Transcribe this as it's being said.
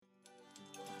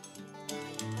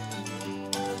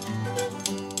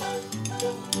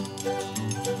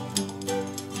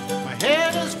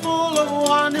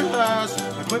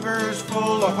river's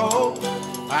full of hope.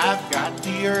 I've got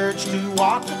the urge to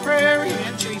walk the prairie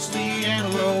and chase the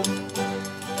antelope.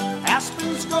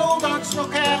 Aspen's gold on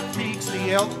snow-capped peaks,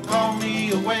 the elk call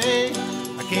me away.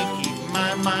 I can't keep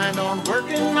my mind on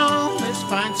working on this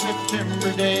fine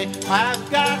September day.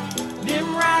 I've got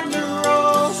Nimrod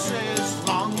neurosis,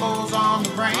 longbows on the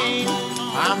brain.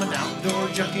 I'm an outdoor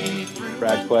junkie through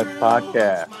Brad Quest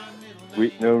Podcast.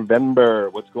 Sweet November.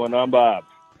 What's going on, Bob?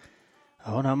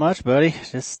 Oh, not much, buddy.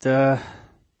 Just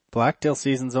blacktail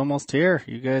season's almost here.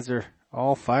 You guys are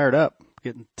all fired up.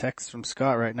 Getting texts from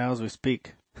Scott right now as we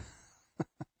speak.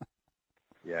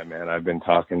 Yeah, man. I've been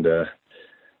talking to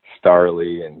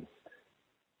Starley and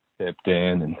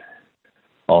Tipton and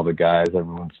all the guys.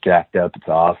 Everyone's jacked up. It's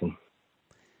awesome.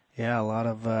 Yeah, a lot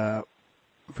of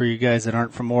for you guys that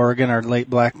aren't from Oregon, our late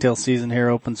blacktail season here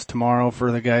opens tomorrow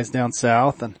for the guys down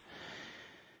south. And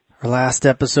our last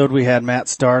episode we had Matt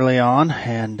Starley on,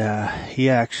 and he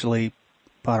actually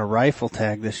bought a rifle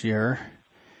tag this year,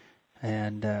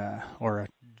 and or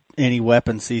any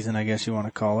weapon season, I guess you want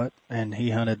to call it. And he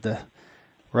hunted the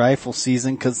rifle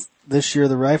season because this year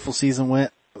the rifle season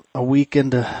went a week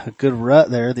into a good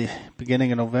rut there, the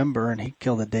beginning of November, and he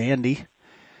killed a dandy.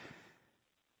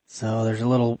 So there's a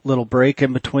little break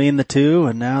in between the two,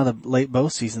 and now the late bow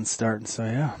season's starting. So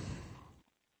yeah.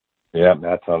 Yeah,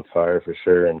 Matt's on fire for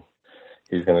sure, and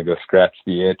he's going to go scratch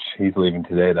the itch. He's leaving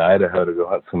today to Idaho to go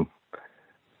hunt some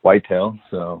whitetail.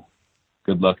 So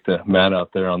good luck to Matt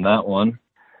out there on that one.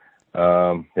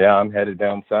 Yeah, I'm headed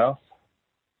down south.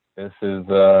 This is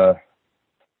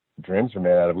dreams are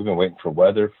made out of. We've been waiting for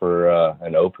weather for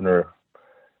an opener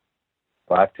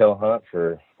blacktail hunt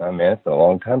for, man, it's been a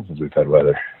long time since we've had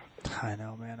weather. I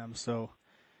know, man. I'm so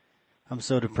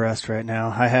depressed right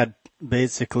now. I had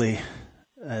basically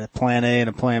a plan A and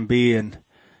a plan B, and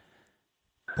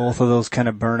both of those kind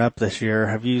of burn up this year.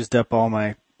 I've used up all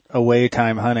my away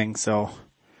time hunting, so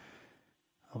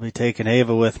I'll be taking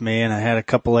Ava with me, and I had a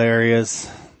couple areas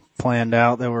planned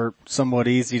out that were somewhat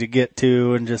easy to get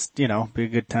to and just, be a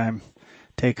good time.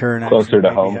 Take her and closer actually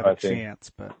to home, have a I think. chance,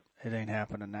 but it ain't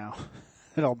happening now.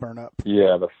 It'll burn up.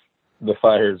 Yeah, the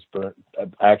fires burnt.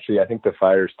 Actually, I think the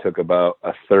fires took about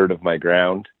a third of my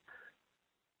ground.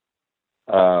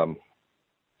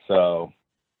 So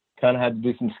kind of had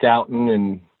to do some scouting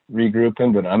and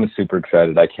regrouping, but I'm super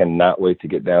excited. I cannot wait to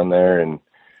get down there and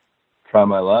try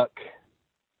my luck,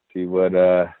 see what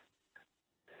the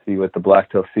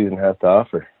blacktail season has to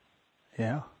offer.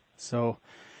 Yeah. So,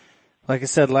 like I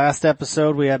said, last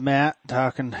episode we had Matt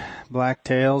talking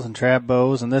blacktails and trap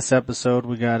bows, and this episode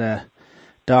we got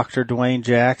Dr. Dwayne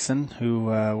Jackson, who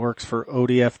works for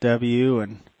ODFW,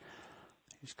 and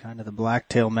he's kind of the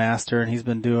blacktail master, and he's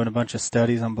been doing a bunch of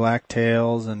studies on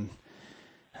blacktails, and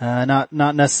not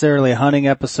necessarily a hunting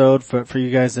episode for you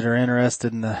guys that are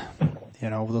interested in the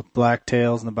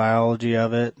blacktails and the biology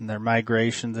of it and their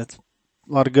migrations. It's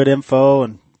a lot of good info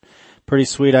and pretty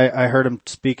sweet. I heard him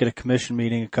speak at a commission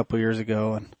meeting a couple years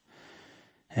ago,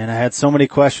 and I had so many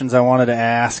questions I wanted to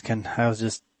ask, and I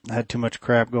had too much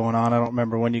crap going on. I don't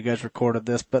remember when you guys recorded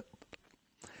this, but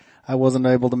I wasn't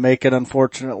able to make it,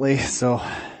 unfortunately. So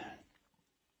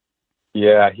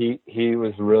yeah, he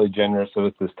was really generous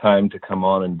with his time to come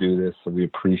on and do this, so we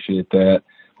appreciate that.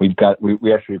 We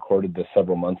actually recorded this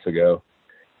several months ago,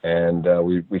 and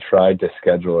we tried to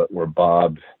schedule it where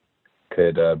Bob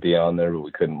could be on there, but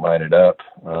we couldn't line it up.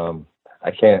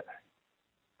 I could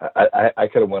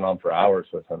have went on for hours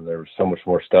with him. There was so much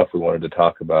more stuff we wanted to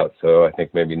talk about, so I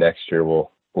think maybe next year we'll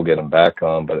get him back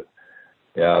on. But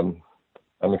yeah,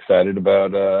 I'm excited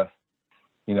about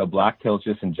blacktails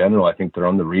just in general. I think they're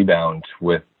on the rebound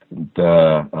with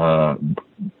the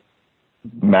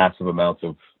massive amounts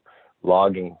of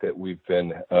logging that we've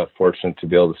been fortunate to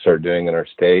be able to start doing in our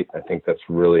state. I think that's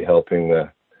really helping the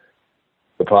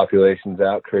populations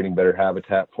out, creating better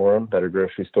habitat for them, better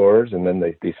grocery stores, and then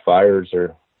these fires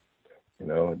are,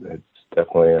 it's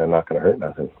definitely not going to hurt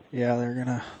nothing. yeah, they're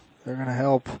gonna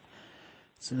help as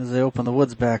soon as they open the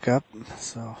woods back up.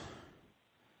 So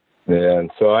yeah,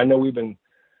 and so I know we've been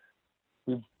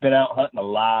out hunting a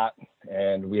lot,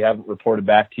 and we haven't reported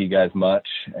back to you guys much,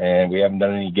 and we haven't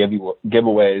done any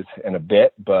giveaways in a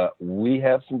bit, but we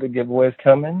have some good giveaways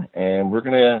coming, and we're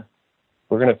gonna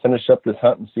finish up this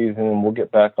hunting season, and we'll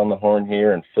get back on the horn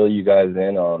here and fill you guys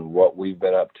in on what we've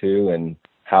been up to and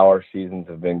how our seasons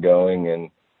have been going. And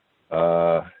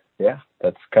yeah,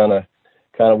 that's kind of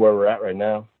where we're at right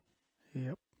now.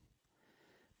 Yep.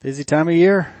 Busy time of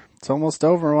year. It's almost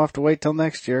over. We'll have to wait till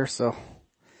next year. So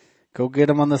go get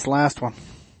them on this last one.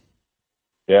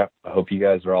 Yeah. I hope you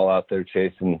guys are all out there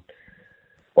chasing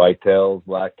whitetails,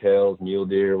 blacktails, mule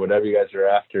deer, whatever you guys are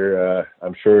after.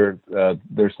 I'm sure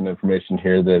there's some information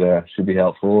here that should be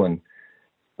helpful, and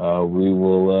we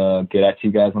will get at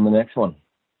you guys on the next one.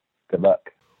 Good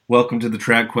luck. Welcome to the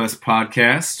TragQuest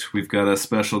podcast. We've got a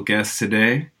special guest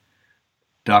today,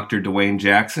 Dr. Dwayne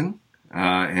Jackson,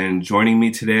 and joining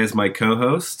me today as my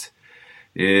co-host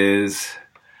is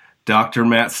Dr.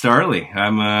 Matt Starley.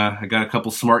 I got a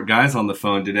couple smart guys on the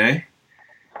phone today.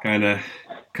 Kind of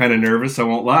nervous, I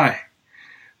won't lie.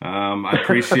 I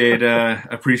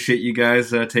appreciate you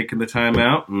guys taking the time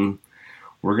out, and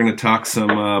we're going to talk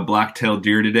some black-tailed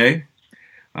deer today.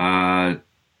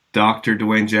 Dr.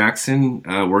 Dwayne Jackson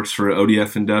works for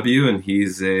ODF&W, and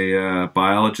he's a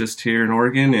biologist here in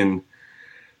Oregon and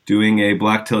doing a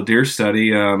black-tailed deer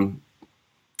study. Dwayne,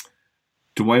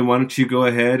 why don't you go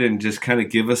ahead and just kind of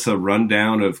give us a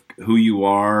rundown of who you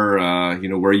are,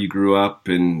 where you grew up,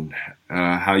 and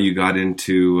how you got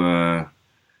into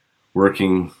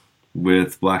working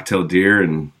with black-tailed deer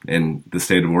in the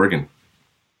state of Oregon.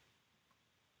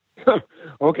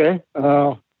 Okay.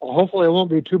 Hopefully it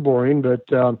won't be too boring, but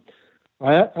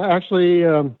I actually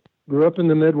grew up in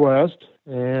the Midwest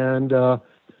and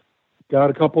got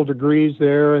a couple degrees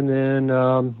there, and then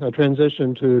I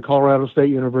transitioned to Colorado State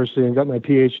University and got my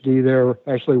PhD there,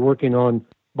 actually working on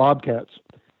bobcats.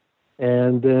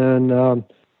 And then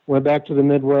went back to the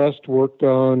Midwest, worked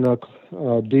on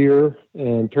deer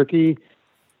and turkey,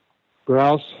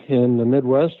 grouse in the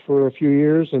Midwest for a few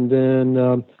years, and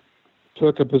then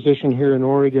took a position here in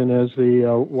Oregon as the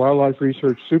wildlife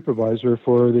research supervisor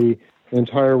for the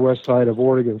entire west side of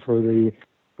Oregon for the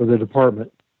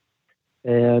department.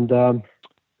 And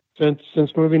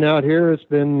since moving out here, it's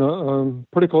been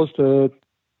pretty close to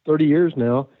 30 years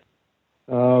now.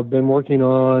 I've been working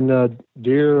on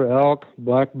deer, elk,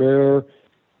 black bear,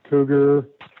 cougar,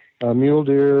 mule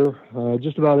deer,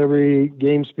 just about every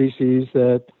game species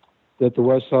that the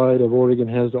west side of Oregon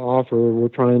has to offer. We're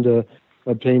trying to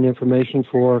obtain information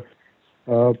for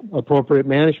appropriate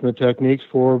management techniques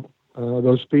for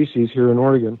those species here in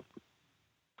Oregon.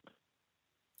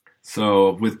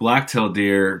 So with black-tailed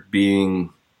deer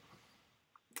being,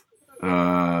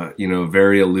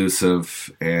 very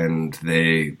elusive, and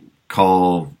they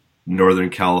call Northern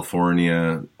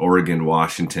California, Oregon,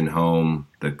 Washington home,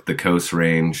 the Coast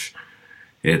Range,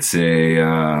 it's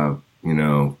a,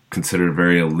 considered a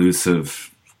very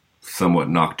elusive, somewhat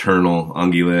nocturnal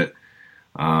ungulate.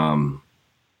 I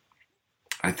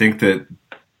think that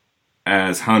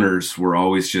as hunters, we're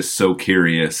always just so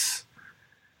curious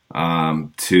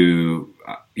to,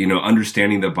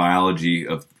 understanding the biology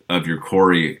of your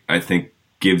quarry, I think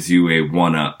gives you a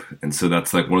one-up. And so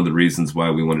that's like one of the reasons why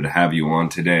we wanted to have you on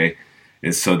today,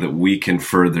 is so that we can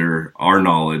further our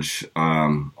knowledge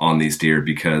on these deer,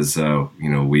 because,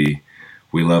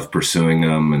 we love pursuing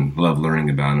them and love learning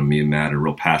about them. Me and Matt are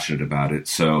real passionate about it.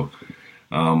 So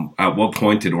at what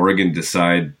point did Oregon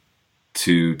decide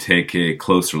to take a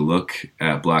closer look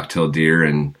at black-tailed deer,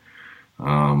 and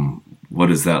what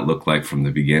does that look like from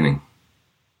the beginning?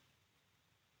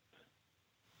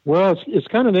 Well, it's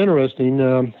kind of interesting.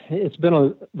 It's been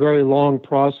a very long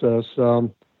process.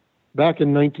 Back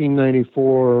in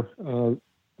 1994,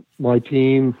 my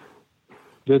team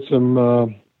did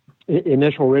some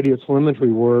initial radio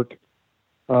telemetry work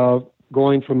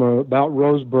going from about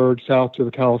Roseburg south to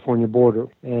the California border.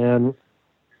 And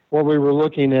what we were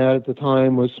looking at the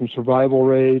time was some survival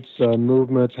rates,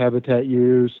 movements, habitat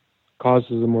use,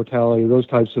 causes of mortality, those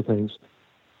types of things.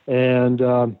 And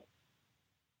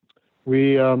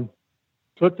we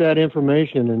took that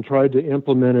information and tried to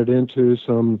implement it into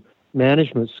some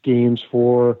management schemes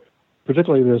for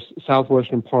particularly the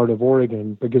southwestern part of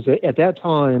Oregon, because at that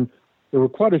time there were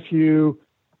quite a few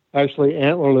actually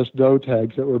antlerless doe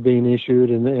tags that were being issued,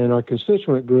 and our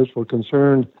constituent groups were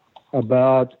concerned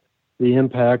about the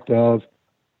impact of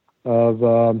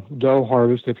doe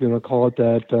harvest, if you want to call it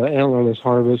that, antlerless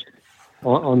harvest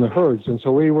on the herds. And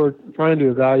so we were trying to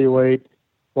evaluate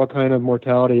what kind of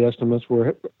mortality estimates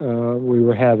we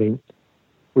were having.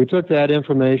 We took that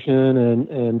information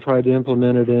and tried to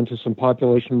implement it into some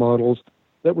population models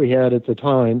that we had at the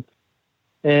time.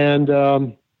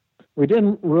 And we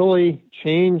didn't really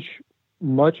change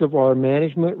much of our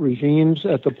management regimes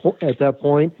at that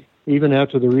point, even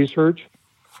after the research,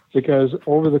 because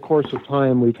over the course of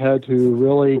time, we've had to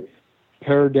really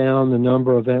pare down the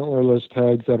number of antlerless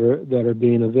tags that are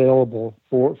being available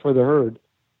for the herd.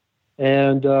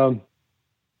 And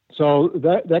so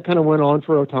that kind of went on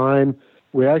for a time.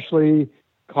 We actually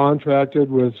contracted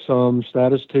with some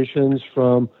statisticians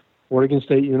from Oregon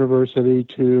State University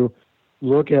to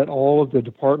look at all of the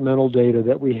departmental data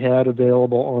that we had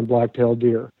available on black-tailed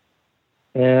deer.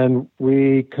 and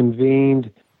we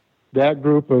convened that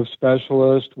group of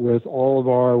specialists with all of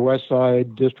our West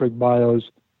Side district bios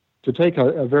to take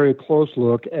a very close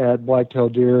look at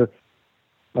black-tailed deer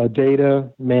data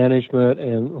management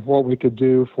and what we could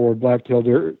do for black-tailed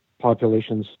deer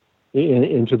populations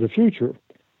into the future.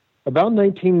 About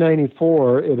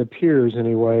 1994, it appears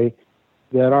anyway,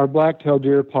 that our black-tailed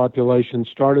deer population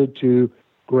started to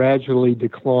gradually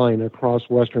decline across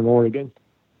western Oregon.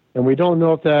 And we don't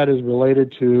know if that is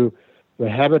related to the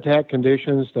habitat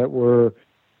conditions that were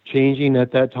changing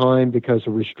at that time because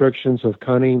of restrictions of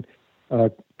cutting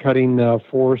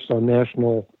forests on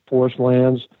national forest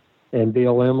lands and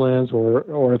BLM lands,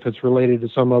 or if it's related to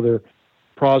some other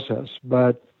process.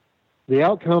 But the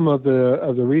outcome of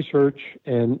the research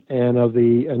and of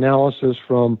the analysis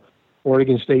from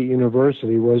Oregon State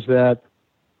University was that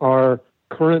our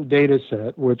current data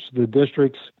set, which the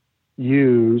districts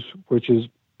use, which is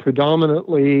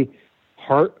predominantly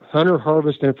hunter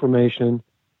harvest information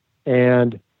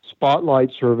and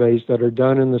spotlight surveys that are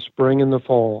done in the spring and the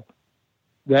fall,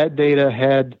 that data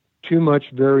had too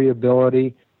much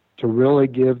variability to really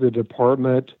give the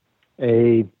department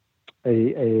a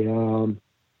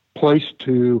place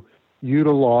to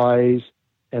utilize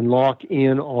and lock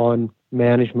in on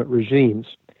management regimes.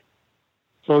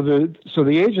 So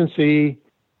the agency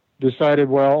decided,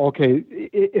 well, okay,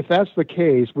 if that's the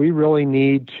case, we really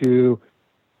need to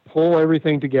pull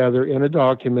everything together in a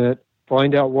document,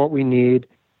 find out what we need,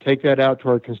 take that out to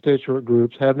our constituent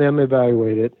groups, have them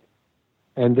evaluate it,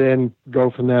 and then go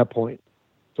from that point.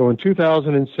 So in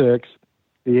 2006,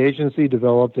 the agency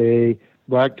developed a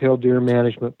black-tailed deer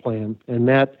management plan, and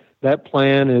that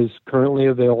plan is currently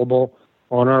available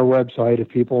on our website if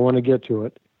people want to get to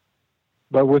it.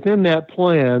 But within that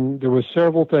plan, there were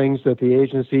several things that the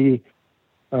agency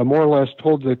more or less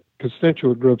told the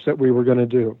constituent groups that we were going to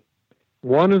do.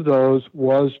 One of those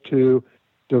was to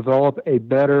develop a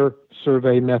better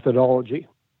survey methodology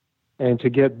and to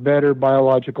get better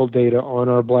biological data on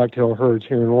our black-tailed herds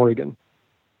here in Oregon.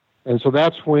 And so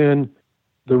that's when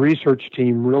the research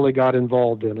team really got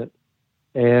involved in it.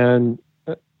 And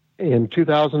in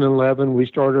 2011, we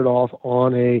started off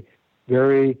on a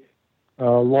very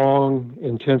long,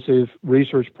 intensive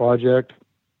research project.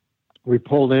 We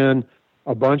pulled in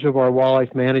a bunch of our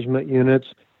wildlife management units.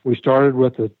 We started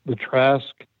with the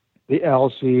Trask, the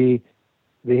Alsea,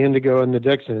 the Indigo, and the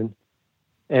Dixon,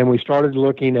 and we started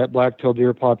looking at black-tailed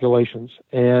deer populations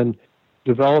and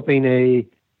developing a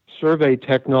survey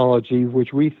technology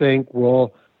which we think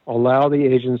will allow the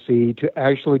agency to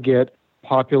actually get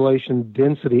population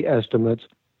density estimates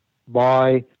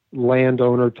by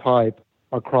landowner type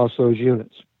across those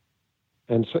units.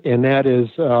 And that is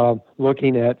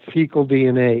looking at fecal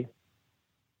DNA.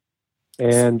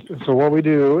 And so what we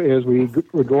do is we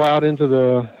go out into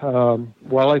the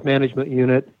wildlife management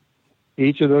unit.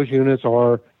 Each of those units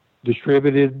are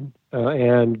distributed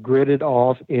and gridded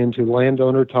off into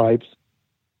landowner types.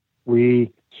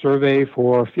 We survey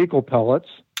for fecal pellets.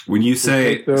 When you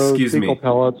say, excuse me,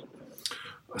 pellets.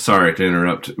 Sorry to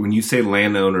interrupt. When you say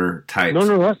landowner types,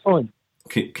 no, that's fine.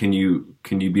 Can you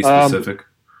be specific?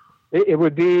 It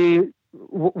would be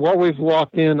what we've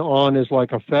locked in on is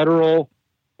like a federal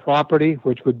property,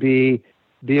 which would be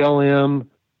BLM,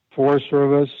 Forest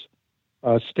Service,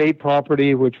 state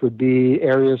property, which would be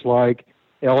areas like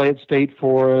Elliott State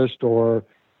Forest or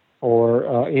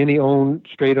any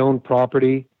state-owned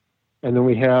property. And then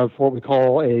we have what we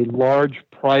call a large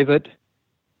private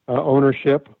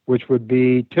ownership, which would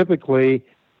be typically,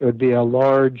 it would be a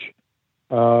large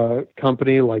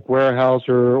company like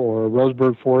Weyerhaeuser or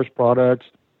Roseburg Forest Products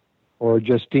or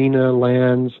Justina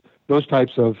Lands, those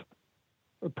types of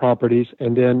properties.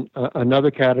 And then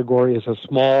another category is a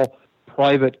small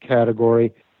private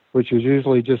category, which is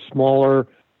usually just smaller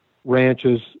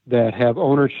ranches that have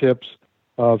ownerships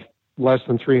of less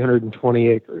than 320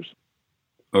 acres.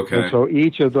 Okay. And so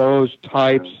each of those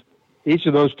types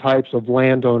of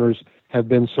landowners have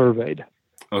been surveyed.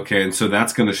 Okay, and so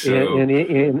that's going to show.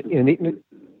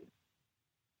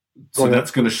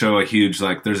 That's going to show a huge,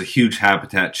 there's a huge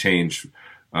habitat change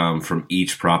from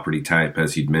each property type,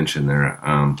 as you'd mentioned there,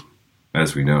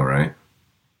 as we know, right?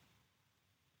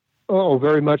 Oh,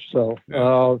 very much so.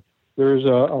 Yeah. There's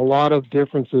a lot of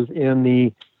differences in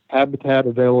the habitat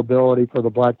availability for the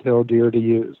black-tailed deer to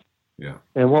use. Yeah.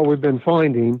 And what we've been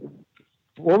finding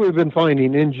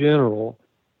in general,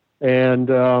 and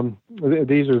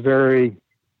these are very,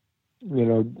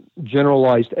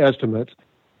 generalized estimates,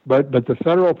 but the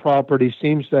federal property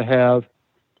seems to have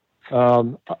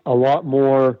a lot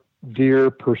more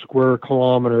deer per square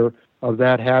kilometer of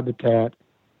that habitat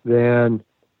than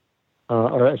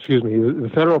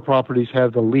the federal properties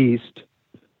have the least,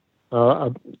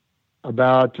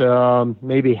 about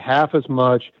maybe half as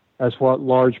much as what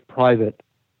large private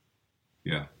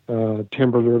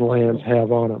timberland lands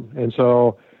have on them. And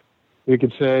so you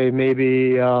could say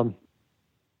maybe,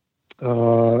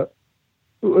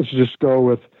 let's just go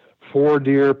with 4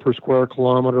 deer per square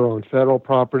kilometer on federal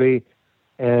property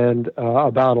and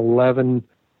about 11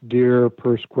 deer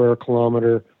per square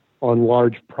kilometer on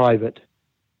large private.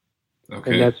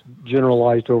 Okay. And that's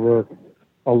generalized over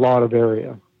a lot of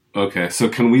area. Okay. So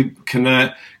can we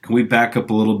back up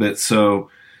a little bit? So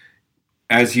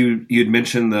as you'd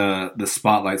mentioned the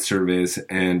spotlight surveys,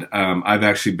 and I've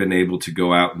actually been able to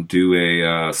go out and do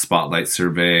a spotlight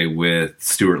survey with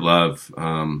Stuart Love,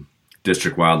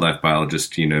 district wildlife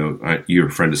biologist. You're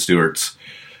a friend of Stuart's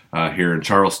here in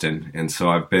Charleston, and so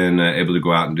I've been able to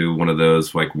go out and do one of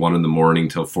those, like 1 a.m.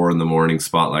 till 4 a.m,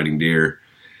 spotlighting deer,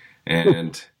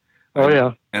 and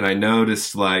and I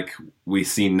noticed like we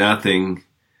see nothing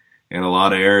in a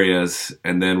lot of areas,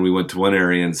 and then we went to one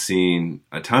area and seen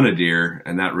a ton of deer,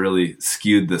 and that really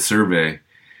skewed the survey.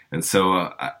 And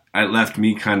so it left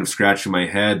me kind of scratching my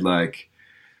head, like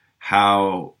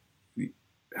how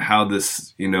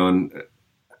this,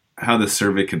 how this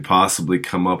survey could possibly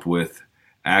come up with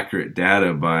accurate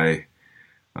data by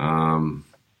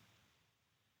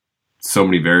so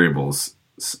many variables.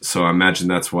 So I imagine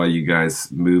that's why you guys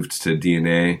moved to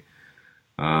DNA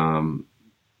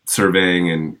surveying,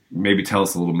 and maybe tell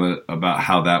us a little bit about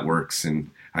how that works. And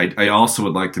I also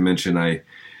would like to mention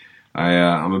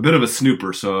I'm a bit of a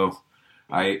snooper, so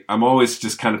I'm always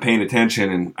just kind of paying attention,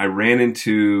 and I ran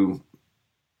into,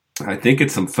 I think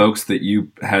it's some folks that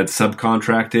you had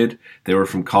subcontracted. They were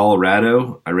from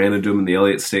Colorado. I ran into them in the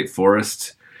Elliott State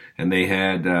Forest, and they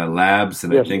had labs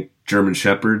and I think German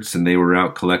Shepherds, and they were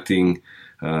out collecting.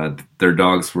 Their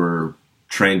dogs were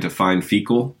trained to find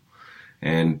fecal.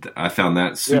 And I found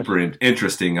that super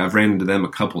interesting. I've ran into them a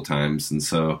couple times. And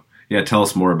so, tell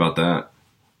us more about that.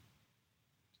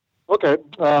 Okay.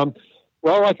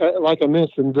 Well, like I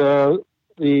mentioned, the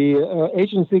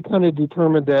agency kind of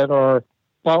determined that our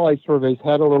spotlight surveys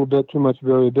had a little bit too much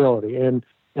variability. And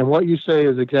what you say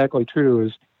is exactly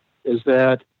true, is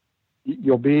that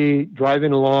you'll be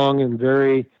driving along in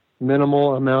very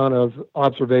minimal amount of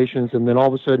observations, and then all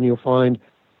of a sudden you'll find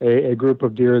a group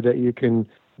of deer that you can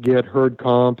get herd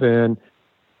comp and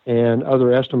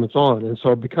other estimates on. And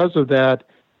so because of that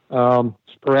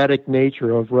sporadic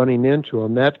nature of running into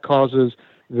them, that causes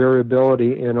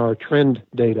variability in our trend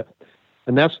data.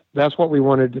 And that's what we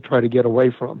wanted to try to get away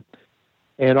from.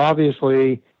 And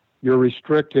obviously you're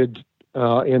restricted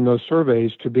in those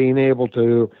surveys to being able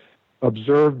to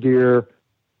observe deer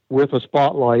with a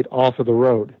spotlight off of the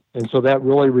road. And so that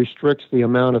really restricts the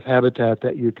amount of habitat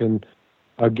that you can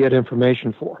get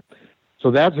information for. So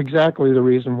that's exactly the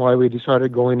reason why we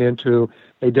decided going into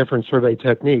a different survey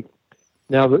technique.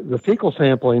 Now, the fecal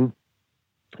sampling,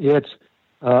 it's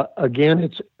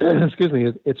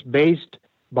it's based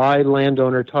by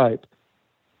landowner type.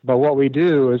 But what we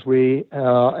do is we,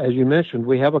 as you mentioned,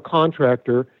 we have a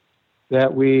contractor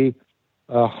that we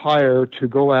hire to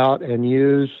go out and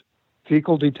use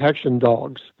fecal detection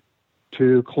dogs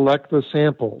to collect the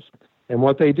samples. And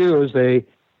what they do is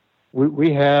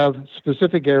we have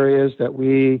specific areas that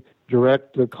we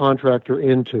direct the contractor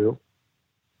into,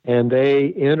 and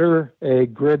they enter a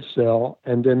grid cell,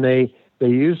 and then they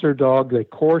use their dog, they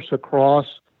course across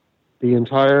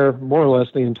more or less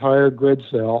the entire grid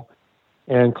cell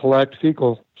and collect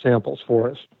fecal samples for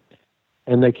us.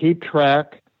 And they keep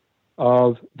track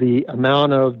of the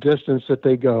amount of distance that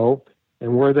they go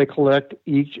and where they collect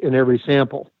each and every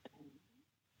sample.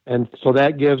 And so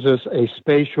that gives us a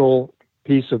spatial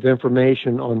piece of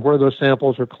information on where those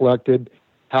samples are collected,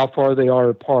 how far they are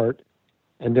apart,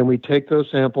 and then we take those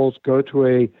samples, go to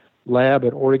a lab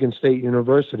at Oregon State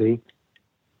University.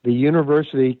 The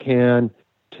university can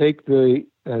take the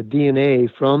DNA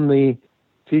from the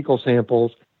fecal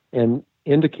samples and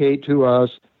indicate to us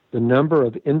the number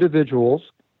of individuals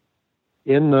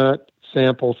in the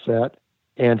sample set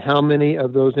and how many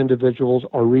of those individuals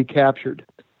are recaptured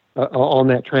on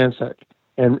that transect.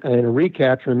 And a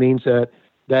recapture means that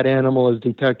animal is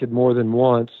detected more than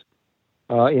once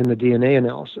in the DNA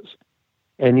analysis.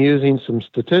 And using some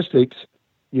statistics,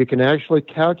 you can actually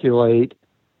calculate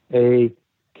a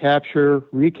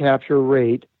recapture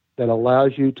rate that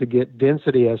allows you to get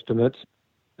density estimates,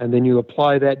 and then you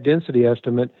apply that density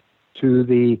estimate to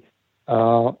the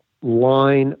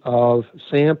line of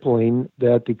sampling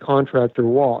that the contractor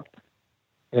walked.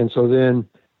 And so then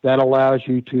that allows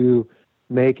you to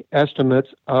make estimates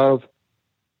of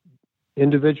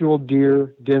individual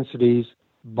deer densities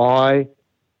by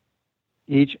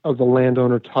each of the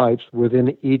landowner types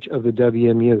within each of the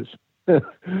WMUs.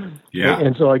 Yeah.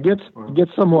 And so it gets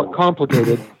somewhat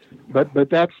complicated, but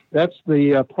that's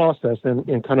the process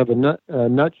in kind of a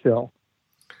nutshell.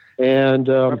 And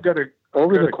I've got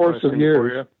over the course of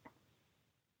years,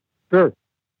 sure.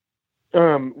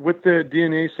 With the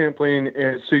DNA sampling,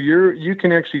 so you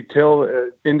can actually tell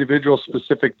individual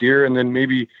specific deer, and then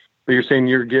maybe you're saying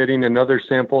you're getting another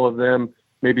sample of them,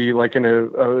 maybe like in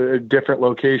a different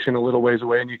location, a little ways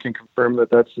away, and you can confirm that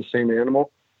that's the same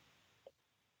animal.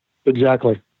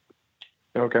 Exactly.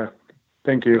 Okay.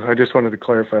 Thank you. I just wanted to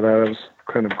clarify that. That was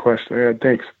kind of a question I had.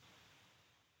 Thanks.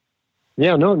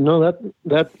 Yeah, no,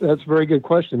 that's a very good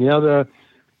question. Yeah,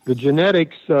 the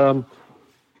genetics, and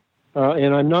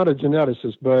I'm not a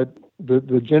geneticist, but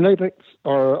the genetics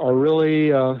are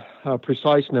really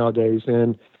precise nowadays,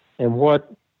 and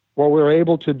what we're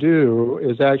able to do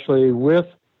is actually, with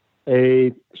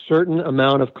a certain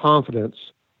amount of confidence,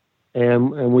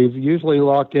 and we've usually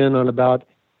locked in on about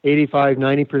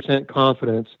 85-90%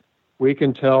 confidence, we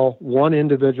can tell one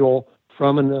individual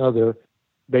from another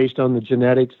based on the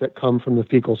genetics that come from the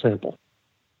fecal sample,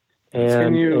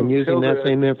 and using that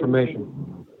same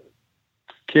information.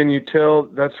 Can you tell?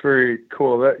 That's very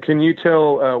cool. Can you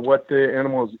tell what the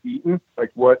animal is eating,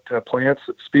 like what plants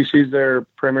species they're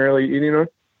primarily eating on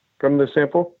from the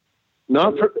sample?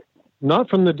 Not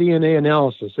from the DNA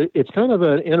analysis. It's kind of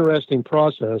an interesting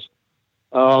process.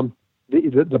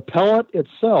 The pellet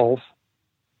itself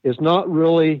is not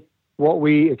really what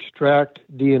we extract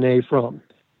DNA from.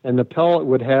 And the pellet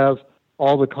would have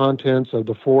all the contents of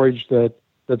the forage that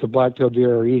the black-tailed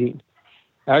deer are eating.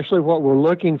 Actually, what we're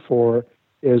looking for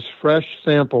is fresh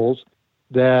samples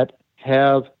that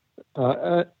have,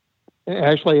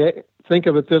 actually, think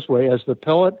of it this way: as the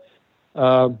pellet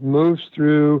moves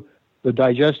through the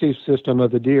digestive system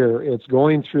of the deer, it's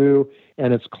going through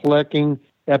and it's collecting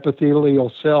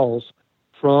epithelial cells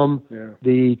from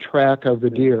the track of the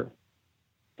deer.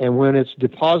 And when it's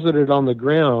deposited on the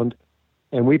ground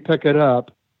and we pick it up,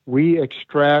 we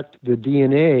extract the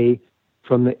DNA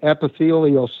from the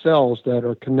epithelial cells that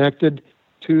are connected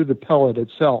to the pellet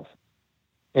itself.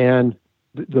 And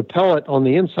the pellet on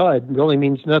the inside really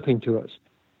means nothing to us.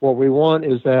 What we want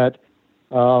is that,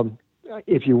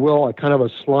 if you will, a kind of a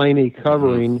slimy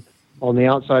covering on the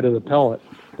outside of the pellet.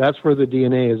 That's where the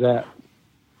DNA is at.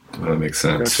 That makes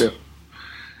sense. Gotcha.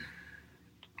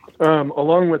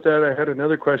 Along with that, I had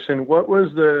another question. What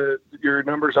was your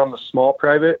numbers on the small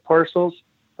private parcels?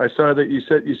 I saw that you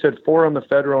said 4 on the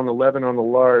federal and 11 on the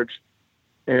large.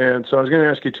 And so I was going to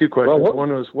ask you two questions. Well,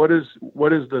 one was, what is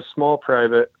the small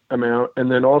private amount?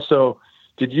 And then also,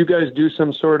 did you guys do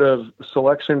some sort of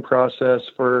selection process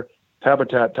for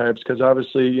habitat types? Because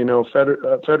obviously,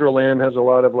 federal land has a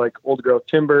lot of like old growth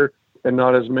timber and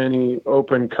not as many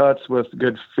open cuts with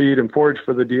good feed and forage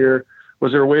for the deer.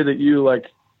 Was there a way that you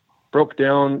broke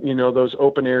down, those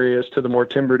open areas to the more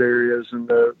timbered areas and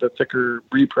the thicker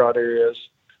reprod areas,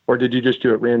 or did you just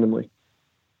do it randomly?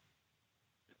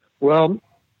 Well,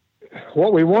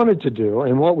 what we wanted to do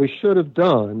and what we should have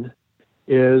done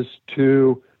is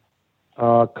to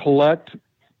collect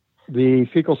the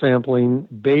fecal sampling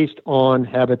based on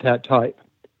habitat type.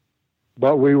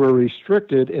 But we were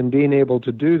restricted in being able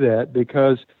to do that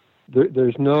because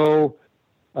there's no,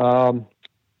 I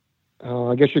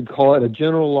guess you'd call it a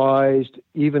generalized,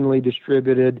 evenly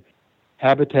distributed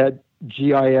habitat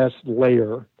GIS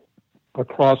layer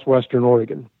across Western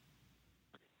Oregon.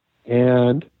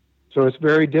 And so it's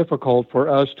very difficult for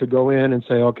us to go in and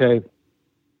say, okay,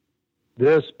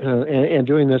 this, and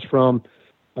doing this from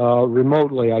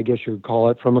remotely, I guess you'd call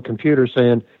it, from a computer,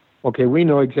 saying, okay, we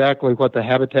know exactly what the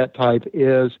habitat type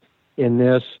is in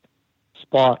this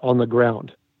spot on the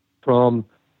ground from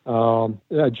a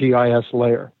GIS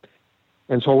layer.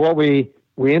 And so what we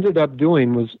ended up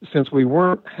doing was, since we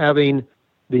weren't having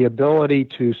the ability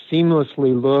to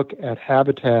seamlessly look at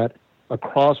habitat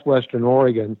across Western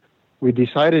Oregon, we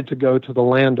decided to go to the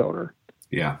landowner.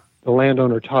 Yeah. The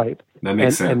landowner type. That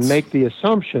makes sense. And make the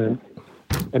assumption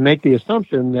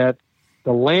that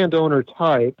the landowner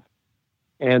type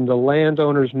and the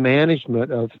landowner's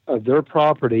management of their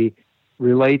property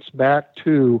relates back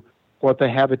to what the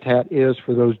habitat is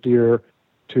for those deer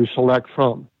to select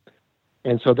from.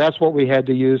 And so that's what we had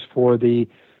to use for the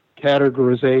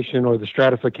categorization or the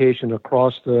stratification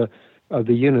across the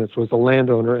units, was the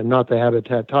landowner and not the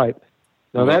habitat type.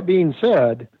 Now, that being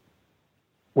said,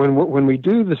 when we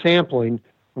do the sampling,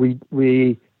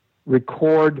 we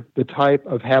record the type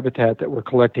of habitat that we're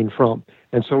collecting from.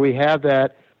 And so we have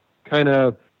that kind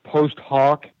of post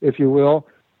hoc, if you will,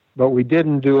 but we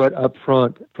didn't do it up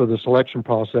front for the selection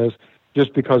process.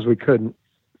 just because we couldn't.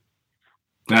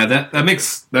 That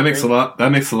makes a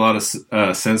lot of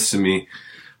sense to me.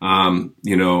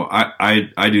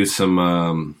 I do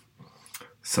some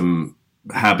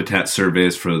habitat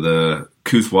surveys for the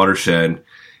Coos watershed,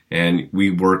 and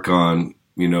we work on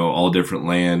all different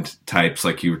land types,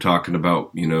 like you were talking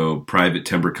about, private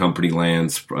timber company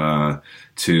lands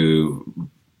to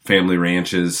family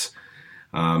ranches,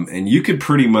 and you could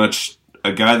pretty much,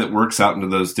 a guy that works out into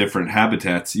those different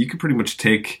habitats, you could pretty much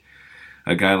take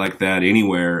a guy like that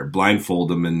anywhere,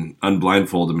 blindfold him and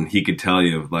unblindfold him, and he could tell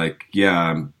you, like, yeah,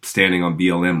 I'm standing on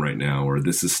BLM right now, or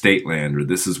this is state land, or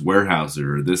this is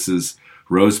Weyerhaeuser, or this is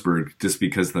Roseburg, just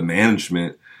because the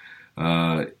management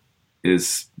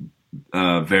is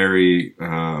very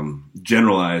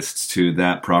generalized to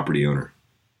that property owner.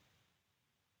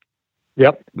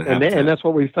 Yep, and that's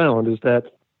what we found, is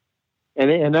that,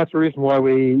 and that's the reason why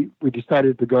we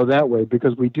decided to go that way,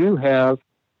 because we do have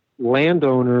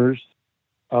landowners,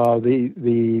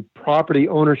 the property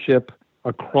ownership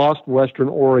across Western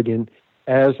Oregon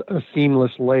as a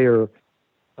seamless layer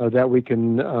that we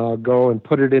can go and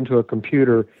put it into a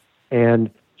computer and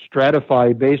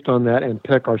stratify based on that and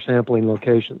pick our sampling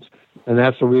locations. And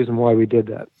that's the reason why we did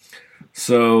that.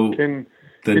 So can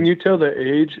you tell the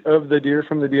age of the deer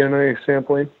from the DNA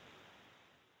sampling?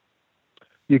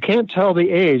 You can't tell the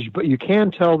age, but you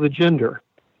can tell the gender.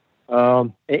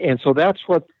 And so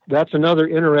that's another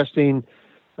interesting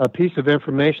piece of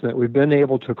information that we've been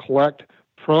able to collect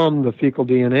from the fecal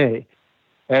DNA.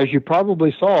 As you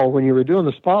probably saw when you were doing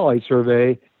the spotlight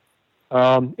survey,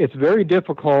 it's very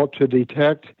difficult to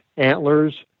detect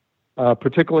antlers,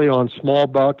 particularly on small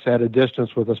bucks at a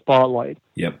distance with a spotlight.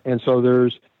 Yep. And so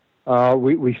there's,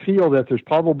 we feel that there's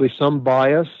probably some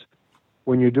bias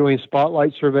when you're doing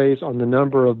spotlight surveys on the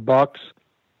number of bucks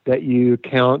that you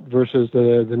count versus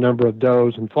the number of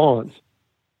does and fawns.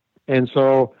 And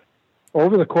so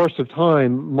over the course of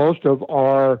time, most of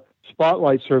our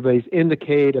spotlight surveys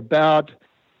indicate about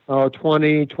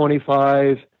 20,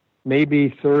 25, maybe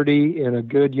 30 in a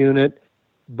good unit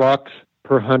bucks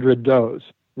per 100 does.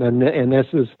 And this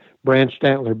is branched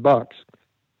antler bucks.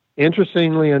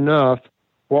 Interestingly enough,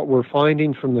 what we're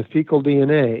finding from the fecal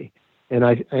DNA, and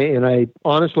I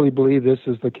honestly believe this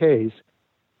is the case,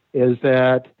 is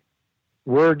that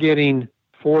we're getting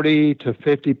 40 to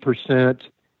 50%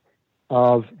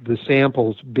 of the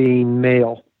samples being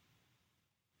male.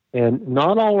 And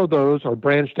not all of those are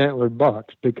branched antlered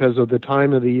bucks because of the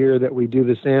time of the year that we do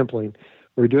the sampling.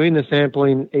 We're doing the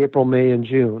sampling April, May, and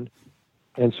June.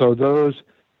 And so those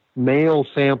male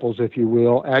samples, if you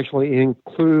will, actually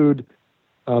include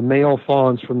male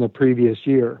fawns from the previous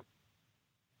year.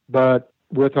 But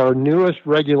with our newest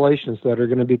regulations that are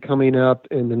going to be coming up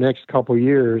in the next couple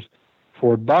years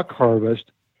for buck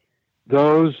harvest,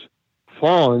 those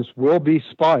fawns will be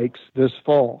spikes this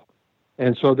fall.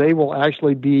 And so they will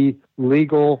actually be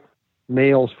legal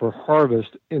males for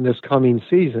harvest in this coming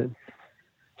season.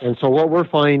 And so what we're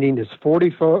finding is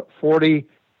 40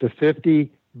 to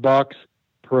 50 bucks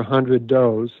per 100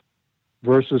 does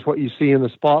versus what you see in the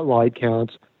spotlight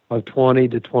counts of 20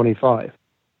 to 25.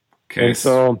 Okay. And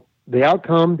so the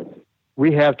outcome,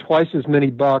 we have twice as many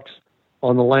bucks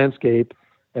on the landscape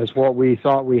as what we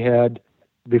thought we had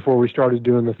before we started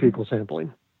doing the fecal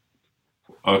sampling.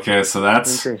 Okay, so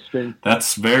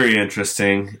that's very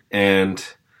interesting, and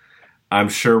I'm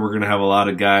sure we're going to have a lot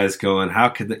of guys going, how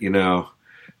could that,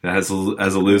 as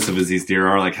elusive as these deer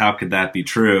are, like, how could that be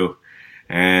true?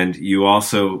 And you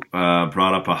also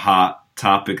brought up a hot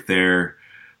topic there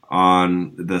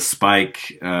on the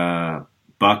spike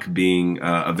buck being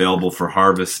available for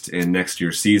harvest in next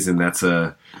year's season. That's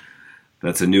a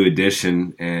new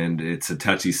addition, and it's a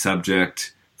touchy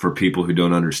subject for people who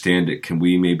don't understand it. Can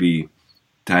we maybe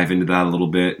dive into that a little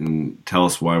bit and tell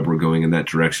us why we're going in that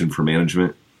direction for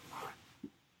management?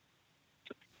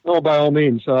 No, by all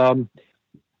means.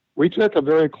 We took a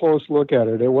very close look at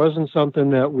it. It wasn't something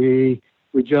that we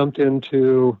jumped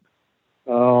into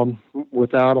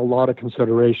without a lot of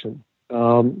consideration.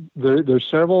 There's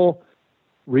several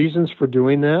reasons for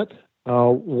doing that.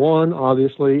 One,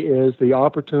 obviously, is the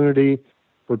opportunity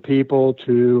for people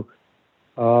to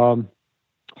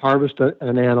harvest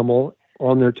an animal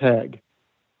on their tag.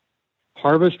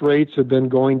 Harvest rates have been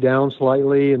going down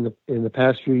slightly in the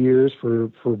past few years for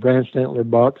branched antler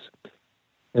bucks,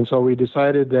 and so we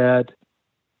decided that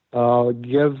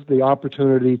give the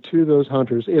opportunity to those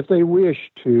hunters, if they wish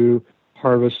to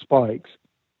harvest spikes,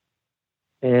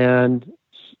 and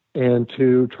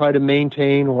to try to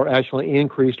maintain or actually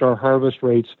increase our harvest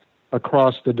rates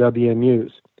across the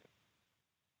WMUs.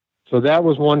 So that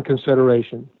was one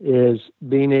consideration, is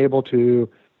being able to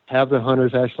have the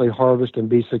hunters actually harvest and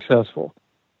be successful.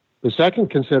 The second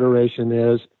consideration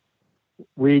is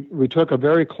we took a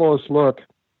very close look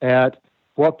at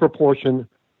what proportion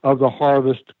of the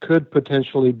harvest could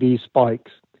potentially be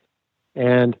spikes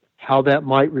and how that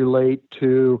might relate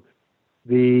to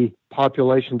the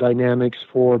population dynamics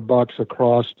for bucks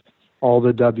across all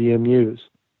the WMUs.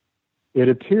 It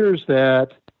appears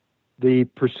that the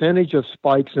percentage of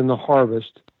spikes in the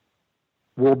harvest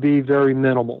will be very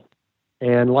minimal.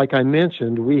 And like I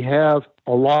mentioned, we have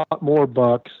a lot more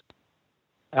bucks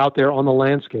out there on the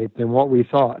landscape than what we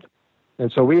thought.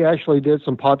 And so we actually did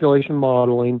some population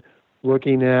modeling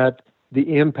looking at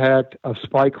the impact of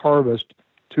spike harvest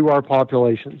to our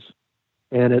populations.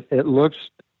 And it looks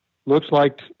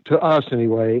like, to us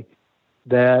anyway,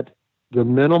 that the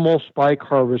minimal spike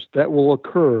harvest that will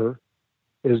occur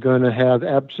is going to have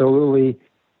absolutely,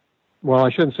 well, I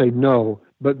shouldn't say no,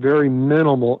 but very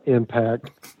minimal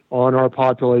impact on our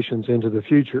populations into the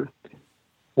future.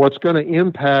 What's going to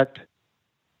impact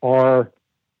our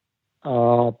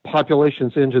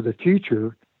populations into the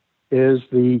future is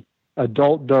the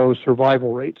adult doe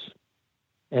survival rates.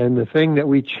 And the thing that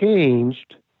we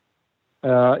changed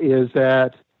is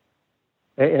that,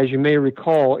 as you may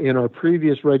recall, in our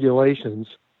previous regulations,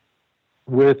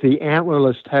 with the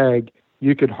antlerless tag,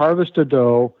 you could harvest a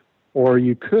doe or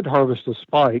you could harvest a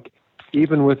spike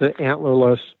even with the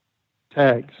antlerless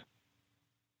tags.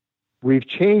 We've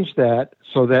changed that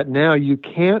so that now you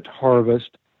can't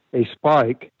harvest a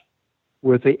spike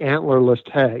with the antlerless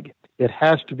tag. It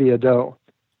has to be a doe.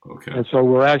 Okay. And so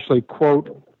we're actually quote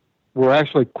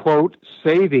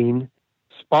saving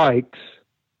spikes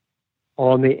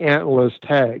on the antlerless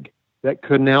tag that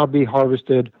could now be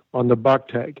harvested on the buck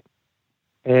tag.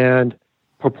 And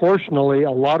proportionally,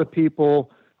 a lot of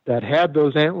people that had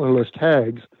those antlerless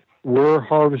tags were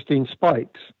harvesting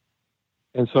spikes.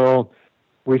 And so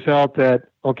we felt that,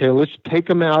 okay, let's take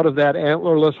them out of that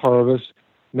antlerless harvest,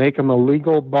 make them a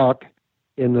legal buck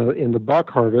in the buck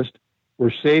harvest.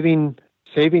 We're saving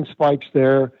spikes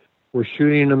there. We're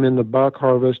shooting them in the buck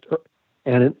harvest,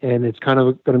 and it's kind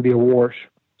of going to be a wash,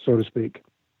 so to speak.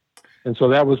 And so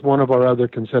that was one of our other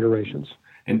considerations.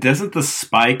 And doesn't the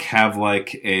spike have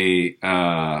like a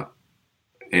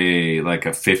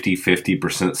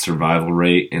 50% survival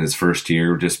rate in his first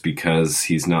year just because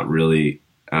he's not really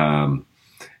in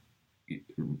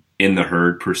the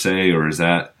herd per se, or is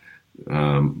that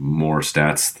more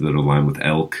stats that align with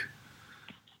elk?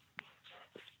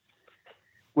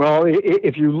 Well,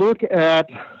 if you look at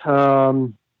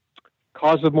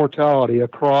cause of mortality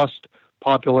across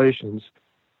populations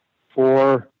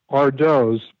for our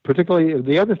does, particularly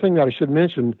the other thing that I should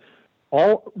mention,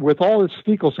 with all this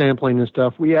fecal sampling and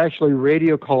stuff, we actually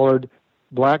radio-collared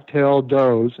black-tailed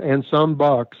does and some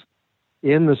bucks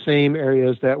in the same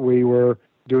areas that we were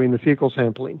doing the fecal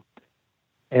sampling.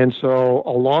 And so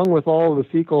along with all of the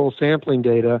fecal sampling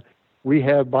data, we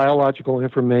have biological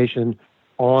information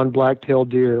on black-tailed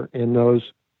deer in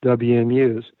those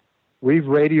WMUs. We've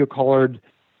radio-collared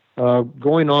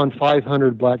going on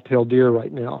 500 black-tailed deer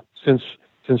right now since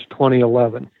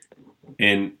 2011.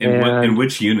 In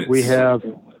which units? We have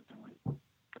in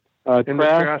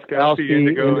Trask, Alsea,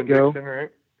 Indigo, and Dixon, right?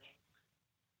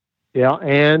 Yeah,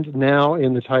 and now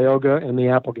in the Tioga and the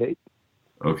Applegate.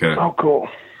 Okay. Oh, cool.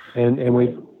 And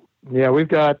we've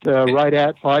got right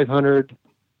at 500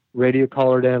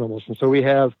 radio-collared animals, and so we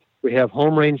have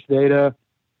home range data,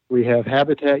 we have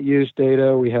habitat use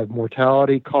data, we have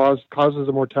mortality causes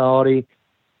of mortality,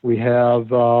 we have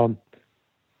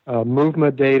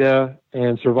movement data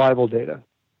and survival data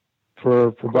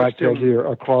for black-tailed deer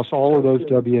across all of those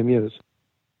WMUs.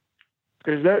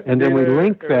 Is that and then we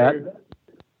link that.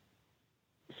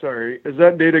 Is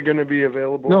that data going to be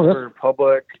available for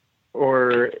public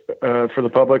or for the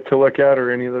public to look at,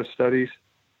 or any of those studies?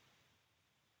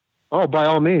 Oh, by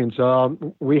all means.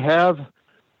 We have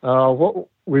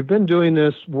we've been doing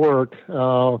this work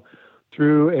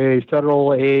through a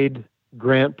federal aid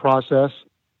grant process.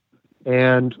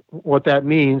 And what that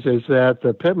means is that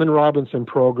the Pittman-Robertson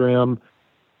program,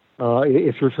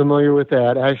 if you're familiar with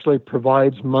that, actually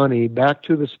provides money back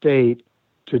to the state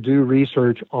to do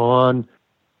research on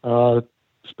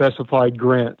specified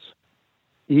grants.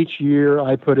 Each year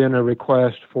I put in a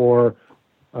request for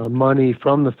money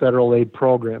from the federal aid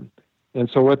program.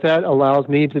 And so what that allows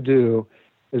me to do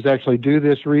is actually do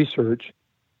this research.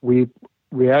 We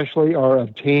actually are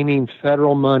obtaining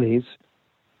federal monies.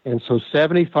 And so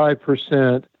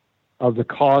 75% of the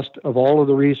cost of all of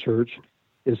the research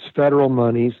is federal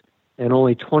monies, and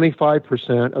only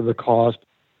 25% of the cost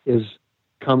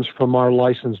comes from our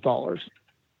license dollars.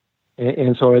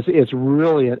 And so it's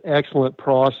really an excellent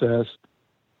process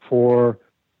for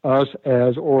us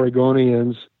as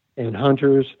Oregonians and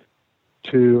hunters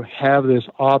to have this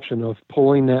option of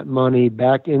pulling that money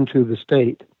back into the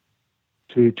state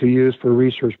to use for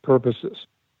research purposes.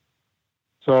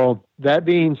 So that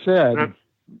being said,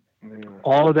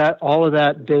 all of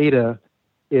that data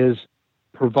is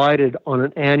provided on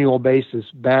an annual basis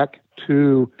back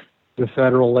to the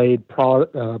federal aid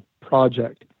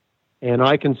project. And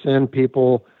I can send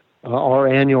people our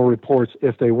annual reports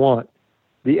if they want.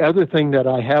 The other thing that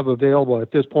I have available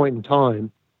at this point in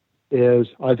time is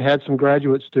I've had some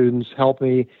graduate students help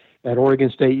me at Oregon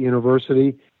State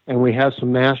University, and we have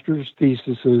some master's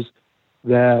theses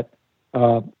that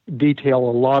detail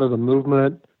a lot of the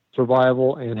movement,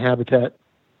 survival, and habitat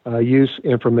use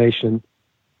information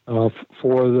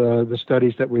for the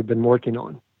studies that we've been working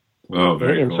on. Oh,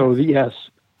 very and cool. So, yes.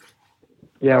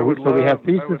 Yeah, we have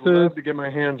theses. I would love to get my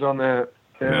hands on that.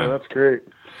 Yeah, that's great.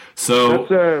 So, those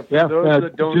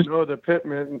that don't know the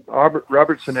Pittman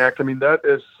Robertson Act, I mean, that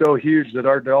is so huge that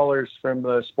our dollars from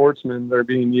the sportsmen are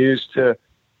being used to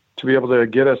be able to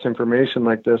get us information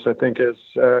like this. I think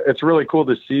it's really cool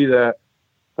to see that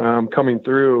coming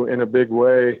through in a big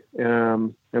way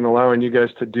and allowing you guys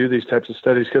to do these types of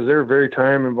studies, because they're very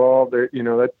time involved.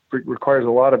 That requires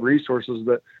a lot of resources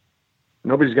that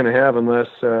nobody's going to have unless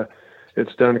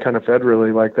it's done kind of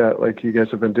federally like that, like you guys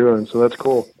have been doing. So that's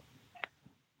cool.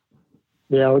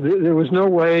 Yeah, there was no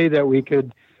way that we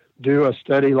could do a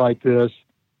study like this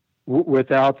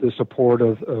without the support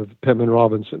of Pittman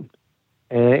Robertson.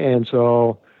 And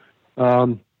so,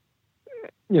 the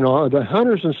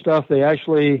hunters and stuff,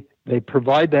 they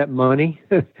provide that money,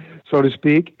 so to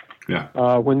speak.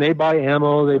 Yeah. When they buy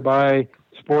ammo, they buy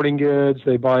sporting goods,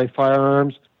 they buy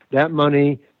firearms, that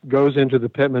money goes into the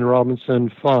Pittman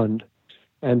Robertson Fund.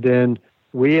 And then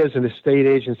we as an estate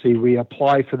agency, we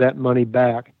apply for that money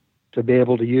back to be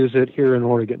able to use it here in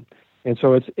Oregon. And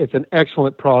so it's an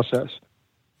excellent process.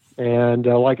 And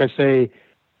like I say,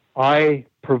 I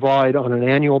provide on an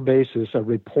annual basis a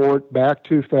report back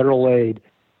to federal aid,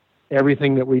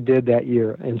 everything that we did that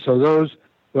year. And so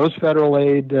those federal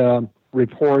aid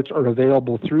reports are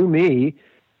available through me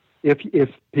if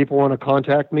people want to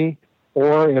contact me,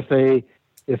 or if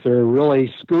they're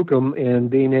really skookum in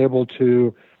being able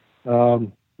to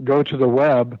go to the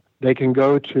web, they can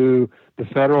go to the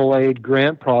federal aid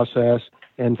grant process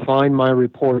and find my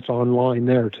reports online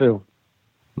there too.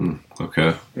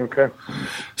 Okay. Okay.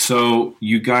 So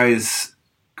you guys,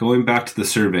 going back to the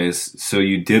surveys, so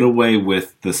you did away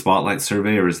with the Spotlight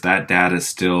survey, or is that data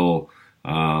still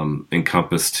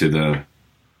encompassed to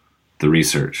the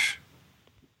research?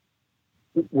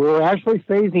 We're actually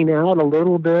phasing out a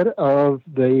little bit of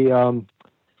the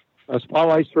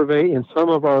Spotlight survey in some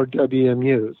of our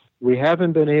WMUs. We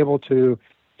haven't been able to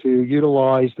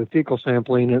utilize the fecal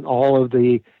sampling in all of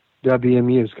the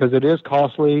WMUs because it is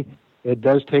costly. It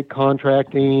does take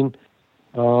contracting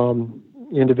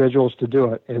individuals to do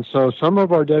it. And so some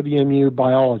of our WMU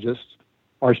biologists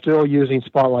are still using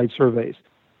Spotlight surveys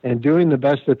and doing the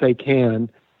best that they can.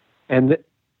 And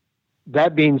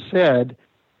that being said,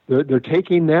 they're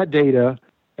taking that data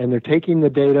and they're taking the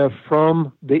data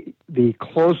from the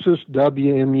closest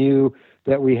WMU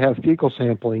that we have fecal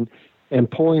sampling and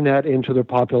pulling that into their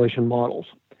population models.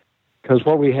 Because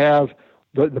what we have,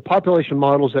 the population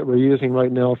models that we're using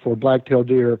right now for black-tailed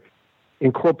deer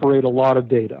incorporate a lot of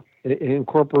data. It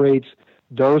incorporates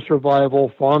doe survival,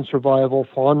 fawn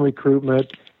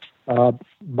recruitment,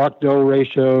 buck-doe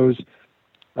ratios,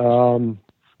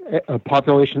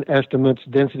 population estimates,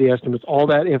 density estimates. All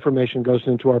that information goes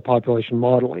into our population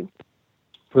modeling.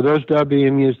 For those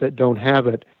WMUs that don't have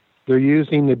it, they're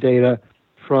using the data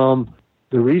from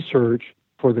the research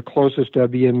for the closest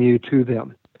WMU to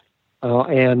them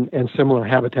and similar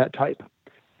habitat type.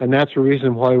 And that's the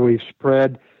reason why we've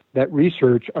spread that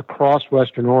research across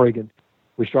Western Oregon.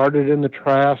 We started in the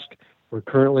Trask. We're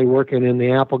currently working in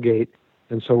the Applegate.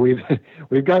 And so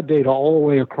we've got data all the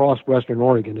way across Western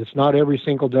Oregon. It's not every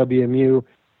single WMU,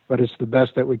 but it's the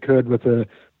best that we could with the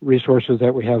resources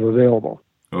that we have available.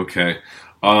 Okay.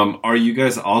 Are you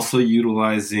guys also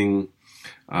utilizing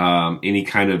any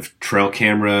kind of trail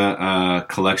camera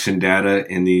collection data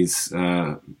in these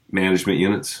management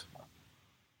units?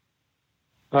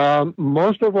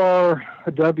 Most of our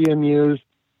WMUs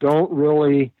don't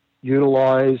really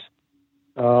utilize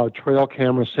trail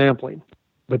camera sampling.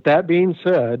 But that being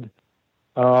said,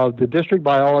 the district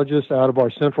biologists out of our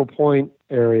Central Point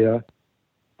area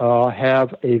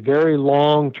have a very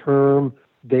long-term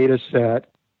data set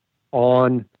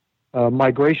on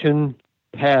migration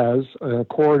paths,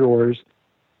 corridors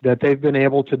that they've been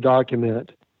able to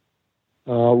document.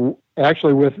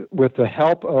 Actually, with the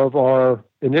help of our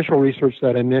initial research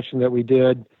that I mentioned that we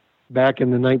did back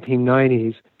in the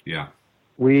 1990s, Yeah.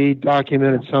 we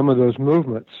documented some of those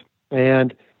movements.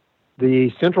 And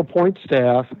the Central Point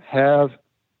staff have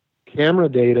camera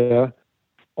data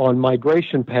on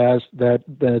migration paths that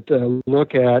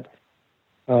look at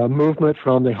movement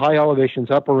from the high elevations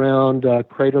up around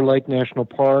Crater Lake National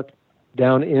Park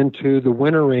down into the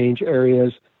winter range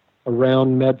areas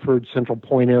around Medford, Central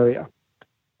Point area.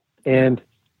 And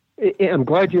I'm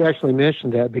glad you actually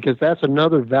mentioned that, because that's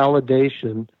another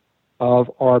validation of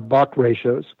our buck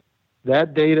ratios.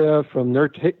 That data from their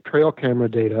trail camera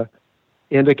data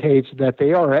indicates that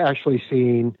they are actually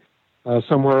seeing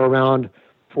somewhere around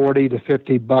 40 to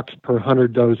 50 bucks per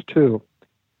 100 does too.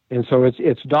 And so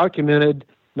it's documented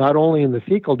not only in the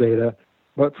fecal data,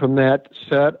 but from that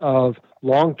set of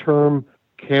long-term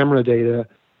camera data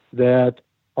that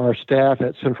our staff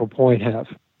at Central Point have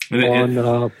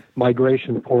on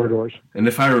migration corridors. And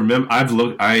if I remember,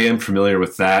 I am familiar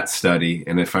with that study,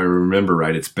 and if I remember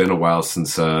right, it's been a while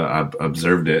since I've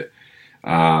observed it.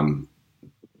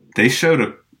 They showed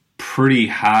a pretty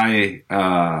high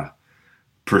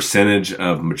percentage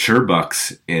of mature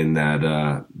bucks in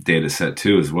that data set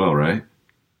too, as well, right?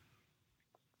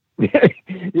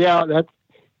 Yeah,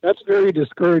 that's very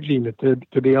discouraging,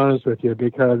 to be honest with you,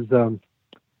 because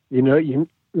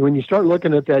when you start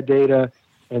looking at that data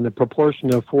and the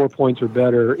proportion of 4 points or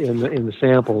better in the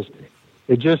samples,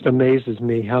 it just amazes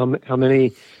me how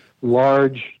many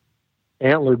large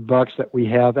antlered bucks that we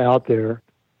have out there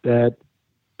that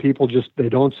people they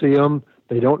don't see them,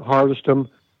 they don't harvest them,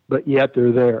 but yet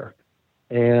they're there.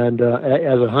 And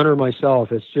as a hunter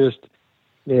myself, it's just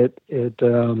it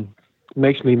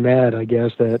makes me mad, I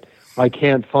guess, that I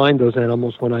can't find those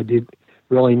animals when I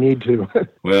really need to.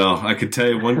 Well, I could tell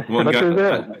you one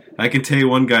guy. I can tell you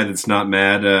one guy that's not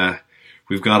mad.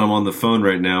 We've got him on the phone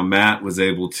right now. Matt was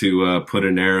able to put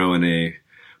an arrow in a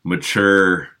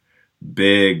mature,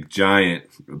 big, giant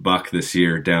buck this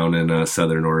year down in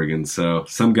Southern Oregon. So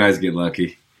some guys get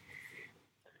lucky.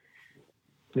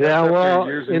 Yeah, well,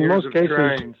 in most cases,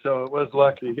 trying, so it was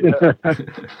lucky. Yeah.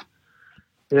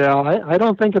 Yeah, I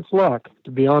don't think it's luck,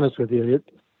 to be honest with you.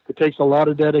 It takes a lot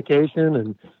of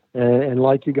dedication, and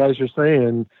like you guys are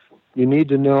saying, you need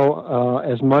to know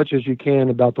as much as you can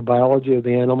about the biology of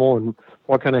the animal and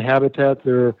what kind of habitat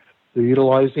they're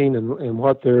utilizing and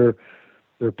what their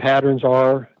patterns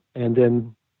are, and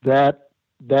then that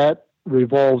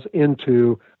revolves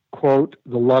into, quote,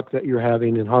 the luck that you're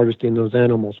having in harvesting those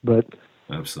animals. But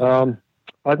absolutely,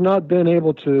 I've not been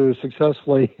able to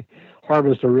successfully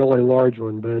harvest a really large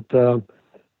one, but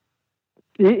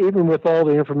even with all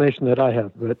the information that I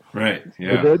have. But right,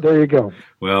 yeah, there you go.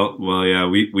 Well, yeah,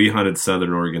 we hunted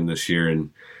Southern Oregon this year,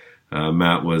 and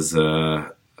Matt was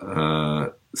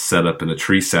set up in a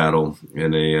tree saddle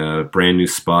in a brand new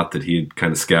spot that he had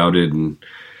kind of scouted, and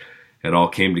it all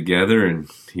came together, and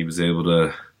he was able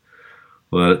to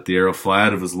let the arrow fly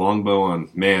out of his longbow on.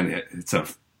 Man, it's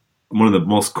one of the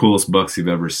most coolest bucks you've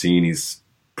ever seen. He's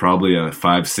probably a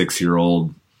 5-6 year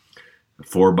old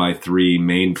 4x3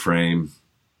 mainframe,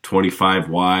 25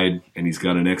 wide, and he's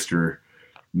got an extra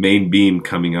main beam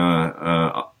coming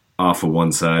off of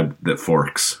one side that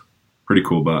forks. Pretty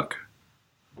cool buck.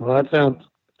 Well,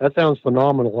 that sounds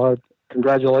phenomenal.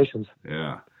 Congratulations.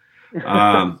 Yeah.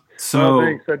 So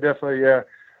thanks. I definitely, yeah.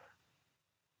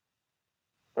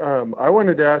 I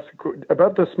wanted to ask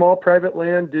about the small private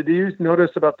land. Did you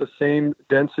notice about the same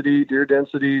deer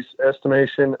densities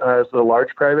estimation as the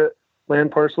large private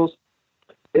land parcels?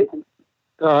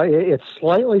 It's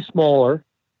slightly smaller,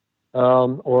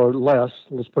 or less,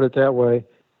 let's put it that way.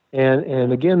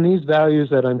 And again, these values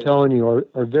that I'm telling you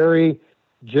are very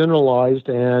generalized,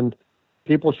 and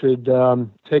people should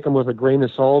take them with a grain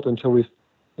of salt until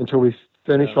we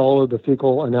finish all of the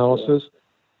fecal analysis.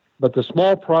 But the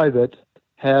small private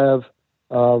have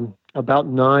about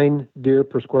 9 deer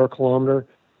per square kilometer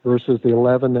versus the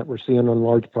 11 that we're seeing on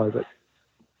large private.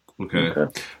 Okay.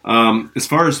 As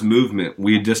far as movement,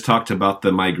 we just talked about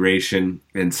the migration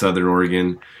in Southern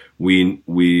Oregon.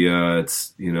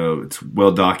 It's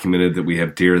well documented that we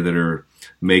have deer that are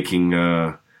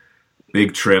making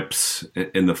big trips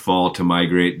in the fall to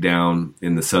migrate down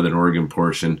in the Southern Oregon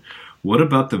portion. What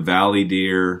about the valley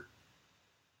deer?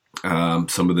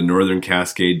 Some of the northern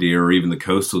Cascade deer, or even the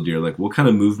coastal deer? Like, what kind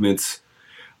of movements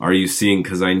are you seeing?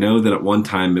 Because I know that at one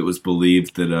time it was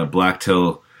believed that a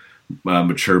blacktail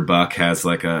mature buck has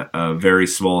like a very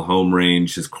small home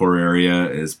range. His core area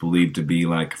is believed to be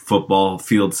like football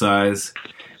field size,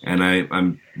 and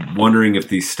I'm wondering if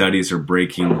these studies are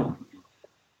breaking,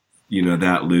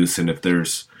 that loose, and if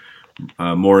there's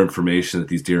more information that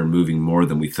these deer are moving more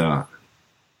than we thought.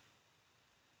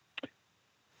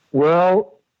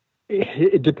 Well,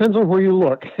 it depends on where you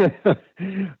look.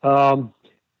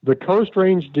 The Coast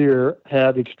Range deer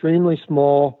have extremely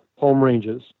small home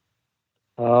ranges,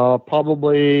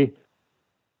 definitely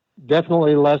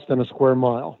less than a square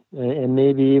mile, and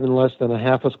maybe even less than a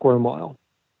half a square mile,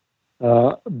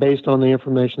 based on the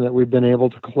information that we've been able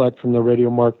to collect from the radio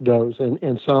marked does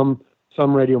and some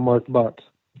radio marked bucks.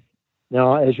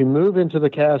 Now, as you move into the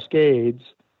Cascades,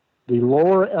 the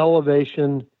lower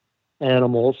elevation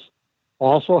animals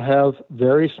also have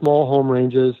very small home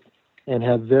ranges and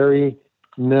have very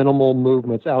minimal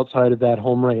movements outside of that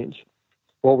home range.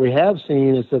 What we have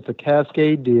seen is that the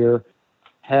Cascade deer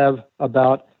have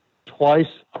about twice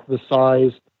the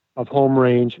size of home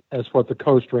range as what the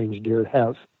Coast Range deer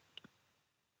have.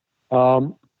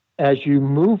 As you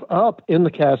move up in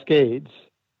the Cascades,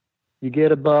 you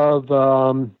get above,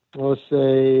 let's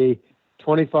say,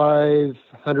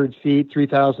 2,500 feet,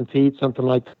 3,000 feet, something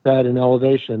like that in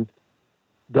elevation.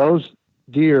 Those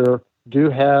deer do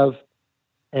have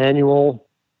annual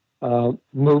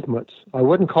movements. I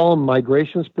wouldn't call them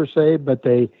migrations per se, but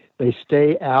they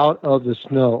stay out of the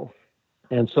snow.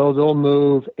 And so they'll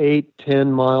move 8,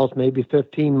 10 miles, maybe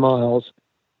 15 miles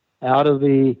out of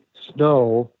the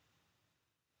snow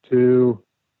to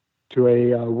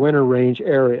a winter range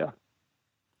area.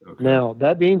 Okay. Now,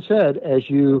 that being said, as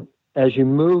you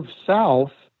move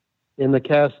south in the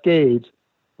Cascades,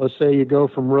 let's say you go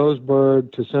from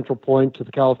Roseburg to Central Point to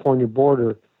the California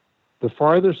border, the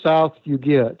farther south you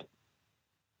get,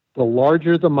 the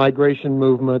larger the migration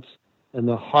movements and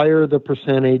the higher the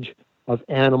percentage of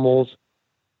animals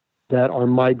that are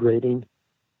migrating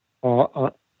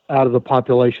out of the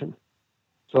population.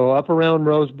 So up around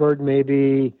Roseburg,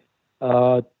 maybe,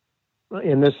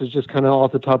 and this is just kind of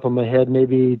off the top of my head,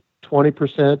 maybe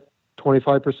 20%,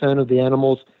 25% of the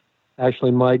animals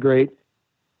actually migrate.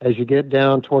 As you get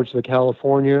down towards the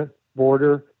California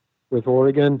border with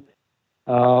Oregon,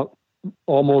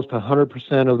 almost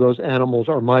 100% of those animals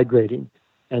are migrating.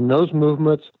 And those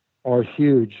movements are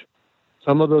huge.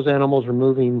 Some of those animals are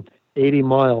moving 80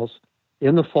 miles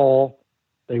in the fall.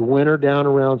 They winter down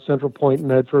around Central Point,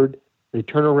 Medford. They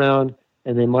turn around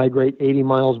and they migrate 80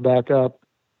 miles back up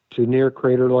to near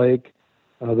Crater Lake,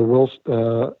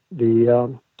 the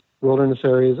wilderness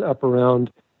areas up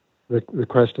around the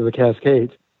crest of the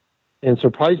Cascades. And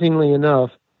surprisingly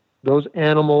enough, those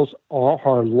animals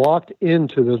are locked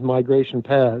into those migration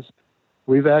paths.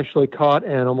 We've actually caught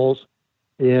animals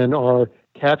in our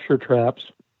capture traps.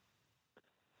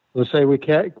 Let's say we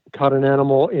caught an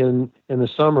animal in the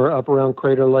summer up around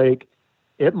Crater Lake.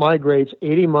 It migrates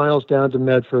 80 miles down to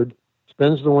Medford,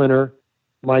 spends the winter,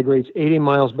 migrates 80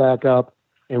 miles back up,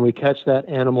 and we catch that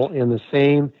animal in the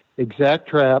same exact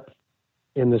trap,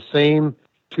 in the same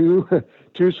two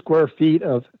square feet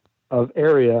of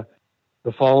area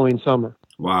the following summer.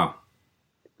 Wow.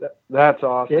 That's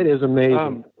awesome. It is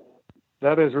amazing.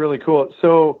 That is really cool.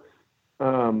 So,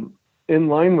 in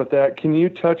line with that, can you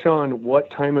touch on what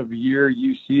time of year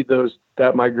you see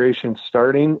that migration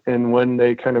starting and when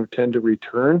they kind of tend to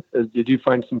return? Did you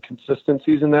find some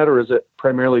consistencies in that, or is it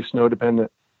primarily snow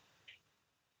dependent?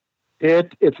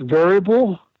 It's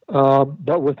variable,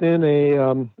 but within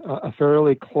a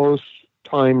fairly close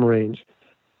time range.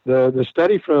 The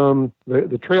study from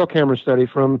the trail camera study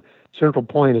from Central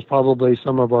Point is probably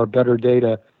some of our better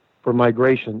data for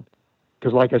migration,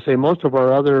 because like I say, most of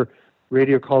our other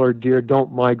radio collared deer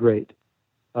don't migrate.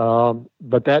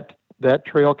 But that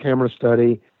trail camera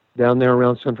study down there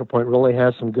around Central Point really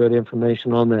has some good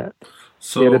information on that.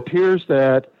 So it appears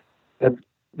that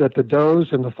the does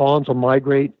and the fawns will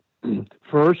migrate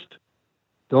first.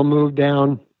 They'll move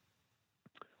down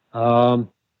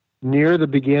near the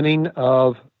beginning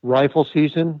of rifle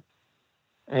season,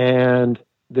 and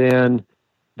then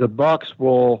the bucks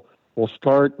will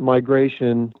start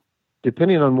migration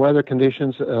depending on weather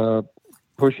conditions,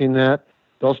 pushing that.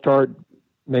 They'll start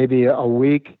maybe a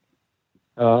week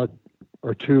or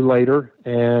two later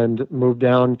and move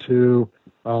down to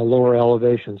lower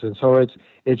elevations. And so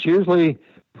it's usually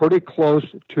pretty close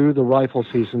to the rifle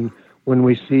season when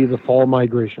we see the fall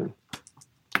migration.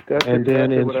 That's and exactly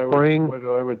then in spring, what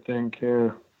I would think,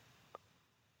 yeah.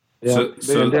 Yeah.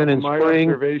 So and then in my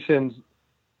spring, observations,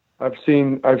 I've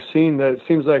seen that it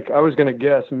seems like I was going to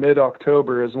guess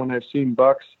mid-October is when I've seen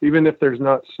bucks. Even if there's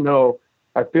not snow,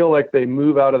 I feel like they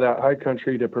move out of that high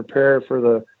country to prepare for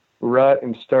the rut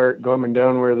and start going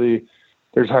down where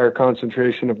there's higher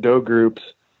concentration of doe groups.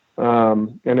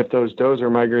 And if those does are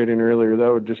migrating earlier,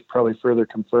 that would just probably further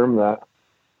confirm that.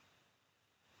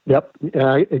 Yep,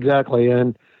 exactly.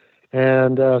 And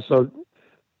so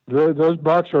those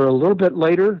bucks are a little bit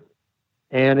later,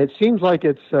 and it seems like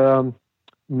it's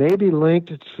may be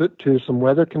linked to some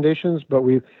weather conditions, but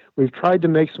we've tried to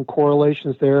make some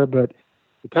correlations there, but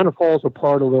it kind of falls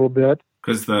apart a little bit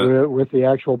with the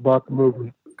actual buck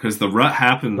movement. Because the rut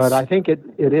happens. But I think it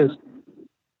is.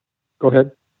 Go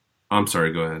ahead. I'm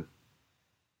sorry, go ahead.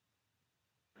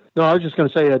 No, I was just going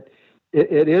to say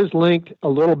it is linked a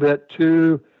little bit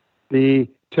to the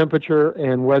temperature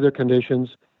and weather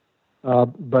conditions,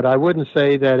 but I wouldn't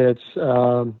say that it's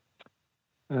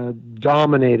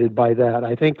dominated by that.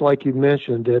 I think, like you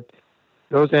mentioned, that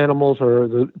those animals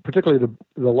particularly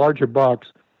the larger bucks,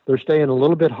 they're staying a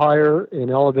little bit higher in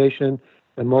elevation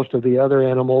than most of the other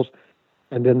animals,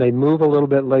 and then they move a little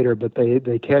bit later, but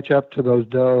they catch up to those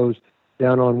does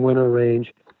down on winter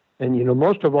range. And,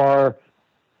 most of our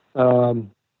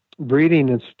breeding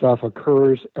and stuff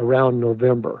occurs around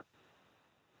November,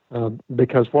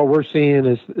 because what we're seeing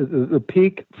is the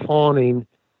peak fawning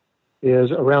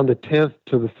is around the 10th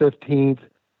to the 15th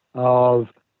of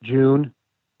June,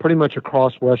 pretty much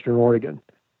across Western Oregon.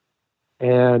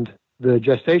 And the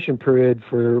gestation period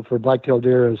for black-tailed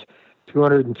deer is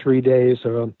 203 days,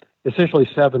 essentially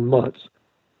 7 months.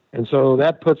 And so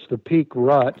that puts the peak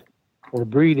rut or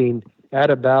breeding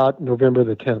at about November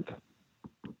the 10th.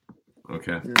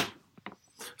 Okay.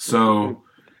 So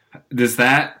does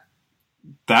that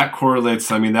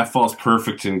correlates, I mean, that falls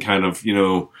perfect in kind of,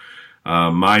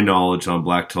 my knowledge on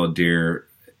black-tailed deer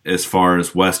as far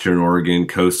as Western Oregon,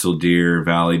 coastal deer,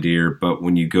 valley deer. But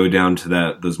when you go down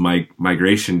to those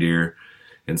migration deer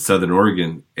in Southern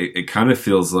Oregon, it kind of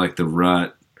feels like the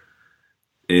rut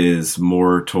is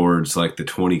more towards like the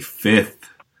 25th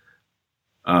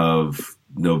of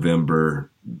November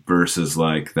versus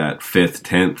like that 5th,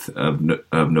 10th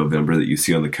of November that you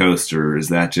see on the coast, or is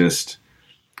that just,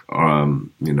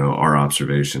 our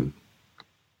observation?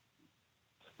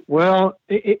 Well,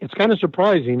 it's kind of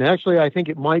surprising. Actually, I think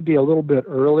it might be a little bit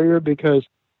earlier because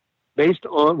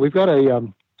we've got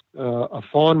a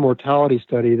fawn mortality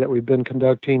study that we've been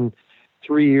conducting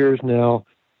 3 years now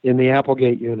in the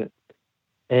Applegate unit.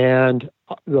 And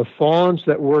the fawns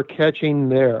that we're catching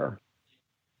there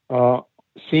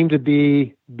seem to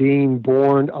be being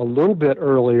born a little bit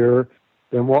earlier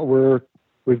than what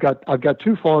I've got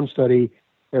 2 fawn study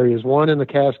areas, one in the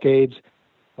Cascades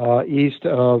east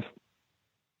of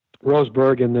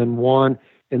Roseburg, and then one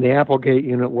in the Applegate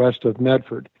unit west of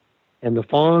Medford. And the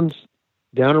fawns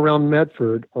down around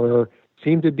Medford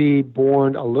seem to be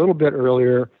born a little bit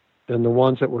earlier than the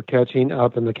ones that we're catching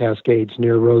up in the Cascades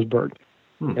near Roseburg.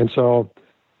 And so,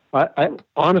 I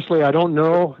honestly, I don't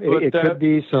know. It could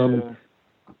be some.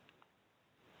 Yeah.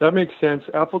 That makes sense.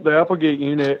 The Applegate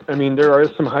unit, I mean, there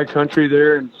are some high country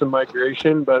there and some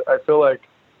migration, but I feel like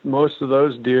most of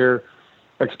those deer,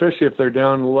 especially if they're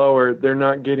down lower, they're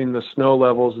not getting the snow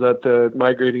levels that the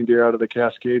migrating deer out of the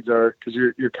Cascades are, because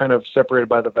you're kind of separated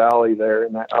by the valley there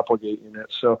in that Applegate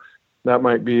unit. So that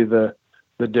might be the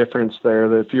difference there.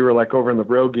 That if you were like over in the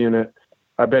Rogue unit,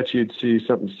 I bet you'd see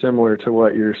something similar to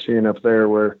what you're seeing up there,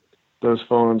 where those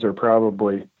fawns are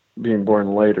probably being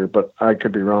born later, but I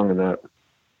could be wrong in that.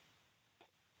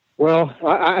 Well,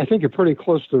 I think you're pretty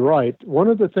close to right. One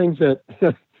of the things that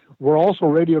we're also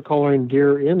radio collaring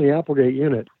deer in the Applegate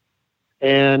unit,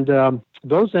 and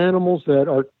those animals that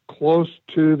are close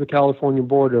to the California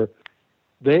border,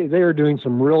 they are doing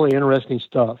some really interesting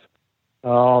stuff.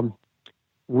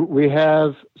 We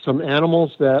have some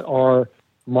animals that are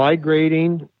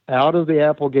migrating out of the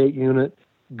Applegate unit,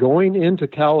 going into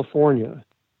California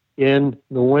in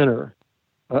the winter,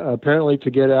 apparently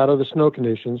to get out of the snow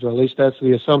conditions, or at least that's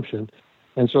the assumption.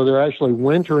 And so they're actually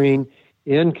wintering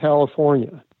in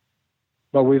California.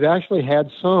 But we've actually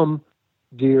had some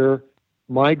deer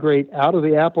migrate out of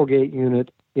the Applegate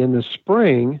unit in the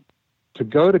spring to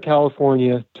go to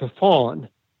California to fawn.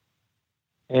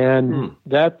 And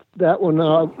that one,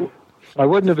 I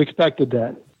wouldn't have expected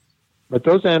that. But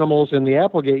those animals in the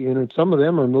Applegate unit, some of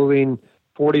them are moving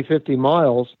 40, 50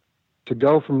 miles to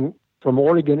go from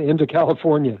Oregon into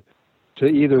California to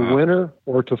either winter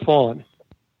or to fawn.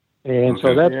 And so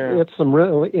it's some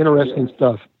really interesting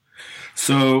stuff.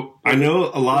 So I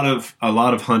know a lot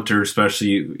of hunters,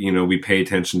 especially, we pay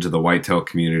attention to the whitetail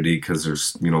community because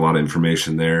there's, a lot of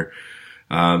information there.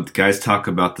 Guys talk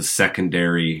about the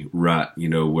secondary rut,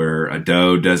 where a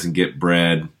doe doesn't get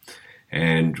bred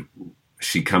and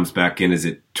she comes back in. Is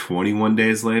it 21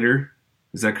 days later?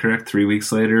 Is that correct? 3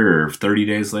 weeks later or 30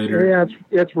 days later? Yeah,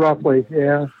 it's roughly,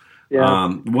 yeah.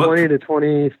 20 to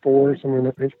 24, somewhere in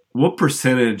that range. What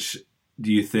percentage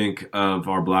do you think of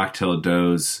our black-tailed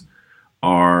does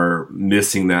are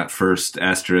missing that first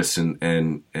estrus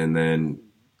and then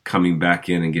coming back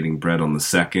in and getting bred on the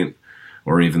second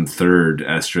or even third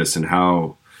estrus, and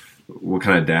how what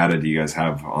kind of data do you guys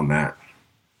have on that?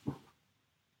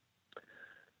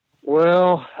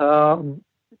 Well,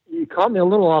 you caught me a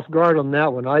little off guard on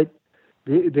that one.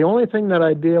 The only thing that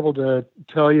I'd be able to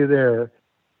tell you there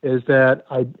is that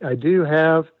I do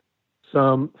have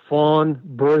some fawn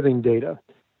birthing data.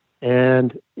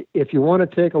 And if you want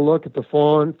to take a look at the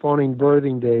fawning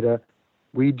birthing data,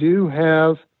 we do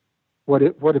have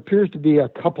what appears to be a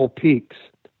couple peaks.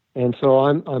 And so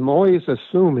I'm always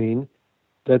assuming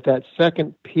that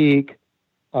second peak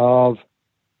of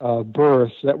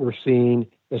births that we're seeing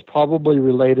is probably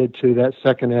related to that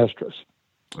second estrus.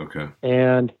 Okay.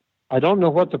 And I don't know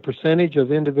what the percentage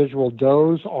of individual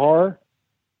does are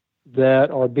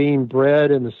that are being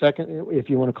bred in the second, if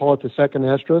you want to call it the second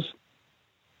estrus,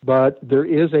 but there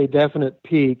is a definite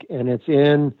peak, and it's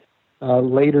in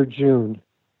later June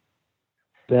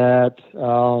that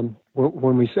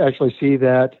when we actually see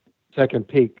that second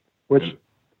peak, which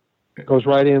goes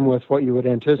right in with what you would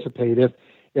anticipate.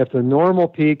 If the normal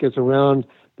peak is around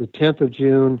the 10th of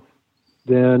June,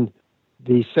 then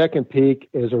the second peak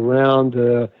is around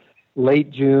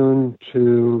late June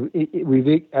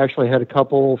we've actually had a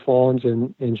couple fawns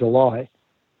in July,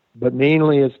 but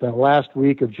mainly it's the last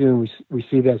week of June we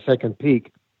see that second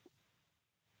peak.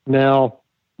 Now,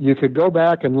 you could go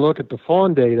back and look at the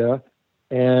fawn data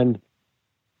and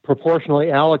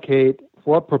proportionally allocate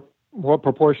what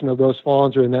proportion of those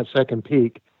fawns are in that second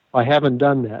peak. I haven't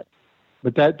done that,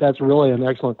 but that's really an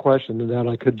excellent question that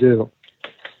I could do.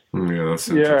 Yeah, that's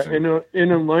interesting.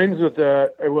 in lines with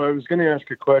that, I was going to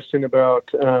ask a question about,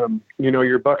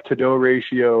 your buck to doe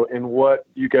ratio and what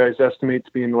you guys estimate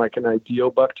to be like an ideal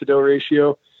buck to doe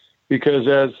ratio,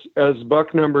 because as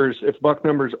buck numbers, if buck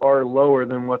numbers are lower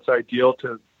than what's ideal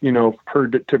to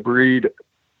breed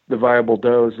the viable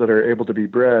does that are able to be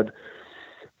bred,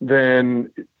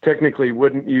 then technically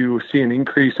wouldn't you see an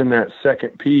increase in that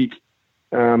second peak,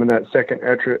 in that second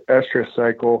estrus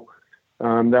cycle?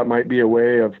 That might be a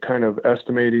way of kind of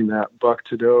estimating that buck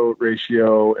to doe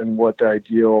ratio and what the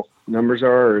ideal numbers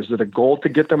are. Or is it a goal to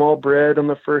get them all bred on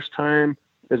the first time?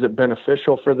 Is it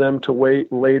beneficial for them to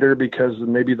wait later because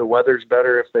maybe the weather's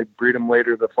better if they breed them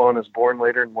later, the fawn is born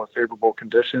later in more favorable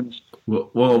conditions?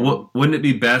 Well, wouldn't it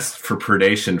be best for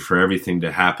predation for everything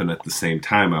to happen at the same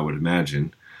time, I would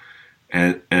imagine?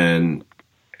 And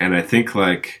I think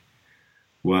like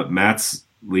what Matt's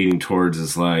leading towards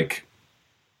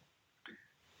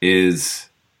is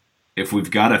if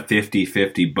we've got a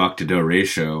 50-50 buck to doe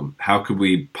ratio, how could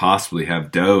we possibly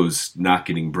have does not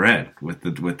getting bred with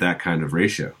that kind of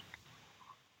ratio?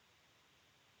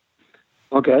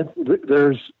 Okay,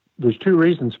 there's two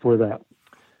reasons for that.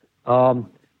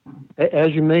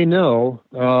 As you may know,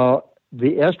 the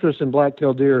estrus in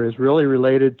black-tailed deer is really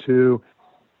related to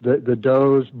the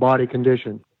doe's body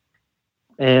condition,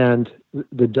 and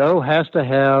the doe has to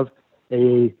have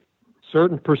a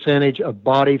certain percentage of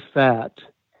body fat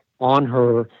on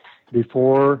her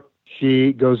before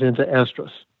she goes into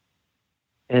estrus.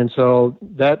 And so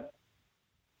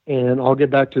and I'll get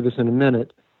back to this in a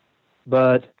minute,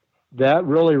 but that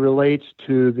really relates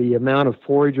to the amount of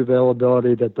forage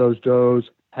availability that those does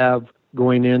have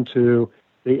going into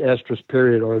the estrus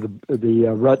period or the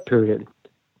rut period.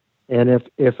 And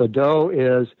if a doe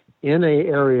is in an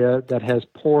area that has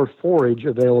poor forage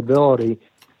availability,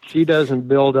 she doesn't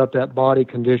build up that body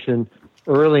condition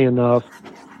early enough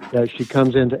that she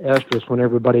comes into estrus when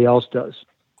everybody else does.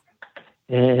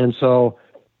 And so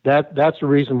that's the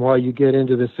reason why you get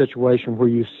into this situation where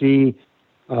you see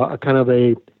a kind of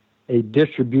a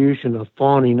distribution of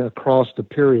fawning across the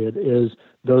period, is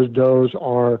those does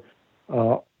are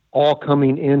all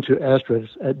coming into estrus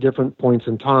at different points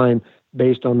in time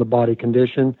based on the body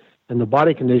condition, and the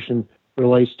body condition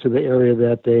relates to the area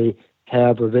that they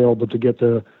have available to get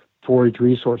the forage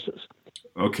resources.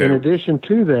 Okay. In addition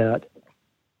to that,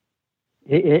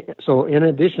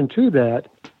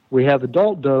 we have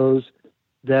adult does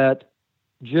that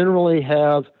generally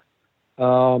have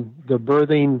the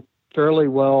birthing fairly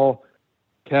well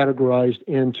categorized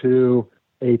into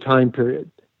a time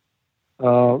period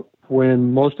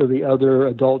when most of the other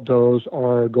adult does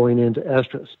are going into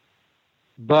estrus.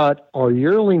 But our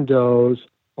yearling does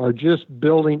are just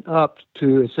building up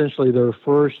to essentially their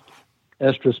first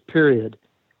estrus period,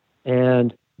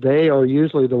 and they are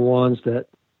usually the ones that,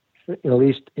 at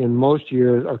least in most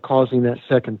years, are causing that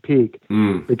second peak,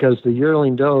 because the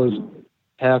yearling does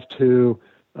have to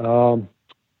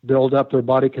build up their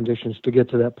body conditions to get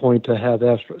to that point to have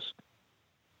estrus.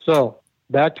 So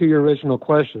back to your original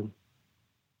question,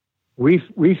 we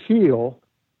feel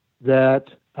that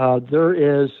there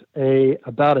is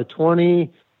about a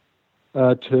 20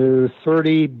 to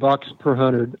 30 bucks per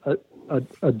hundred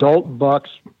adult bucks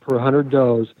per 100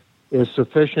 does is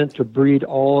sufficient to breed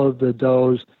all of the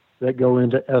does that go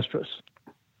into estrus.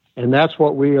 And that's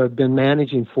what we have been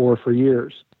managing for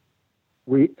years.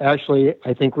 I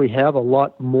think we have a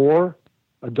lot more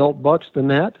adult bucks than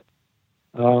that,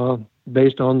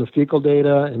 based on the fecal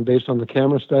data and based on the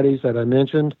camera studies that I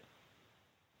mentioned.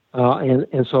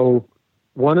 And so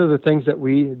one of the things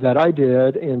that I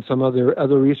did in some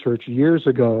other research years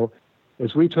ago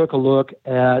is we took a look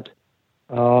at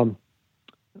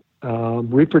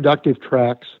reproductive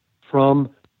tracts from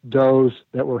does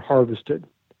that were harvested.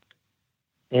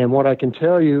 And what I can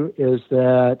tell you is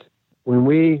that when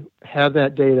we have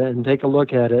that data and take a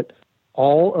look at it,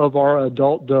 all of our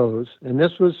adult does, and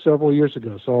this was several years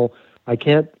ago, so I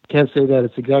can't say that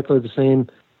it's exactly the same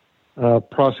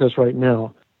process right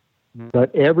now,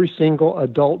 but every single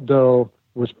adult doe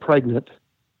was pregnant.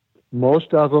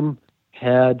 Most of them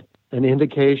had an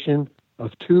indication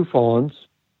of 2 fawns,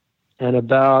 and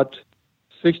about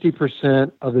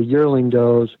 60% of the yearling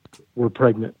does were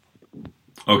pregnant.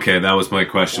 Okay, that was my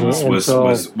question.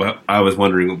 I was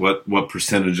wondering what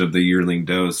percentage of the yearling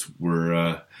does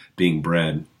were being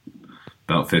bred?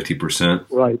 About 50%.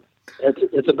 Right.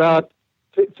 It's about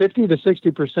 50 to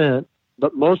 60%,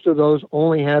 but most of those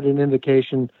only had an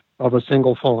indication of a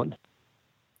single fawn.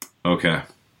 Okay.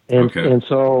 And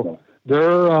so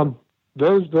they're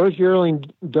those yearling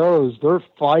does, they're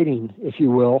fighting, if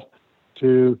you will,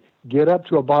 to get up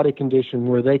to a body condition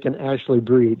where they can actually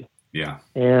breed. Yeah.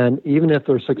 And even if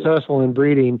they're successful in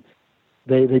breeding,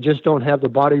 they just don't have the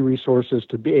body resources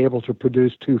to be able to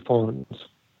produce 2 fawns.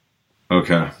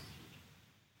 Okay.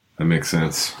 That makes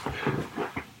sense.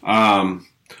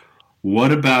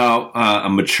 What about a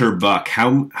mature buck?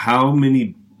 How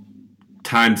many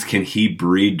times can he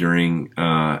breed during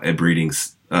a breeding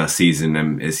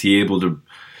season? Is he able to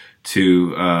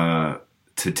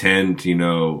tend,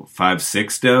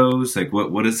 5-6 does? Like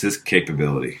what is his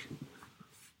capability?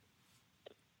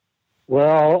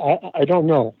 Well, I don't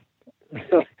know.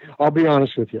 I'll be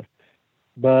honest with you,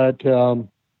 but some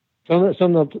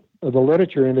of the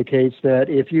literature indicates that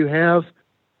if you have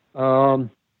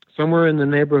somewhere in the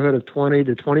neighborhood of 20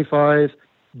 to 25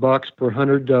 bucks per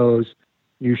 100 does,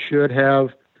 you should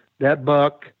have that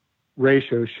buck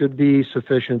ratio should be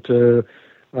sufficient to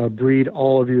breed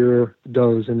all of your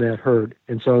does in that herd,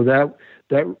 and so that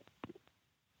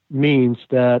means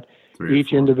that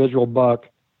each individual buck,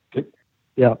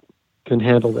 can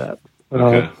handle that.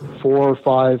 Okay. 4 or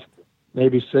 5,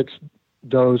 maybe 6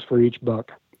 does for each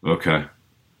buck. Okay,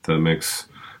 that makes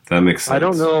sense. I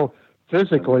don't know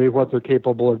physically what they're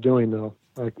capable of doing, though.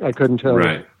 I couldn't tell.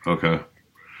 Right. Okay.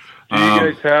 Do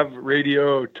you guys have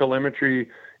radio telemetry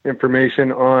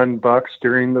information on bucks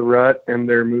during the rut and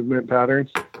their movement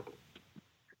patterns?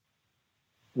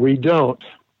 We don't,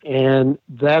 and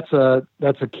that's a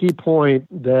key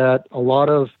point that a lot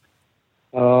of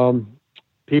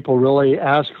people really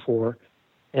ask for,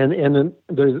 and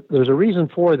there's a reason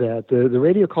for that. The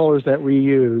radio collars that we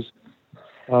use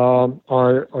are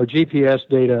GPS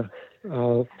data,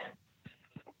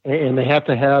 and they have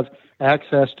to have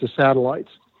access to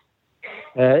satellites.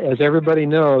 As everybody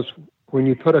knows, when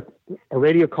you put a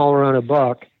radio collar on a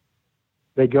buck,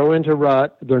 they go into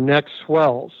rut, their neck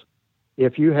swells.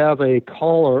 If you have a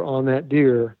collar on that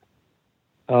deer,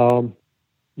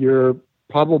 you're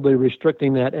probably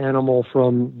restricting that animal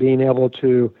from being able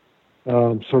to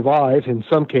survive, in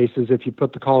some cases, if you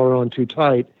put the collar on too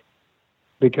tight,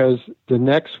 because the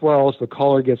neck swells, the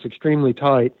collar gets extremely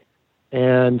tight,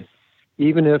 and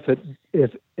even if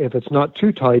it's not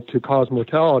too tight to cause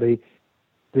mortality,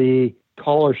 the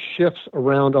collar shifts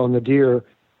around on the deer,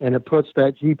 and it puts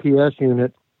that GPS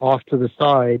unit off to the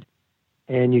side,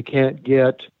 and you can't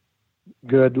get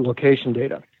good location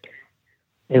data.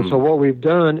 And so what we've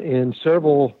done in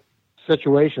several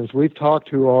situations, we've talked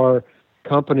to our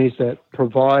companies that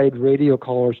provide radio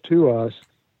collars to us,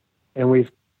 and we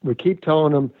keep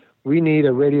telling them we need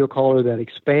a radio collar that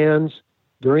expands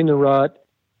during the rut,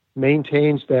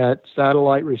 maintains that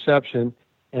satellite reception,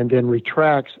 and then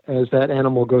retracts as that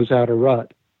animal goes out of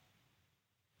rut.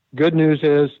 Good news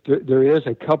is there is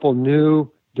a couple new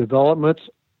developments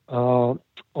on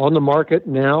the market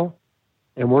now,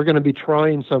 and we're going to be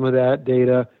trying some of that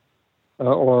data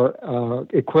or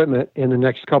equipment in the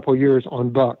next couple years on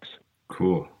bucks.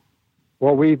 Cool.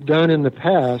 What we've done in the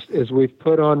past is we've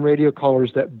put on radio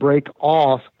collars that break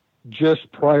off just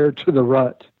prior to the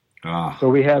rut. So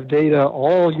we have data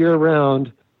all year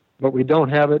round, but we don't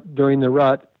have it during the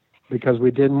rut because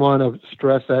we didn't want to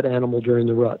stress that animal during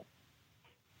the rut.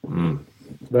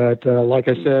 But like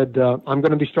I said, I'm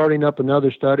going to be starting up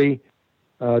another study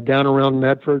down around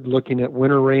Medford, looking at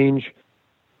winter range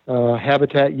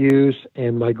habitat use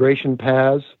and migration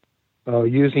paths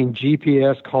using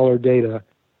GPS collar data.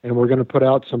 And we're going to put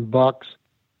out some bucks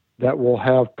that will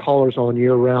have collars on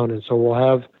year round. And so we'll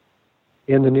have,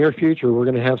 in the near future, we're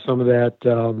going to have some of that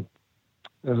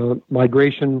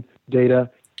migration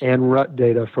data and rut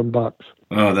data from bucks.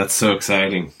 Oh, that's so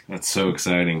exciting. That's so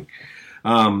exciting.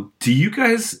 Do you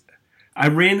guys, I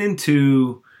ran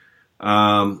into,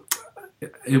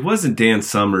 it wasn't Dan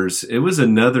Summers. It was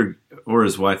another, or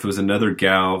his wife, it was another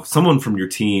gal, someone from your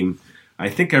team. I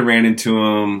think I ran into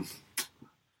him.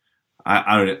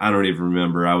 I don't even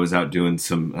remember. I was out doing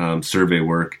some survey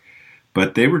work,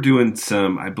 but they were doing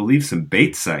some, I believe, some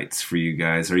bait sites for you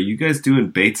guys. Are you guys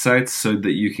doing bait sites so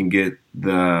that you can get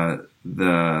the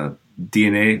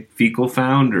DNA fecal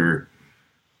found, or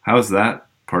how's that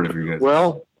part of your guys?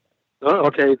 Well,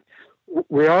 okay.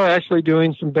 We are actually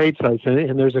doing some bait sites,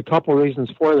 and there's a couple reasons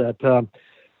for that.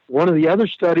 One of the other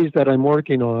studies that I'm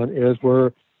working on is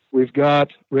where we've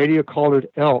got radio-collared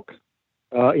elk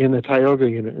in the Tioga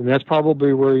unit, and that's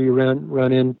probably where you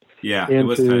run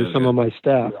into some of my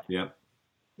staff.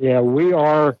 Yeah, we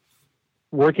are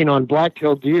working on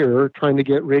black-tailed deer, trying to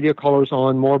get radio collars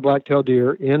on more black-tailed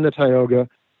deer in the Tioga,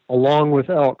 along with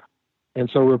elk. And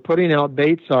so we're putting out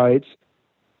bait sites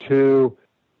to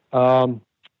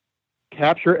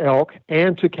capture elk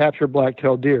and to capture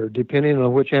black-tailed deer, depending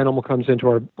on which animal comes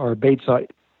into our bait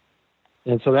site.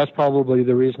 And so that's probably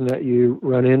the reason that you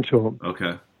run into them.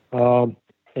 Okay.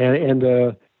 And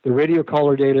the radio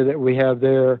collar data that we have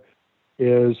there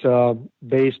is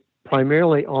based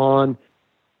primarily on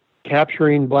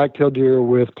capturing black-tailed deer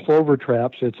with clover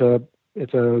traps. It's a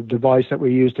device that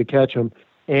we use to catch them,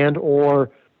 and or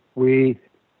we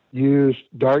use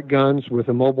dart guns with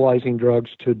immobilizing drugs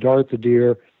to dart the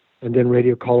deer and then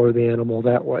radio collar the animal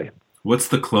that way. What's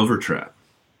the clover trap?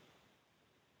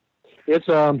 It's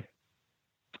a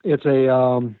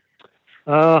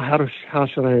how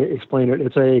should I explain it?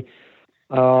 It's a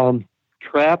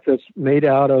trap that's made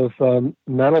out of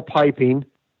metal piping.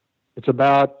 It's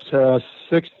about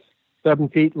 6-7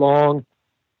 feet long,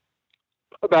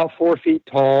 about 4 feet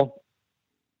tall.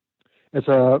 It's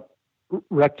a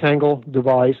rectangle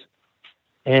device,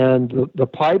 and the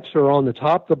pipes are on the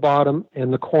top, the bottom,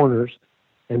 and the corners,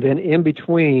 and then in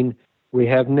between we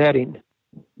have netting.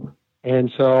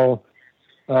 And so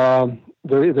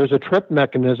there's a trip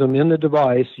mechanism in the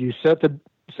device. You set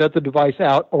the device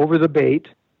out over the bait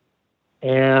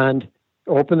and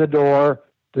open the door.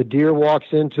 The deer walks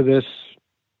into this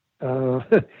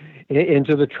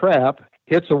into the trap,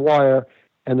 hits a wire,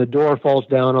 and the door falls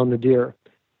down on the deer.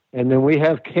 And then we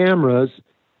have cameras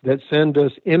that send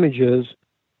us images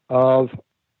of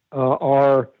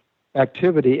our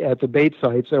activity at the bait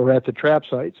sites or at the trap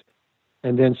sites.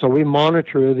 And then so we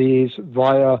monitor these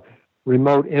via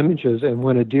remote images. And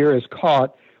when a deer is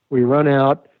caught, we run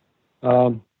out.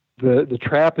 The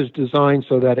trap is designed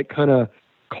so that it kind of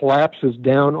collapses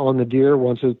down on the deer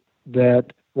once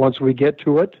we get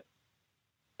to it.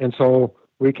 And so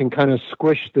we can kind of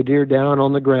squish the deer down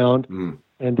on the ground,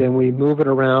 and then we move it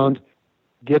around,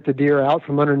 get the deer out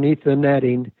from underneath the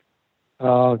netting,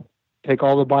 take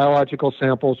all the biological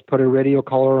samples, put a radio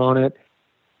collar on it,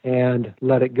 and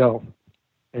let it go.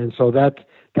 And so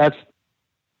that's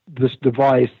this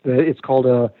device. It's called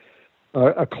a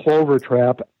clover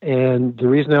trap, and the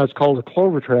reason that it's called a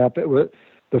clover trap, it was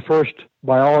the first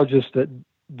biologist that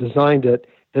designed it.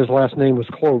 His last name was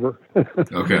Clover.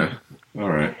 Okay, all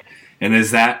right. And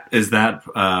is that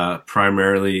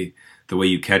primarily the way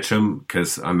you catch them?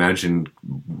 Because I imagine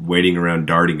waiting around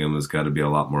darting them has got to be a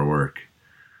lot more work.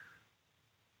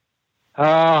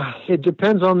 It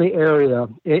depends on the area.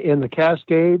 In the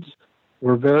Cascades,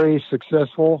 we're very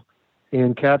successful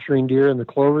in capturing deer in the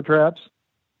clover traps.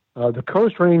 The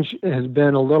Coast Range has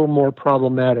been a little more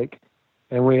problematic,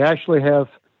 and we actually have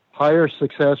higher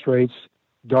success rates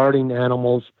darting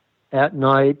animals at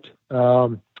night,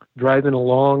 driving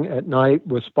along at night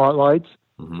with spotlights,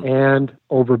 and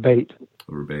over bait.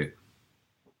 Over bait.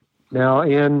 Now,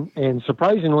 and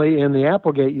surprisingly, in the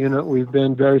Applegate unit, we've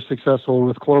been very successful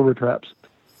with clover traps.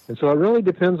 And so it really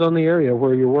depends on the area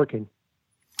where you're working.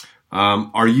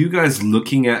 Are you guys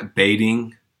looking at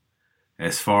baiting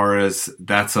as far as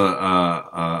that's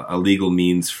a legal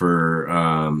means for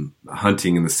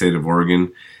hunting in the state of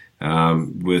Oregon?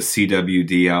 With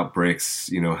CWD outbreaks,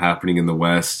 happening in the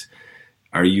West,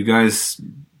 are you guys,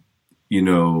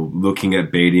 looking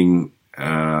at baiting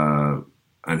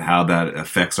and how that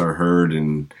affects our herd,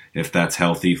 and if that's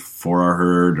healthy for our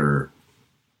herd, or?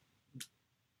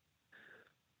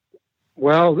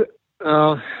 Well,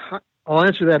 I'll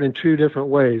answer that in two different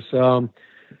ways.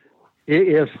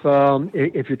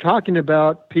 if you're talking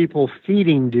about people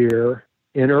feeding deer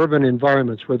in urban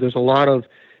environments where there's a lot of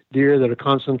deer that are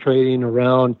concentrating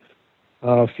around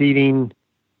feeding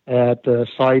at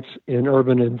sites in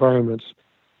urban environments,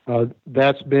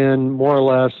 that's been more or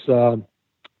less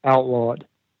outlawed.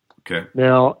 Okay.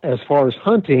 Now, as far as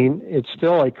hunting, it's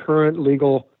still a current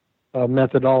legal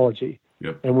methodology.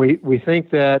 Yep. And we think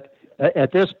that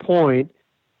at this point,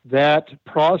 that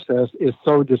process is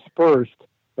so dispersed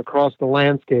across the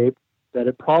landscape that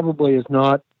it probably is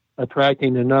not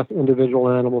attracting enough individual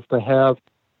animals to have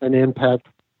an impact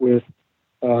with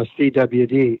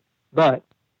CWD. But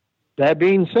that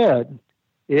being said,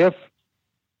 if,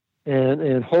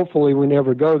 and hopefully we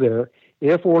never go there,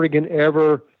 if Oregon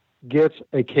ever gets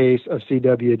a case of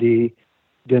CWD,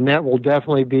 then that will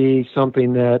definitely be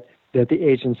something that the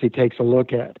agency takes a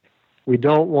look at. We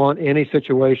don't want any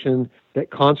situation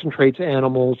that concentrates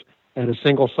animals at a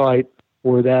single site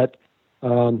where that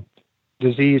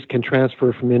disease can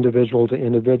transfer from individual to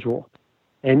individual.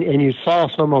 And you saw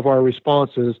some of our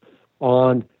responses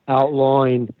on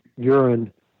outlawing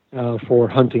urine for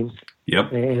hunting.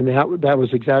 Yep. And that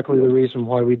was exactly the reason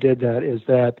why we did that, is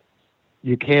that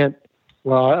you can't,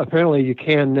 well, apparently you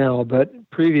can now,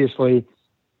 but previously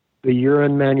the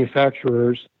urine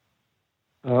manufacturers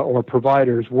or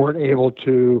providers weren't able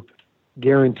to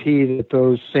guarantee that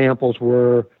those samples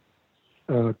were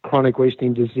chronic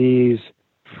wasting disease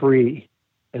free.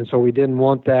 And so we didn't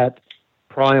want that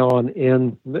prion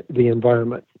in the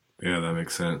environment. Yeah, that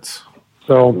makes sense.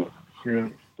 So, Yeah.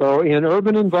 so in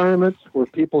urban environments where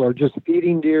people are just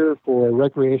feeding deer for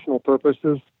recreational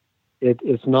purposes,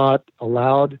 it's not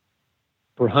allowed.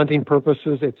 For hunting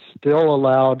purposes, it's still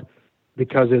allowed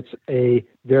because it's a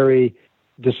very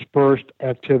dispersed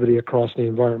activity across the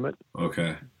environment.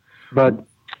 Okay. But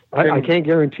I can't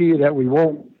guarantee you that we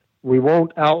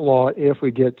won't outlaw it if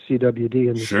we get CWD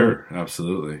in the Sure, state.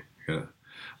 absolutely. Yeah.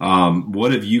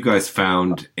 What have you guys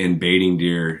found in baiting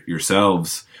deer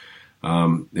yourselves? I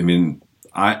mean,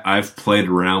 I've played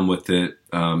around with it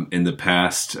in the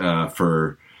past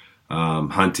for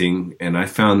hunting, and I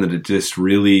found that it just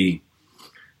really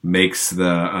makes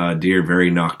the deer very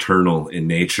nocturnal in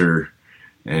nature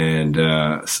and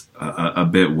a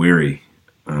bit weary.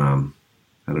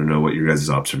 I don't know what your guys'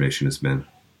 observation has been.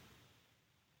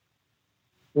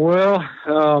 Well,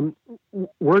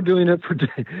 we're doing it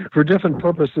for different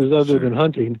purposes other than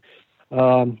hunting,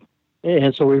 and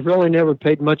so we've really never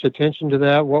paid much attention to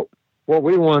that. What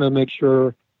we want to make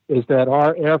sure is that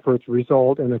our efforts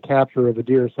result in a capture of a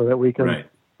deer, so that we can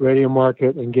radio mark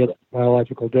it and get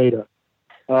biological data.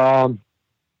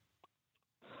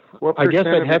 What I guess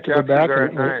I'd percent have of to go back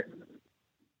captures are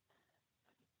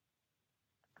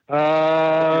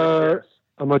at night?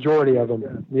 A majority of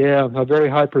them. Yeah, a very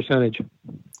high percentage.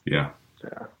 Yeah.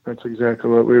 Yeah, that's exactly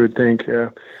what we would think. Yeah.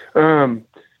 Do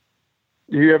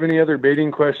you have any other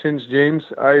baiting questions, James?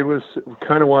 I'm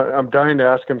dying to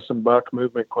ask him some buck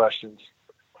movement questions.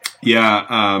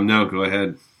 Yeah. No, go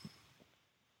ahead.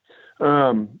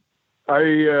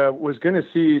 I was going to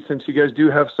see, since you guys do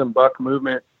have some buck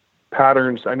movement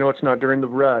patterns, I know it's not during the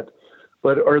rut,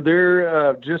 but are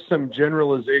there just some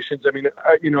generalizations? I mean,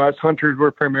 as hunters,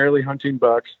 we're primarily hunting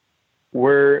bucks.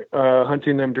 We're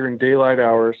hunting them during daylight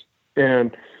hours.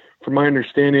 And from my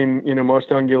understanding, most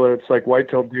ungulates like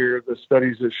white-tailed deer, the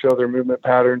studies that show their movement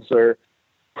patterns, their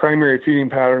primary feeding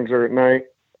patterns are at night,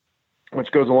 which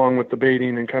goes along with the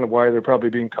baiting and kind of why they're probably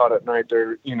being caught at night.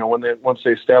 They're, once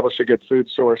they establish a good food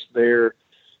source, their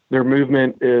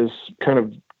movement is kind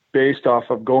of based off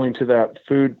of going to that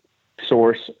food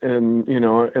source and,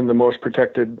 in the most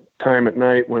protected time at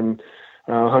night when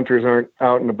hunters aren't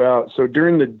out and about. So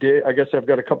during the day, I guess I've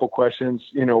got a couple questions.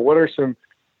 What are some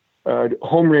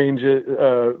home range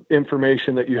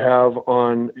information that you have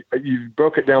on, you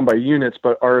broke it down by units,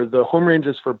 but are the home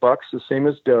ranges for bucks the same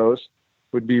as does?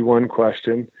 Would be one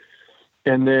question.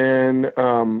 And then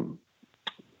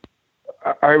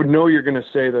I would know you're going to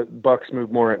say that bucks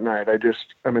move more at night. There's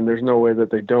no way that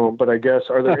they don't, but I guess,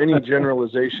 are there any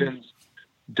generalizations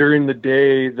during the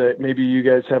day that maybe you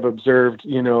guys have observed,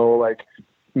 like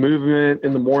movement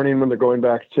in the morning when they're going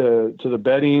back to the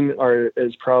bedding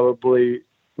is probably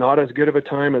not as good of a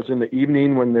time as in the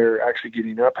evening when they're actually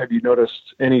getting up? Have you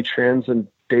noticed any trends in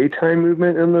daytime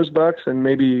movement in those bucks, and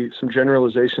maybe some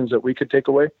generalizations that we could take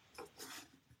away?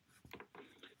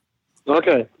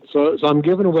 Okay, so I'm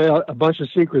giving away a bunch of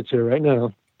secrets here right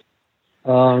now.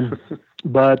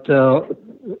 But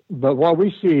what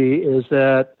we see is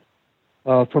that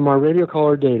from our radio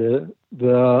collar data,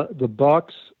 the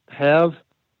bucks have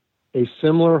a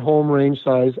similar home range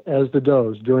size as the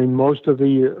does during most of the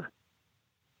year.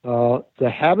 The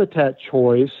habitat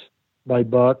choice by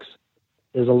bucks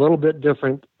is a little bit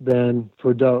different than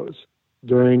for does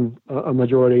during a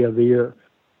majority of the year.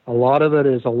 A lot of it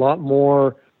is a lot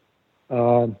more,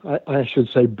 I should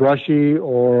say, brushy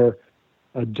or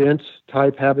a dense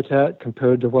type habitat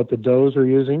compared to what the does are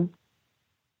using.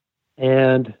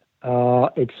 And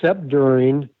except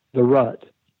during the rut.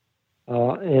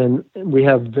 And we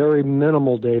have very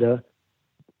minimal data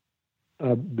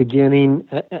beginning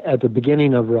at the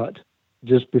beginning of rut,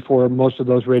 just before most of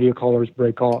those radio collars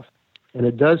break off. And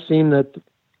it does seem that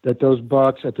those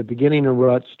bucks at the beginning of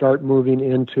rut start moving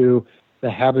into the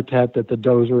habitat that the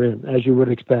does are in, as you would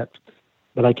expect.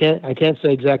 But I can't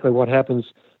say exactly what happens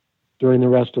during the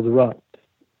rest of the rut.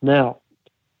 Now,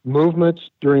 movements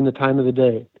during the time of the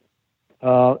day.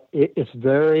 It's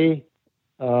very,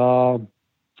 there's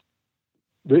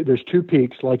two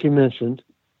peaks, like you mentioned.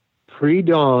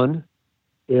 Pre-dawn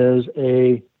is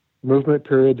a movement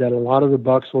period that a lot of the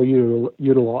bucks will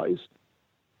utilize.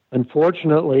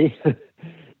 Unfortunately,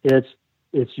 it's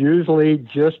usually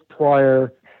just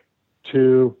prior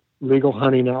to legal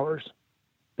hunting hours.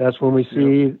 That's when we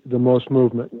see the most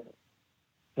movement.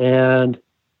 And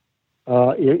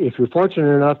if you're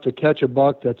fortunate enough to catch a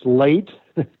buck that's late,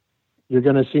 you're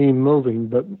going to see him moving.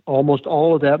 But almost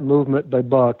all of that movement by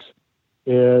bucks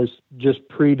is just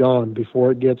pre-dawn,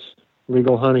 before it gets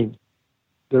legal hunting.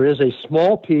 There is a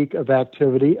small peak of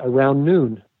activity around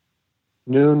noon,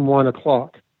 1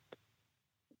 o'clock,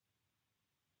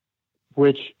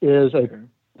 which is a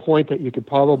point that you could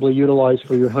probably utilize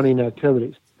for your hunting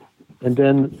activities. And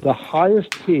then the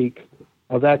highest peak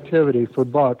of activity for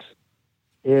bucks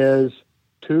is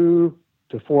 2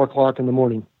 to 4 o'clock in the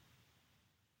morning.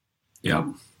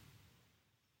 Yeah.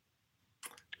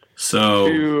 So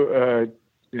 2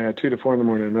 to 4 in the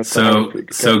morning. That's so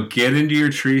get into your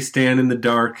tree stand in the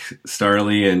dark,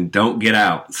 Starley, and don't get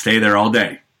out. Stay there all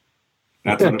day.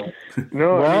 That's what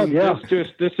No, well, I mean,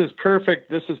 this is perfect.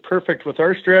 This is perfect with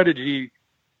our strategy.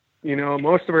 You know,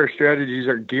 most of our strategies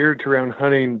are geared around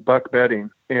hunting buck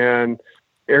bedding, and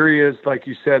areas, like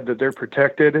you said, that they're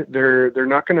protected. They're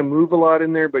not going to move a lot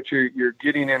in there, but you're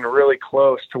getting in really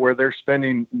close to where they're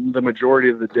spending the majority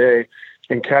of the day,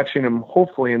 and catching them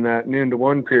hopefully in that noon to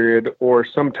 1 period, or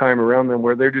sometime around them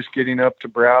where they're just getting up to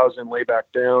browse and lay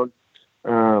back down.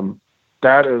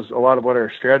 That is a lot of what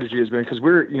our strategy has been, because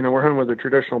we're hunting with a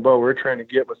traditional bow. We're trying to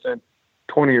get within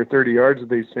 20 or 30 yards of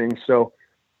these things. So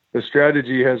the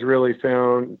strategy has really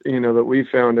found, that we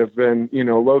found have been,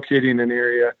 locating an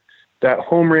area. That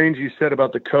home range you said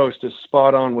about the coast is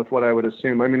spot on with what I would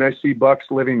assume. I mean, I see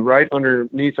bucks living right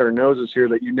underneath our noses here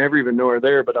that you never even know are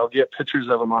there, but I'll get pictures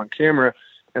of them on camera,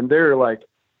 and they're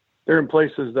in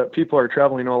places that people are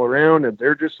traveling all around, and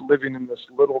they're just living in this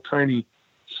little tiny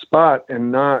spot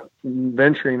and not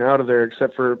venturing out of there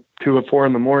except for 2 or 4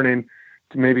 in the morning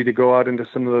to go out into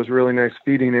some of those really nice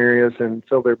feeding areas and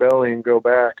fill their belly and go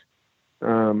back.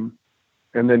 And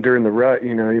then during the rut,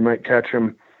 you might catch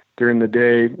them during the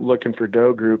day looking for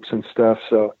doe groups and stuff.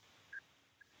 So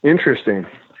interesting.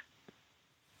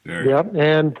 Yeah.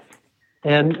 And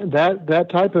that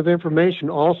type of information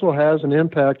also has an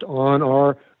impact on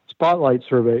our spotlight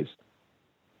surveys.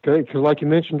 Okay. Because like you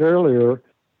mentioned earlier,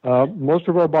 most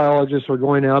of our biologists are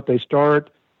going out, they start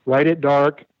right at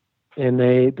dark, and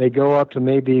they go up to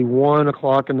maybe 1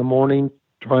 o'clock in the morning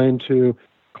trying to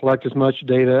collect as much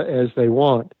data as they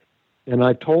want. And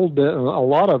I told a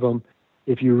lot of them,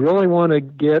 if you really want to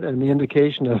get an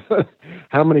indication of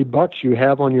how many bucks you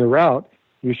have on your route,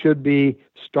 you should be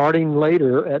starting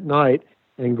later at night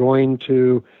and going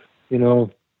to,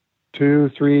 2,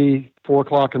 3, 4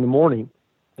 o'clock in the morning.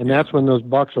 And that's when those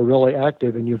bucks are really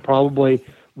active, and you probably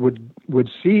would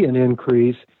see an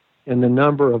increase in the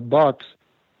number of bucks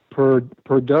per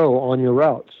doe on your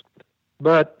routes.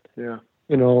 But,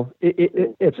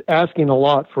 it's asking a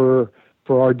lot for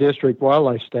our district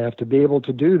wildlife staff to be able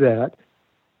to do that,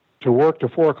 to work to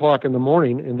 4 o'clock in the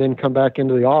morning and then come back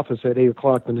into the office at 8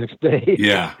 o'clock the next day.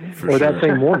 Yeah, or that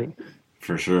same morning.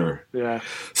 For sure. Yeah.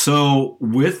 So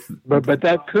But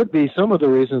that could be some of the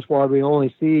reasons why we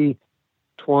only see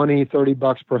 20, 30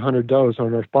 bucks per 100 does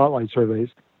on our spotlight surveys,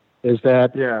 is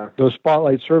that those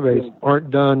spotlight surveys aren't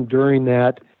done during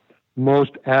that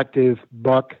most active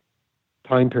buck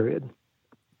time period.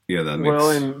 Yeah, that makes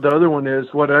well. And the other one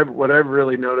is what I've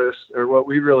really noticed, or what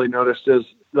we really noticed, is,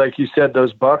 like you said,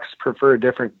 those bucks prefer a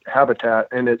different habitat,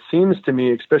 and it seems to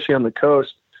me, especially on the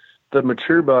coast, the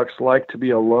mature bucks like to be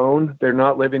alone. They're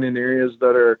not living in areas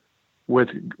that are with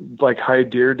like high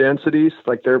deer densities.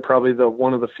 Like they're probably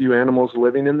one of the few animals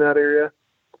living in that area,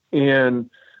 and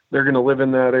they're going to live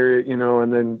in that area,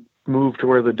 and then move to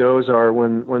where the does are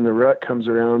when the rut comes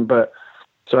around. But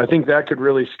so I think that could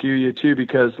really skew you too,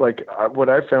 because like what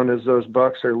I found is those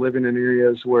bucks are living in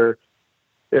areas where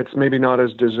it's maybe not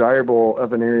as desirable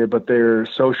of an area, but they're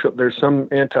social. There's some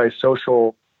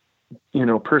antisocial,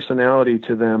 personality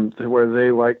to them to where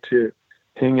they like to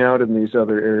hang out in these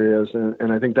other areas.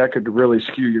 And I think that could really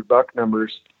skew your buck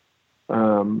numbers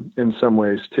in some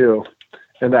ways too.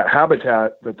 And that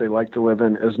habitat that they like to live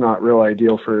in is not real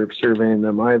ideal for surveying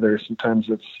them either. Sometimes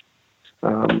it's,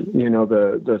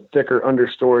 the thicker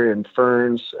understory and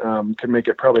ferns can make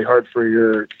it probably hard for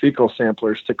your fecal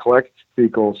samplers to collect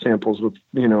fecal samples with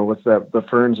the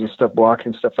ferns and stuff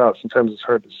blocking stuff out. Sometimes it's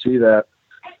hard to see that.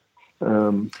 I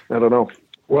don't know.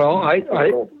 Well,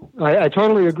 I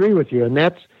totally agree with you.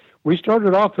 And we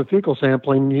started off with fecal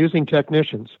sampling using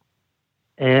technicians.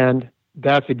 And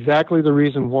that's exactly the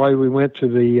reason why we went to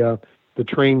the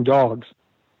trained dogs.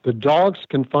 The dogs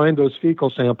can find those fecal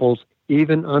samples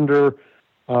even under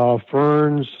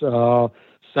ferns,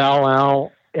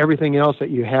 salal, everything else that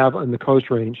you have on the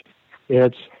Coast Range.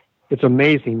 It's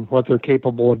amazing what they're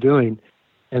capable of doing.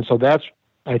 And so that's,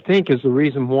 I think, is the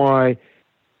reason why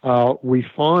we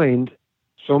find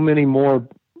so many more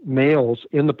males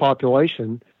in the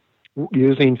population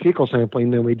using fecal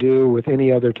sampling than we do with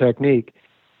any other technique,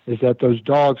 is that those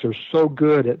dogs are so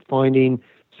good at finding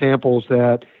samples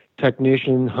that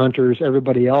technician, hunters,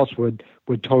 everybody else would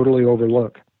totally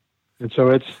overlook. And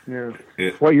so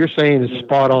what you're saying is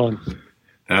spot on.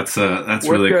 That's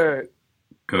really.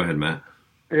 Go ahead, Matt.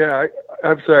 Yeah,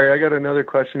 I'm sorry. I got another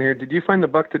question here. Did you find the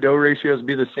buck to doe ratios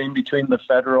be the same between the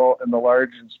federal and the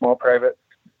large and small private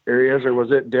areas, or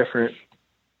was it different?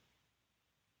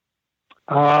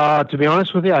 To be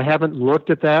honest with you, I haven't looked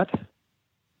at that.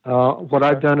 What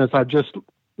I've done is I've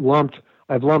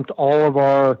lumped all of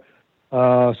our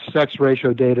sex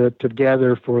ratio data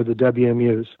together for the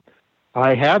WMUs.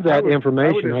 I have that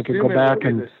information. I could go back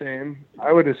and.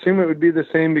 I would assume it would be the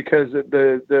same because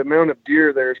the amount of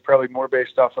deer there is probably more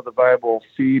based off of the viable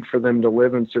feed for them to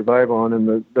live and survive on,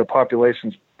 and the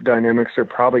population's dynamics are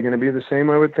probably going to be the same,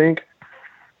 I would think.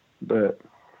 But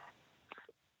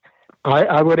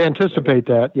I would anticipate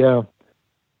that, yeah.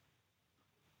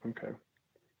 Okay.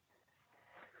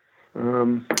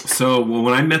 So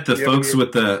when I met the folks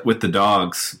with the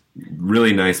dogs,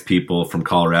 really nice people from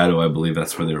Colorado, I believe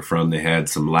that's where they were from. They had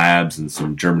some labs and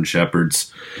some German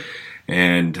Shepherds,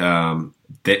 and I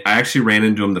actually ran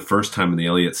into them the first time in the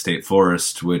Elliott State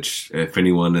Forest. Which, if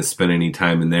anyone has spent any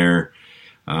time in there,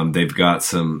 they've got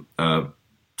some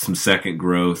second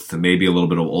growth, maybe a little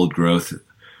bit of old growth.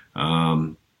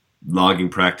 Logging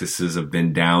practices have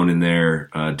been down in there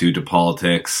due to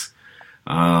politics.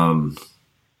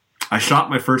 I shot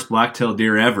my first black-tailed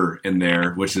deer ever in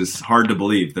there, which is hard to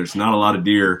believe. There's not a lot of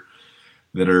deer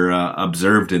that are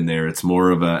observed in there. It's more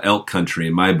of a elk country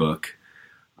in my book.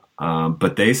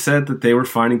 But they said that they were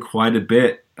finding quite a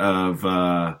bit of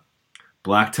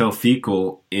black-tail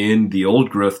fecal in the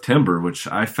old-growth timber, which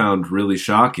I found really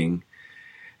shocking.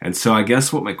 And so I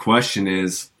guess what my question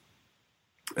is,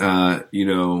 knowing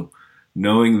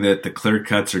that the clear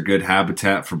cuts are good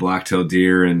habitat for black-tailed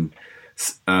deer, and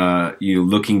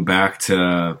looking back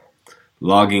to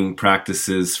logging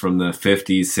practices from the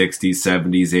 50s, 60s,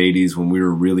 70s, 80s, when we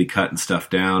were really cutting stuff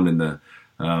down and the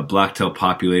blacktail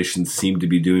populations seemed to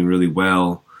be doing really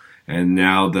well. And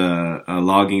now the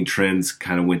logging trends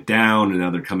kind of went down and now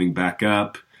they're coming back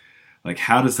up. Like,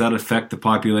 how does that affect the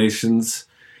populations?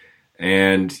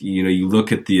 And, you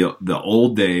look at the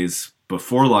old days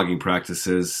before logging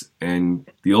practices, and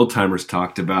the old timers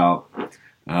talked about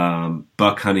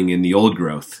buck hunting in the old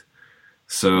growth.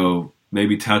 So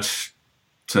maybe touch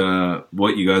to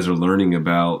what you guys are learning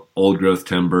about old growth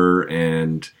timber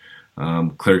and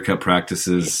clear cut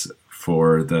practices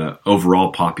for the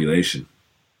overall population.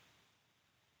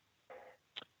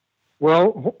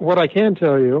 Well, what I can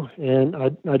tell you, and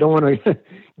I don't want to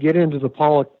get into the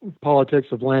politics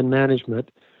of land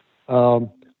management,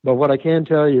 but what I can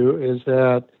tell you is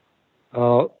that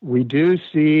we do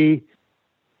see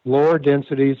lower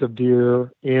densities of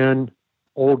deer in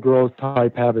old growth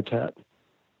type habitat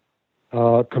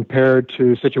compared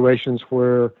to situations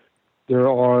where there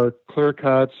are clear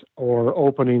cuts or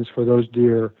openings for those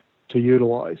deer to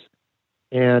utilize.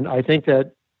 And I think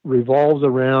that revolves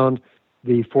around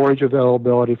the forage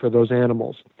availability for those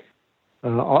animals.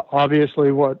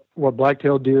 Obviously, what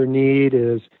black-tailed deer need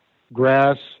is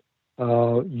grass,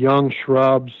 young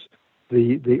shrubs,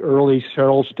 the early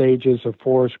cell stages of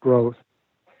forest growth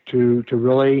to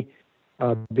really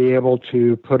be able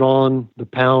to put on the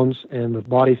pounds and the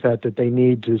body fat that they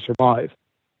need to survive.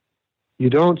 You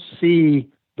don't see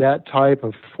that type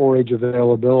of forage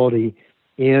availability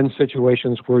in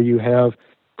situations where you have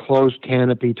closed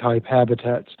canopy type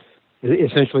habitats,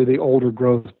 essentially the older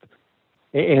growth.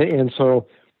 And so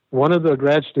one of the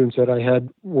grad students that I had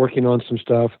working on some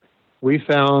stuff, we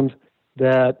found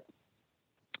that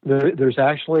there's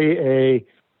actually a,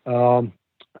 what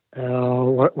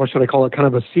should I call it, kind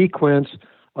of a sequence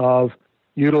of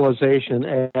utilization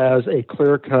as a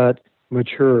clear cut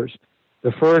matures.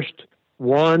 The first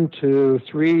 1 to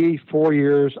 3, 4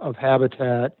 years of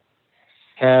habitat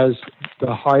has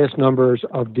the highest numbers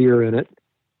of deer in it.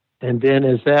 And then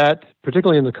as that,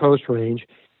 particularly in the Coast Range,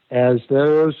 as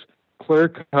those clear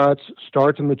cuts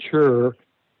start to mature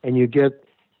and you get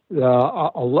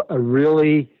a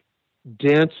really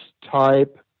dense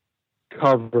type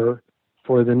cover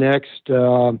for the next,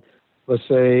 let's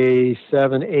say,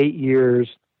 7, 8 years,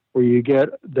 where you get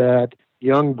that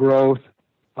young growth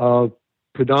of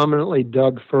predominantly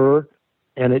Doug fir,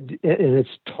 and it's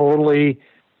totally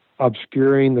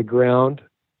obscuring the ground.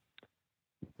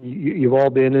 You've all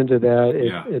been into that.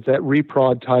 It's that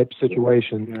reprod type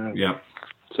situation. Yeah.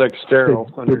 It's like sterile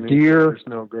the underneath. deer, There's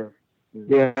no growth.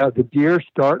 Yeah, the deer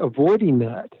start avoiding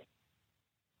that.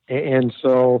 And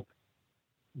so,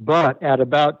 but at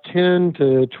about 10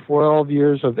 to 12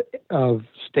 years of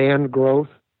stand growth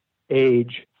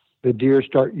age, the deer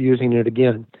start using it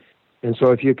again. And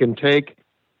so if you can take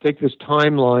this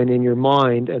timeline in your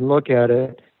mind and look at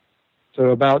it, so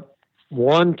about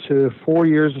 1 to 4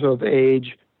 years of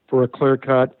age for a clear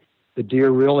cut, the deer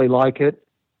really like it.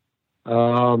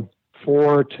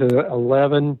 4 to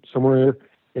 11, somewhere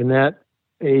in that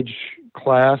age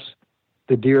class,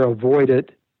 the deer avoid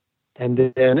it.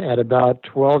 And then at about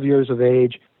 12 years of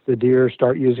age, the deer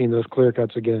start using those clear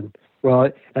cuts again. Well,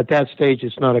 at that stage,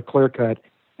 it's not a clear cut.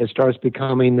 It starts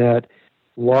becoming that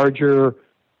larger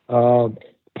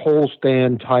pole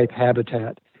stand type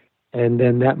habitat. And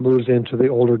then that moves into the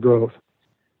older growth.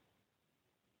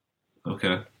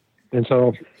 Okay. And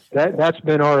so that's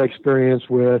been our experience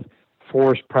with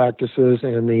forest practices,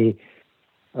 and the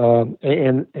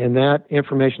and that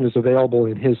information is available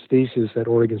in his thesis at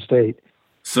Oregon State.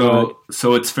 So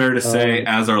it's fair to say,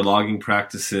 as our logging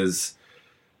practices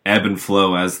ebb and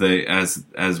flow,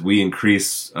 as we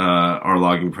increase our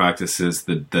logging practices,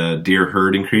 the deer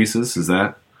herd increases. Is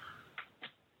that?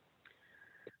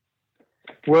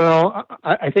 Well,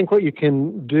 I think what you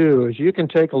can do is you can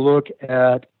take a look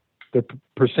at the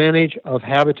percentage of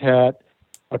habitat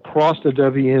across the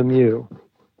WMU,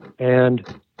 and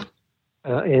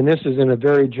this is in a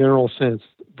very general sense.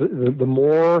 The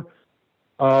more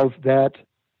of that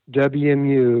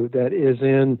WMU that is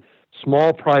in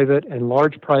small private and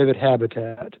large private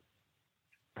habitat,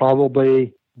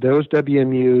 probably those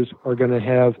WMUs are going to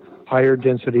have higher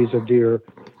densities of deer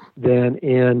than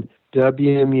in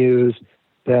WMUs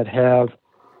that have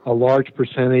a large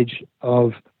percentage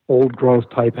of old growth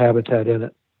type habitat in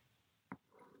it.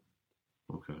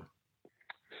 Okay.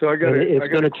 So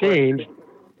it's going to change.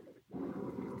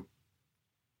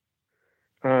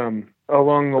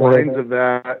 Along the lines of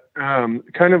that,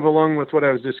 kind of along with what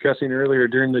I was discussing earlier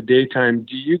during the daytime,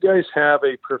 do you guys have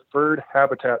a preferred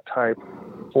habitat type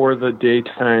for the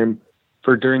daytime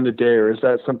for during the day, or is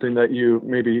that something that you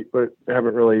maybe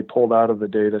haven't really pulled out of the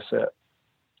data set?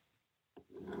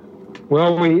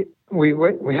 Well, we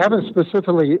haven't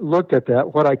specifically looked at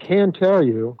that. What I can tell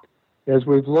you is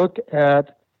we've looked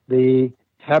at the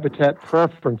habitat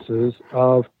preferences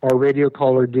of our radio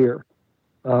collared deer,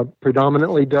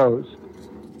 predominantly does,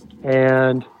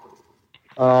 and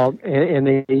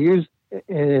they use,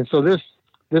 and so this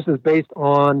is based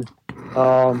on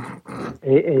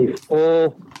a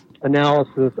full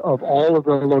analysis of all of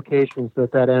the locations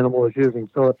that animal is using.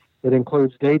 So it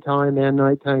includes daytime and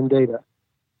nighttime data.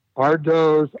 Our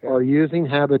does are using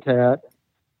habitat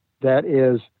that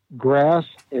is grass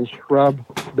and shrub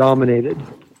dominated,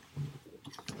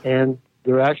 and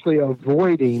they're actually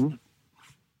avoiding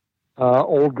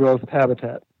old growth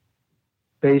habitat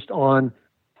based on,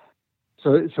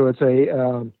 so it's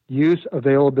a use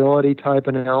availability type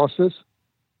analysis.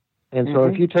 And so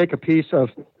if you take a piece of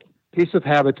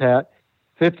habitat,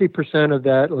 50% of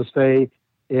that, let's say,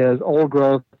 is old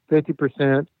growth,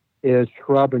 50% is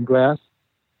shrub and grass,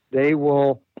 they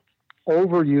will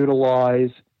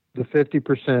overutilize the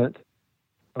 50%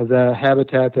 of the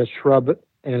habitat that's shrub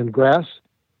and grass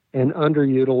and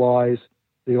underutilize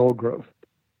the old growth.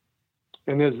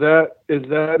 And is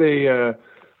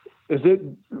it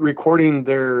recording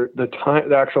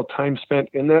the actual time spent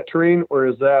in that terrain, or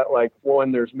is that like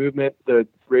when there's movement, the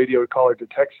radio collar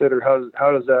detects it, or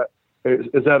how does that,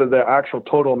 is that the actual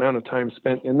total amount of time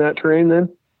spent in that terrain then?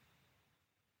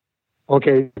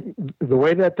 Okay, the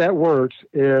way that works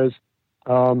is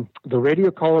the radio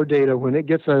collar data, when it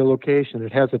gets a location,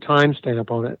 it has a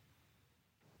timestamp on it.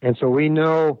 And so we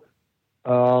know,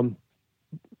 and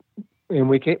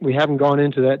we haven't gone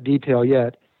into that detail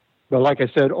yet, but like I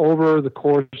said, over the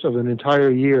course of an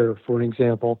entire year, for an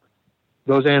example,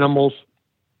 those animals,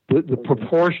 the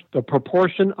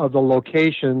proportion of the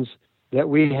locations that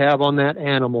we have on that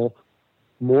animal,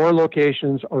 more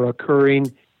locations are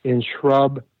occurring in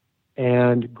shrub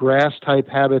and grass type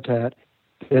habitat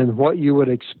than what you would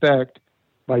expect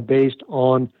based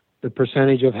on the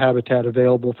percentage of habitat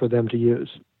available for them to use.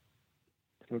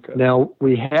 Okay. Now,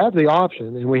 we have the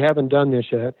option, and we haven't done this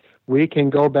yet, we can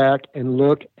go back and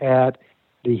look at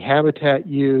the habitat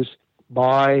use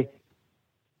by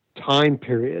time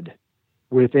period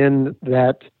within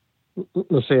that,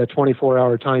 let's say, a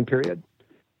 24-hour time period.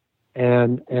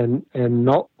 And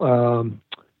no,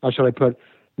 how should I put,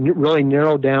 really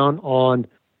narrow down on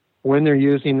when they're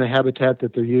using the habitat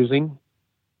that they're using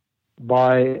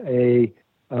by a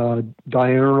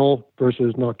diurnal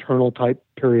versus nocturnal type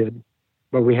period,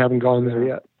 but we haven't gone there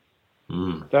yet.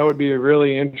 That would be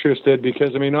really interested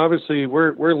because, I mean, obviously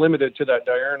we're limited to that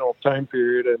diurnal time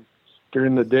period and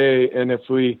during the day. And if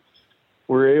we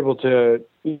were able to,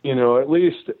 at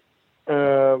least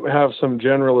have some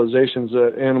generalizations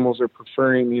that animals are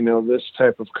preferring, this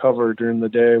type of cover during the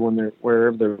day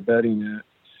wherever they're bedding at.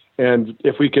 And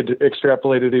if we could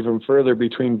extrapolate it even further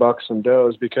between bucks and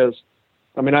does, because,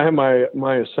 I mean, I have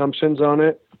my assumptions on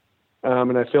it.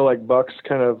 And I feel like bucks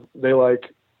they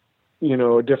like,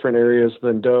 different areas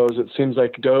than does. It seems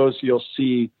like does you'll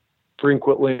see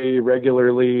frequently,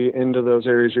 regularly into those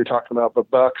areas you're talking about, but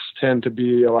bucks tend to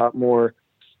be a lot more,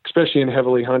 especially in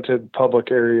heavily hunted public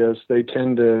areas. They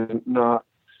tend to not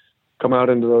come out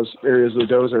into those areas the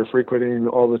does are frequenting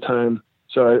all the time.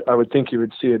 So I would think you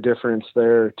would see a difference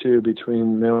there too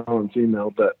between male and female,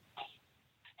 but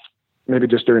maybe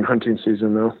just during hunting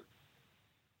season though.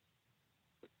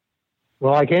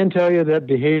 Well, I can tell you that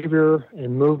behavior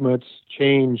and movements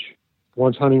change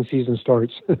once hunting season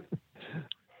starts.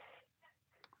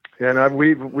 Yeah, and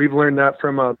we've learned that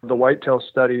from the whitetail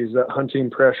studies that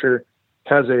hunting pressure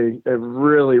has a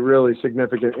really, really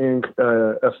significant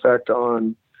effect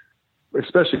on,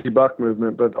 especially buck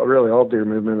movement, but really all deer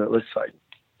movement, it looks like.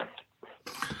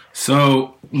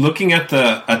 So, looking at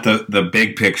the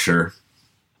big picture,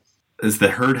 is the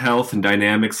herd health and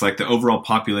dynamics, like the overall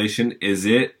population, is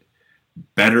it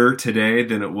better today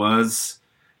than it was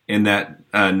in that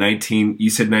you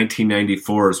said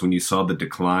 1994 is when you saw the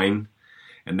decline,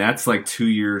 and that's like 2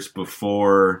 years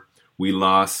before we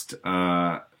lost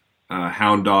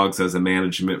hound dogs as a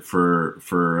management for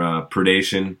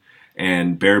predation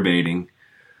and bear baiting.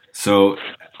 So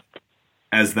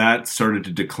as that started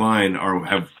to decline,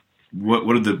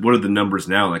 what are the numbers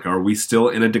now? Like, are we still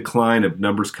in a decline? Have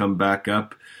numbers come back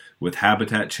up with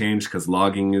habitat change because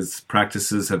logging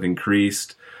practices have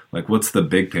increased? Like, what's the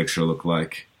big picture look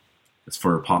like as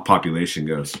far as population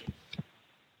goes?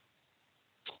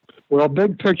 Well,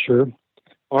 big picture,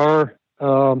 our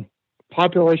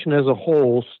population as a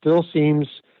whole still seems,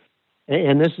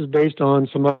 and this is based on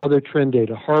some other trend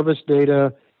data, harvest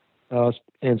data,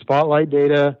 and spotlight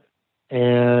data,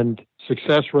 and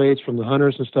success rates from the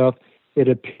hunters and stuff. It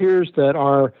appears that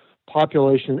our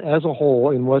population as a whole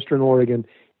in Western Oregon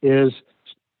is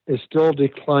still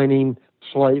declining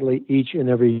slightly each and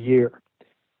every year.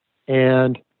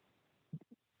 And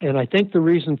I think the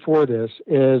reason for this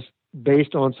is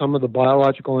based on some of the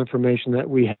biological information that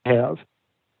we have,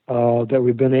 that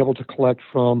we've been able to collect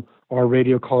from our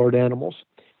radio-collared animals.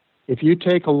 If you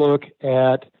take a look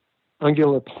at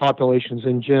ungulate populations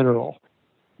in general,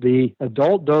 the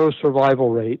adult doe survival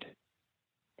rate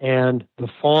and the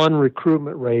fawn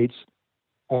recruitment rates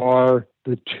are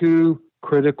the two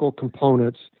critical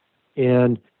components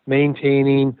in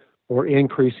maintaining or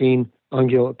increasing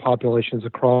ungulate populations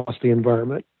across the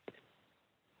environment.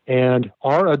 And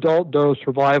our adult doe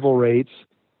survival rates,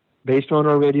 based on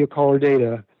our radio collar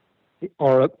data,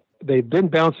 they've been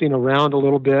bouncing around a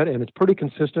little bit, and it's pretty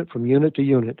consistent from unit to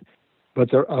unit,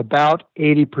 but they're about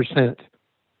 80%.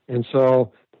 And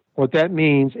so what that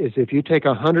means is if you take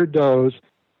 100 does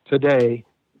today,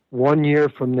 1 year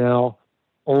from now,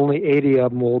 only 80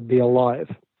 of them will be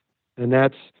alive. And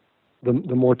that's the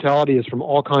mortality is from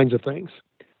all kinds of things,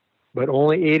 but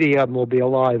only 80 of them will be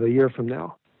alive a year from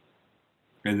now.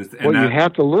 And what you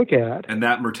have to look at, and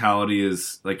that mortality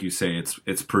is, like you say,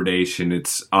 it's predation,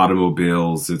 it's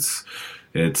automobiles, it's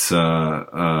poaching,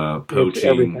 it's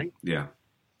everything. Yeah,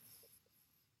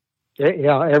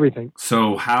 everything.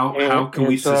 So how can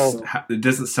we? It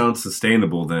doesn't sound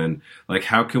sustainable then. Like,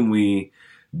 how can we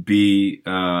be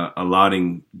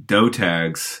allotting doe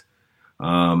tags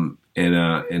in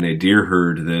a deer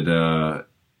herd that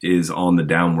is on the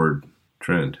downward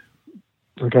trend.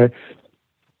 Okay.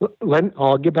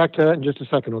 I'll get back to that in just a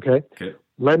second. Okay. Okay.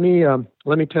 Let me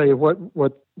tell you what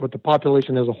the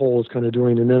population as a whole is kind of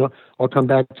doing, and then I'll come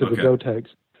back to the doe tags.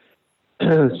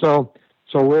 So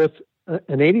with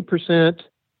an 80%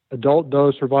 adult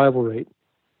doe survival rate,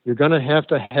 you're going to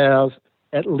have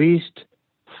at least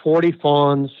 40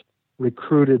 fawns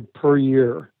recruited per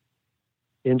year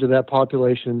into that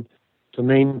population to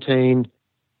maintain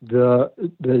the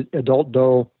adult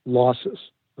doe losses.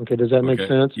 Okay, does that make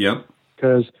sense? Yep.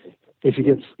 Because if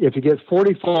you get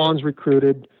 40 fawns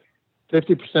recruited,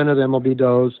 50% of them will be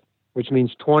does, which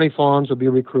means 20 fawns will be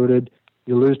recruited.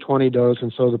 You lose 20 does,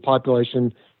 and so the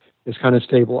population is kind of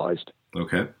stabilized.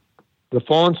 Okay. The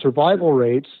fawn survival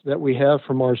rates that we have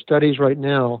from our studies right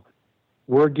now,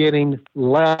 we're getting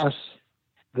less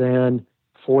than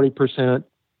 40%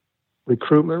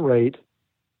 recruitment rate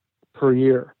per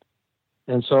year.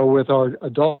 And so with our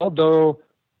adult doe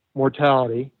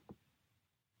mortality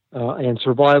and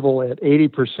survival at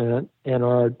 80% and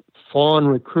our fawn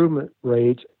recruitment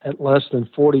rate at less than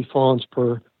 40 fawns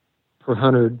per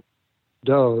 100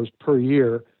 does per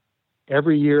year,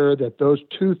 every year that those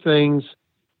two things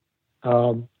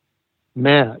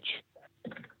match,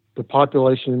 the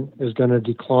population is going to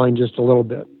decline just a little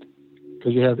bit.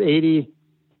 Because you have 80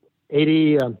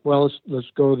 well, let's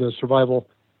go to the survival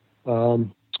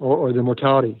or the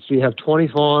mortality. So you have 20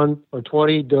 fawn or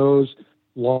 20 does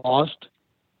lost,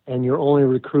 and you're only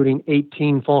recruiting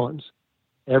 18 fawns.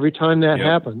 Every time that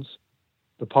happens,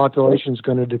 the population is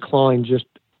going to decline just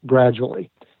gradually.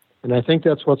 And I think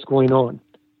that's what's going on.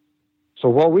 So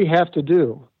what we have to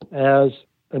do as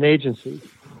an agency,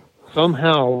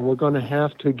 somehow we're going to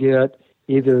have to get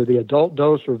either the adult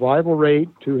doe survival rate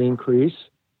to increase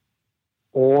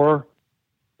or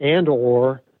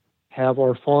have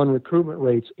our fawn recruitment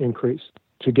rates increase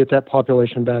to get that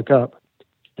population back up.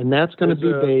 And that's going to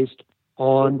be based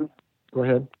on, go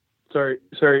ahead. Sorry.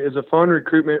 Is a fawn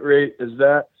recruitment rate, is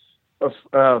that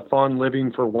a fawn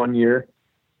living for 1 year?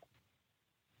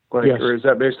 Yes. Or is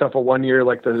that based off of 1 year,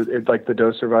 like the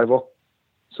doe survival?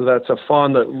 So that's a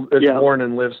fawn that is born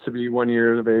and lives to be 1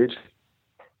 year of age.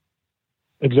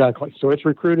 Exactly. So it's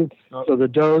recruited. So the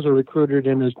does are recruited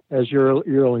in as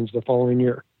yearlings the following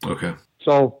year. Okay.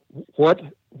 So what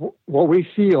we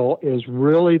feel is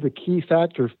really the key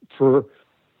factor for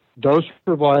doe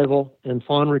survival and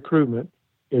fawn recruitment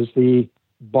is the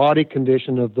body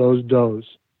condition of those does.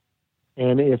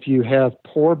 And if you have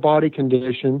poor body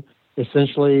condition,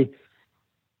 essentially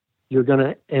you're going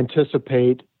to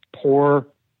anticipate poor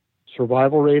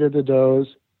survival rate of the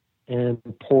does and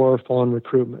poor fawn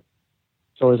recruitment.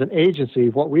 So as an agency,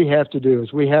 what we have to do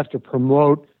is we have to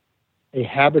promote a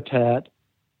habitat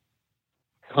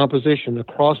composition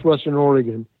across Western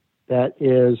Oregon that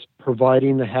is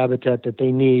providing the habitat that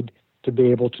they need to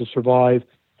be able to survive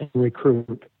and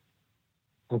recruit.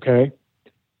 Okay?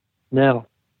 Now,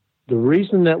 the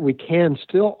reason that we can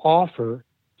still offer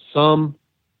some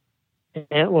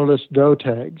antlerless doe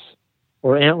tags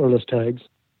or antlerless tags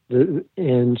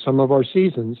in some of our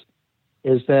seasons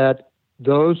is that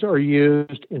those are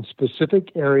used in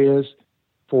specific areas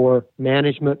for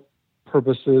management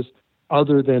purposes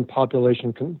other than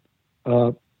population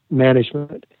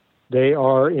management. They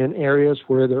are in areas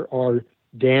where there are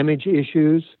damage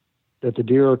issues, that the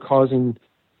deer are causing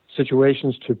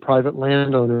situations to private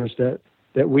landowners that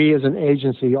we as an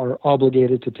agency are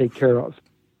obligated to take care of.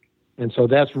 And so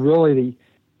that's really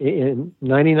in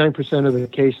 99% of the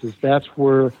cases, that's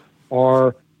where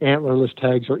our antlerless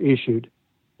tags are issued,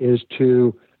 is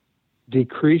to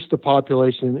decrease the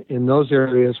population in those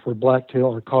areas where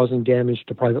blacktail are causing damage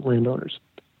to private landowners.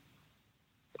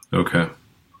 Okay.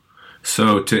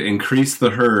 So to increase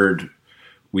the herd,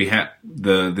 we have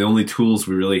the only tools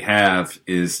we really have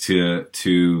is to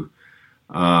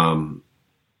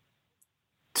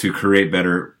create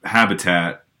better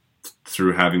habitat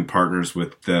through having partners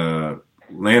with the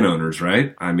landowners,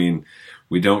 right? I mean,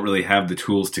 we don't really have the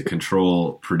tools to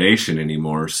control predation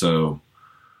anymore, so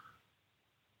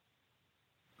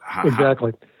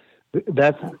exactly.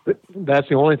 That's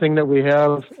the only thing that we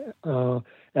have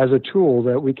as a tool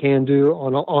that we can do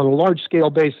on a large scale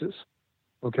basis.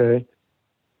 Okay.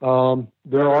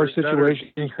 There are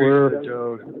situations where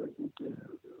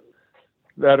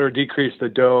that or decrease the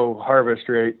doe harvest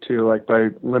rate too, like by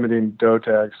limiting doe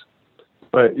tags.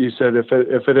 But you said if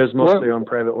it is mostly on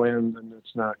private land, then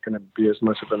it's not going to be as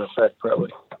much of an effect,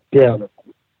 probably. Yeah,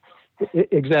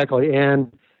 exactly.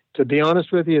 And to be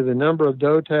honest with you, the number of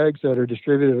doe tags that are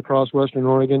distributed across Western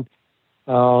Oregon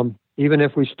Even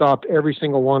if we stopped every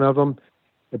single one of them,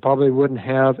 it probably wouldn't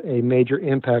have a major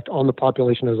impact on the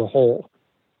population as a whole.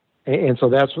 And so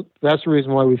that's the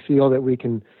reason why we feel that we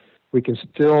can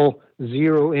still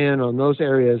zero in on those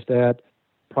areas that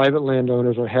private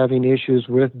landowners are having issues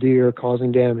with deer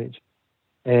causing damage,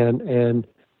 and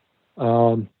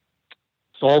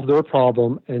solve their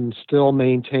problem and still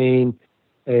maintain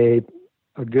a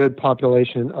good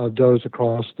population of does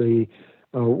across the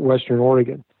Western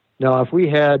Oregon. Now, if we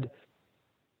had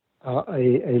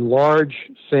a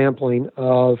large sampling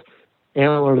of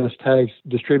antlerless tags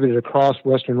distributed across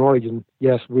Western Oregon,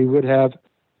 yes, we would have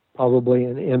probably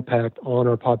an impact on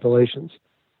our populations.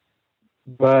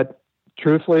 But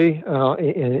truthfully,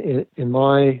 in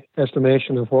my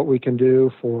estimation of what we can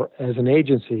do as an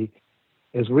agency,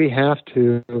 is we have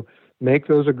to make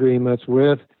those agreements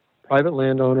with private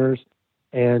landowners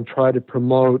and try to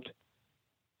promote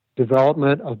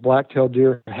development of black-tailed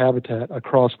deer habitat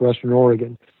across Western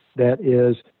Oregon that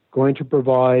is going to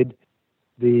provide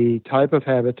the type of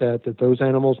habitat that those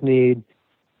animals need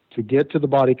to get to the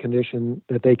body condition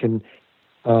that they can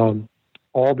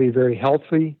all be very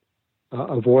healthy,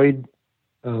 avoid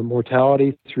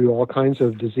mortality through all kinds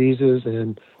of diseases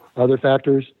and other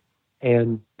factors,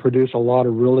 and produce a lot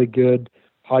of really good,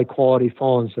 high-quality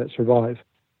fawns that survive.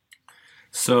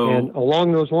 And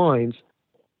along those lines,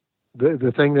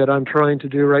 the thing that I'm trying to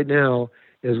do right now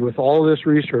is, with all this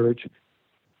research,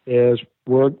 is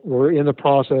we're in the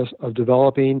process of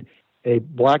developing a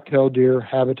black-tailed deer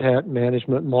habitat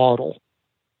management model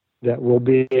that will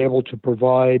be able to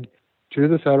provide to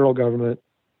the federal government,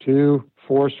 to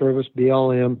Forest Service,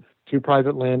 BLM, to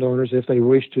private landowners if they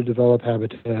wish to develop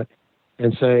habitat,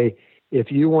 and say, if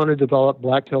you want to develop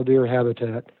black-tailed deer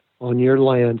habitat on your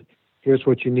land, here's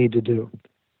what you need to do.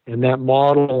 And that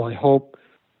model, I hope,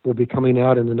 will be coming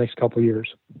out in the next couple of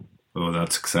years. Oh,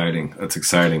 that's exciting. That's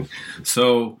exciting.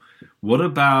 So what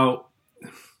about,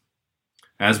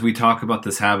 as we talk about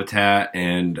this habitat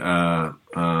and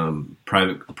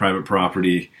private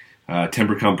property,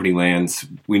 timber company lands,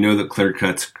 we know that clear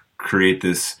cuts create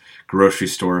this grocery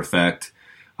store effect.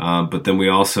 But then we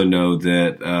also know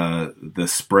that the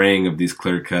spraying of these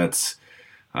clear cuts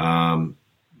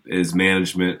is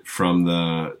management from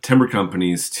the timber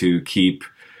companies to keep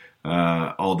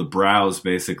all the browse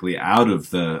basically out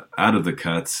of the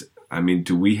cuts. I mean,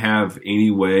 do we have any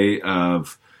way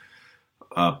of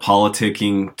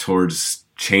politicking towards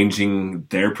changing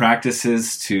their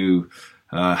practices to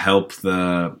help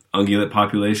the ungulate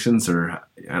populations? Or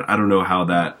I don't know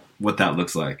what that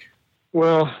looks like.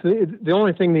 Well, the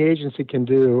only thing the agency can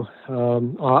do,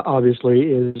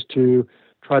 obviously, is to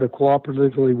try to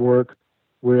cooperatively work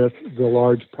with the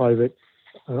large private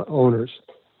owners.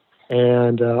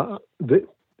 And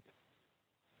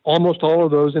almost all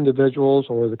of those individuals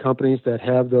or the companies that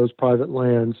have those private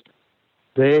lands,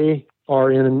 they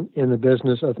are in the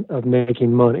business of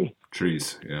making money.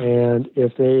 Trees, yeah. And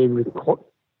if they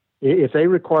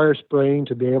require spraying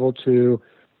to be able to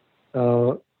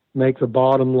make the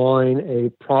bottom line a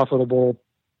profitable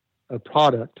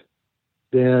product,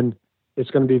 then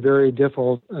it's going to be very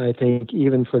difficult, I think,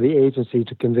 even for the agency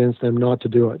to convince them not to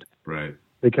do it. Right.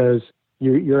 Because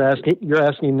you're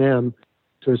asking them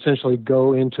to essentially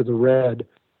go into the red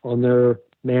on their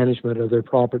management of their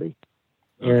property,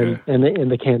 and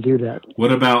they can't do that.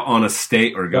 What about on a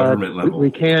state or government level?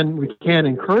 We can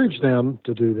encourage them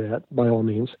to do that by all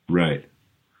means. Right.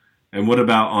 And what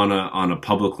about on a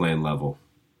public land level?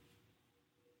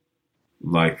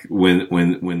 Like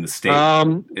when the state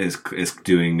is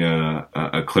doing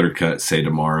a clear cut, say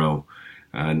tomorrow,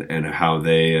 and how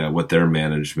they what their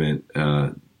management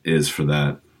is for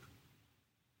that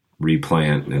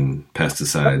replant and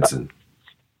pesticides and.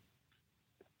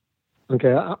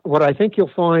 Okay, what I think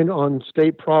you'll find on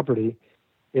state property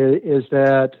is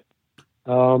that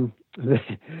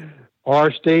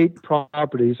our state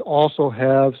properties also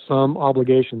have some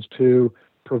obligations to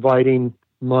providing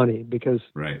money, because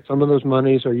some of those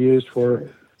monies are used for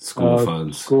school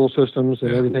funds, school systems,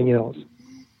 and everything else.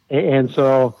 And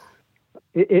so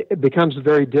it becomes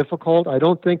very difficult. I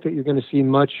don't think that you're going to see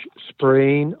much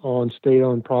spraying on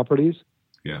state-owned properties,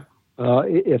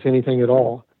 if anything at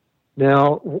all.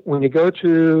 Now, when you go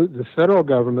to the federal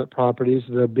government properties,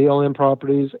 the BLM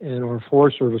properties and our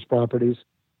Forest Service properties,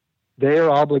 they are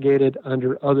obligated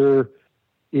under other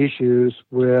issues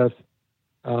with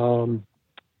federal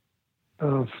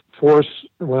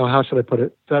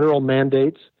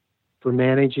mandates for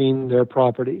managing their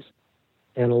properties.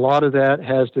 And a lot of that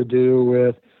has to do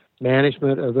with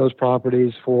management of those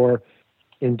properties for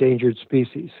endangered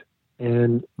species.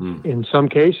 And in some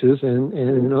cases,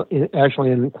 and actually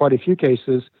in quite a few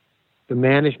cases, the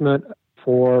management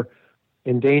for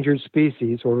endangered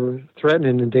species or threatened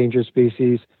and endangered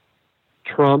species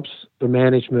trumps the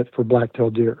management for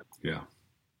black-tailed deer. Yeah.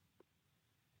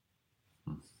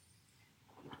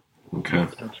 Okay.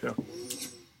 Gotcha.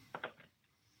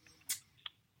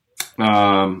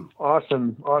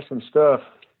 Awesome stuff.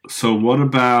 So what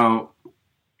about,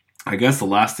 I guess the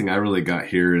last thing I really got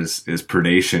here is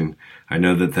predation. I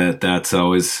know that's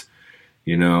always,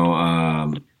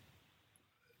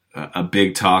 a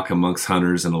big talk amongst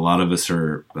hunters, and a lot of us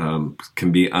are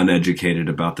can be uneducated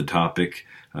about the topic.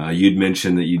 You'd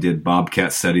mentioned that you did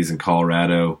bobcat studies in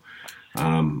Colorado.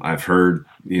 I've heard,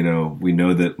 we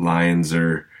know that lions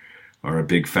are a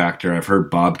big factor. I've heard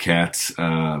bobcats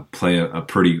play a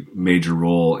pretty major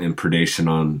role in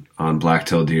predation on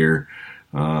black-tailed deer.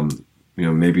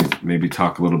 Maybe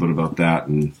talk a little bit about that,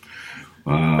 and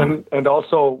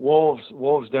also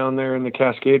wolves down there in the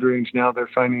Cascade Range. Now they're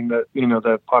finding that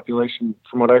the population,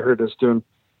 from what I heard, is doing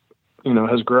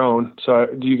has grown. So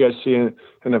do you guys see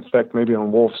an effect maybe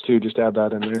on wolves too? Just add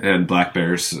that in there. And black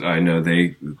bears, I know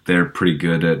they're pretty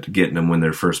good at getting them when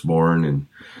they're first born, and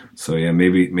so yeah,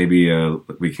 maybe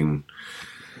we can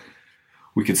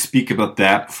speak about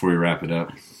that before we wrap it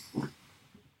up.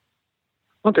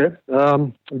 Okay,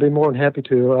 I'd be more than happy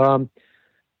to.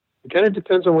 It kind of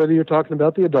depends on whether you're talking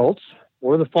about the adults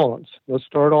or the fawns. Let's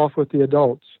start off with the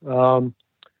adults. And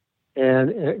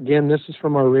again, this is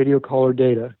from our radio collar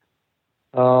data.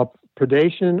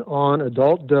 Predation on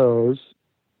adult does,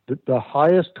 the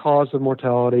highest cause of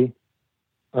mortality,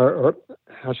 or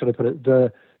how should I put it?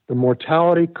 The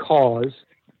mortality cause,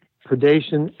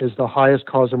 predation is the highest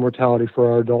cause of mortality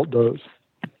for our adult does.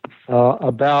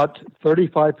 About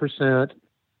 35%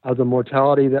 of the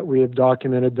mortality that we have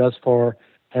documented thus far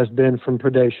has been from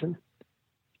predation.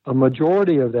 A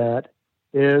majority of that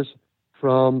is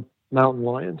from mountain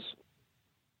lions.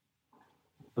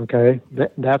 Okay,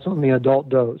 that's on the adult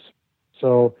does.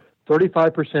 So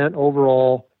 35%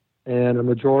 overall, and a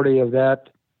majority of that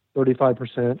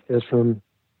 35% is from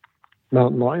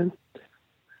mountain lion.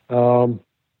 Now,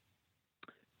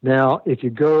 if you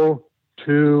go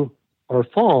to our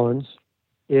fawns,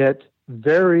 it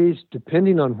varies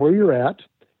depending on where you're at,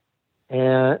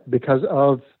 and because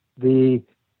of a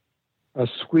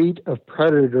suite of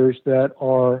predators that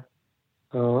are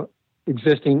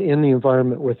existing in the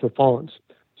environment with the fawns.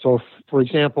 So, for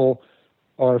example,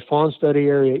 our fawn study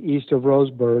area east of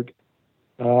Roseburg,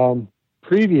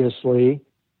 previously,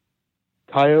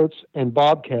 coyotes and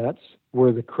bobcats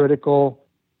were the critical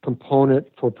component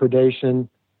for predation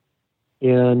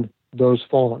in those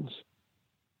fawns.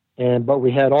 But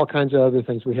we had all kinds of other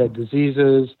things. We had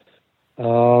diseases.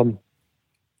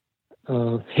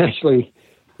 Actually,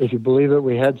 if you believe it,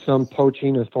 we had some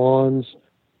poaching of fawns,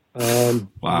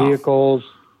 Wow. vehicles,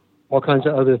 all kinds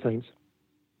of other things.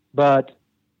 But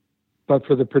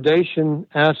for the predation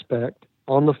aspect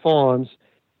on the fawns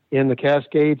in the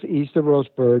Cascades east of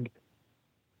Roseburg,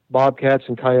 bobcats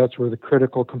and coyotes were the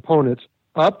critical components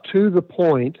up to the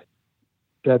point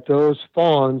that those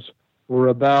fawns were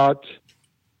about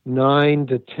 9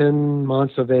 to 10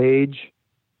 months of age,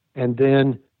 and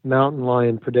then mountain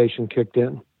lion predation kicked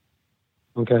in.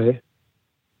 Okay?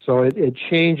 So it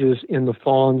changes in the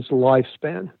fawn's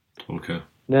lifespan. Okay.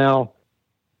 Now,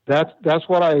 that's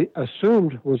what I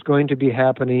assumed was going to be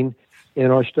happening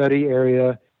in our study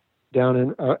area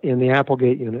down in the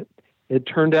Applegate unit. It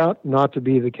turned out not to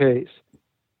be the case.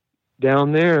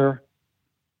 Down there,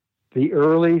 the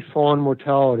early fawn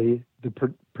mortality, the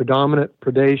predominant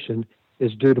predation,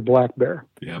 is due to black bear,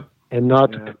 and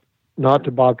not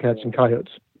to bobcats and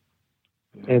coyotes.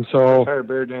 And so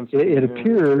it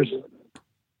appears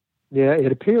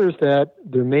that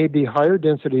there may be higher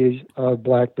densities of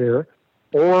black bear,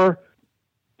 or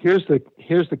here's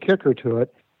the kicker to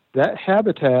it: that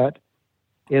habitat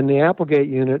in the Applegate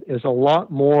unit is a lot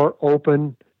more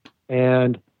open,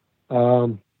 and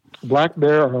black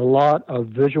bear are a lot of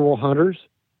visual hunters,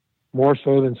 more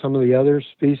so than some of the other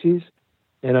species.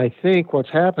 And I think what's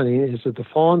happening is that the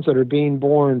fawns that are being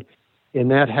born in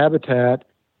that habitat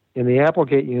in the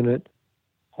Applegate unit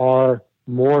are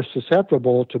more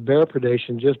susceptible to bear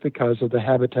predation just because of the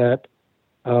habitat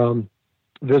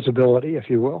visibility,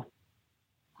 if you will.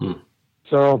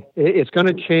 So it's going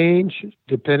to change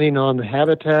depending on the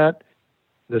habitat,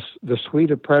 the suite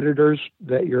of predators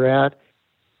that you're at,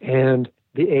 and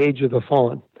the age of the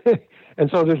fawn.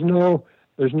 And so there's no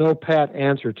pat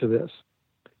answer to this.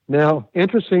 Now,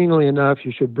 interestingly enough,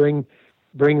 you should bring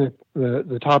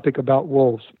the topic about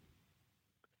wolves.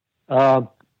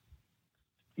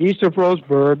 East of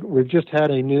Roseburg, we've just had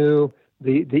the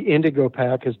Indigo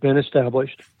Pack has been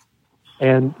established,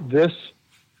 and this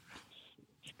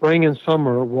spring and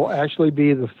summer will actually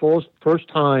be the first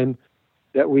time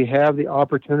that we have the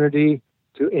opportunity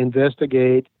to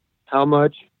investigate how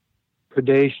much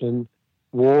predation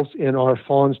wolves in our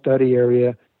fawn study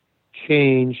area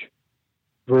change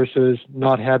versus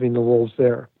not having the wolves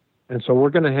there. And so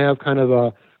we're going to have kind of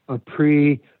a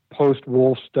pre-post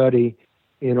wolf study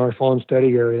in our fawn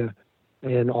study area,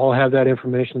 and I'll have that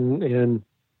information in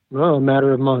a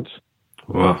matter of months.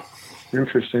 Wow.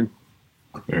 Interesting.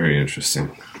 Very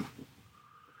interesting.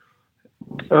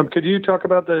 Could you talk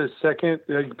about the second,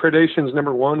 predation's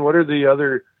number one?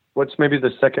 What's maybe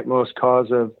the second most cause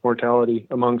of mortality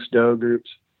amongst doe groups?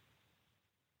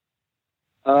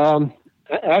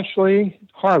 Actually,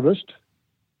 harvest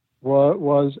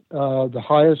was the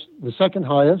highest, the second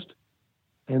highest,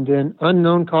 and then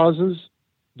unknown causes,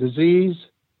 disease,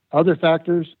 other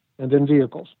factors, and then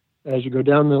vehicles as you go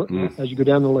down the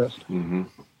list. Mm-hmm.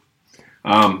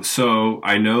 So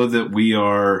I know that we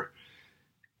are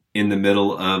in the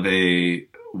middle of a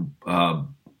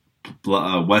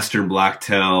Western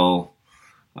blacktail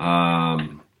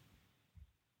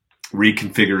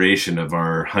reconfiguration of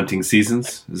our hunting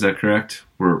seasons. Is that correct?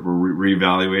 We're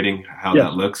reevaluating how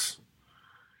that looks.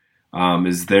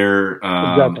 Is there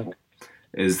Exactly.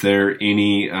 is there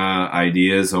any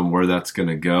ideas on where that's going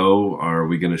to go? Are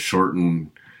we going to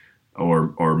shorten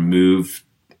or move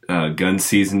gun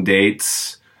season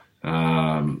dates?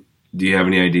 Do you have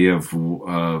any idea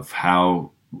of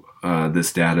how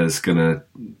this data is going to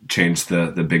change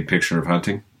the big picture of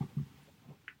hunting?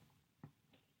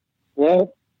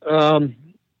 Well, the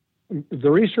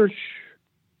research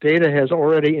data has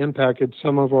already impacted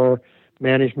some of our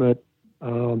management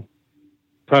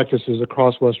practices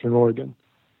across Western Oregon.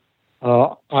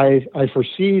 I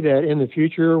foresee that in the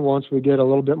future, once we get a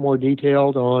little bit more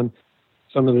detailed on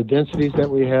some of the densities that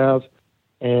we have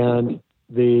and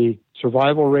the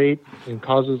survival rate and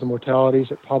causes of mortalities,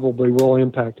 it probably will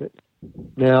impact it.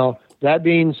 Now, that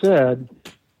being said,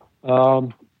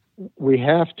 we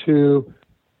have to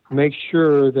make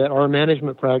sure that our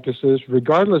management practices,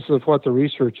 regardless of what the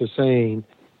research is saying,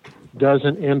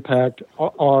 doesn't impact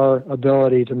our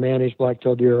ability to manage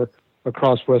black-tailed deer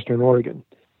across Western Oregon.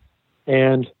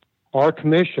 And our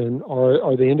commission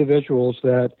are the individuals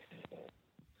that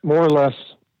more or less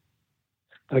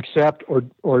accept or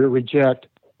reject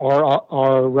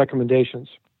our recommendations.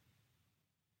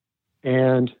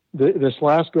 And this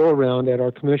last go-around at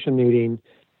our commission meeting,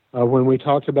 when we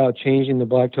talked about changing the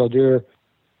black-tailed deer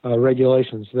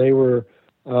regulations, they were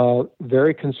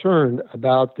very concerned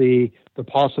about the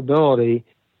possibility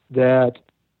that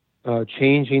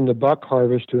changing the buck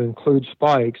harvest to include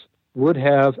spikes would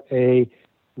have a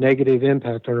negative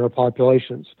impact on our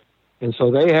populations. And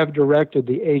so they have directed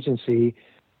the agency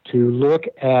to look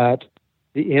at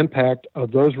the impact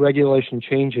of those regulation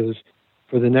changes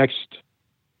for the next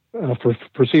for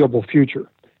foreseeable future.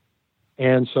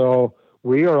 And so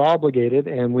we are obligated,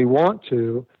 and we want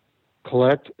to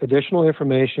collect additional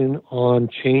information on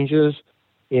changes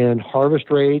in harvest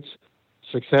rates,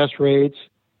 success rates,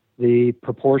 the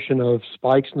proportion of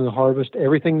spikes in the harvest,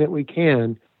 everything that we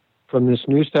can from this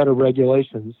new set of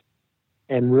regulations,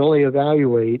 and really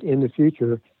evaluate in the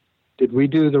future, did we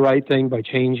do the right thing by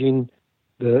changing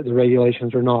the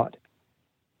regulations or not?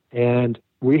 And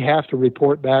we have to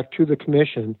report back to the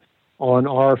commission on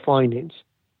our findings.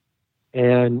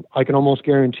 And I can almost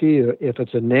guarantee you, if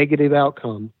it's a negative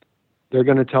outcome, they're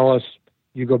going to tell us,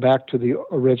 you go back to the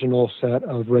original set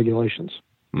of regulations.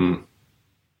 Mm.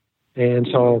 And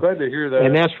so, I'm glad to hear that.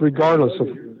 And that's regardless of,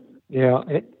 yeah.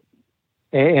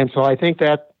 And so I think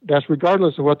that's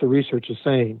regardless of what the research is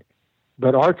saying.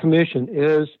 But our commission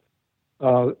is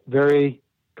very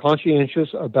conscientious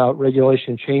about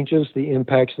regulation changes, the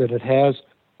impacts that it has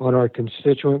on our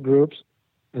constituent groups,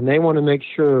 and they want to make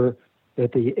sure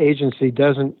that the agency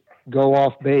doesn't go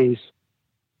off base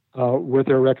with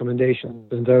their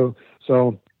recommendations. And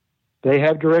so they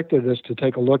have directed us to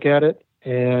take a look at it,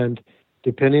 and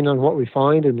depending on what we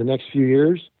find in the next few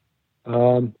years,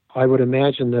 I would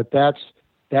imagine that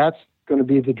that's going to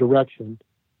be the direction,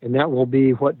 and that will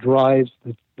be what drives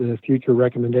the future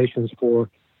recommendations for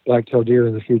black-tailed deer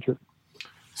in the future.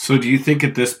 So do you think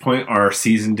at this point our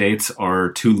season dates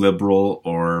are too liberal,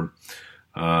 or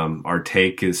our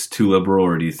take is too liberal,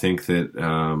 or do you think that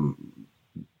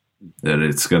that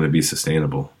it's going to be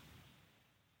sustainable?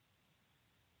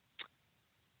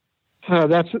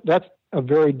 That's a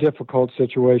very difficult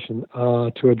situation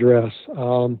to address.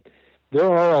 There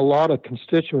are a lot of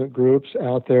constituent groups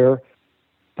out there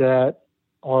that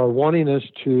are wanting us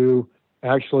to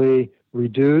actually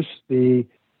reduce the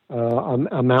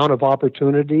amount of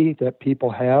opportunity that people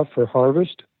have for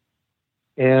harvest.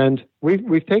 And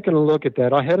we've taken a look at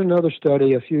that. I had another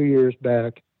study a few years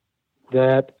back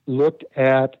that looked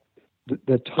at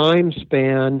the time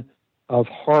span of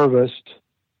harvest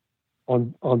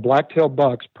on blacktail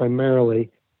bucks primarily.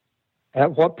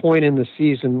 At what point in the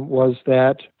season was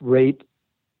that rate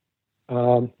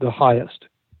the highest?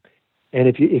 And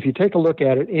if you take a look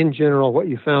at it in general, what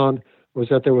you found was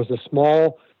that there was a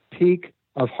small peak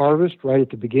of harvest right at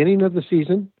the beginning of the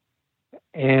season,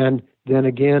 and then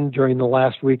again during the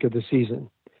last week of the season.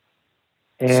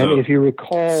 And if you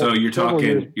recall, so you're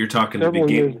talking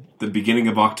the beginning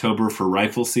of October for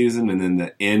rifle season, and then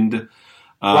the end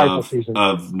of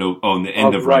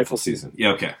rifle season.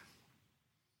 Yeah, okay.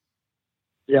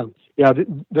 Yeah.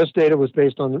 This data was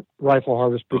based on rifle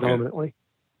harvest predominantly, okay.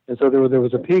 And so there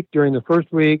was a peak during the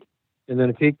first week, and then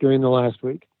a peak during the last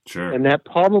week. Sure. And that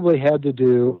probably had to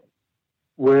do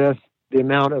with the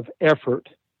amount of effort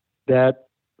that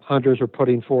hunters are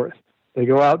putting forth. They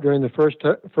go out during the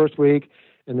first week,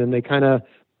 and then they kind of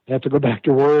have to go back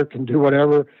to work and do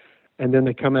whatever, and then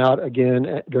they come out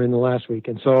again during the last week.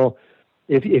 And so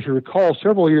if you recall,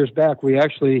 several years back, we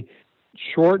actually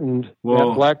shortened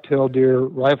that black-tailed deer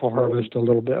rifle harvest a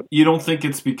little bit. You don't think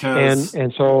it's because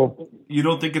and so you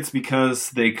don't think it's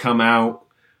because they come out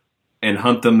and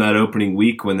hunt them that opening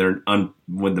week when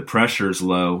when the pressure's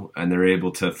low and they're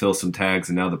able to fill some tags,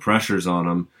 and now the pressure's on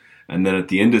them, and then at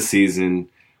the end of season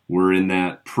we're in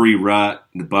that pre-rut,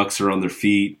 the bucks are on their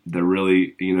feet, they're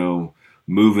really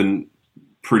moving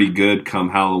pretty good come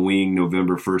Halloween,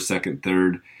 November 1st, 2nd,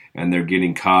 3rd, and they're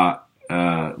getting caught.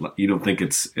 You don't think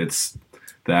it's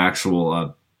the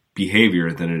actual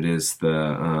behavior than it is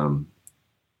the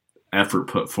effort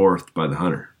put forth by the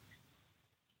hunter?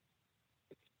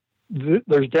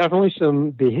 There's definitely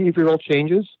some behavioral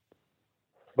changes,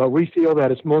 but we feel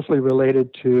that it's mostly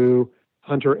related to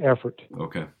hunter effort.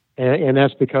 Okay. And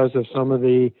that's because of some of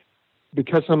the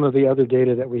other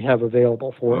data that we have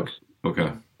available for us.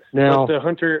 Okay. Now, but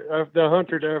the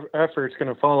hunter effort's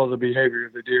going to follow the behavior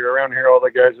of the deer. Around here, all the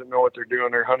guys that know what they're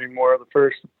doing are hunting more the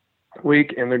first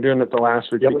week, and they're doing it the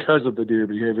last week because of the deer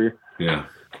behavior. Yeah.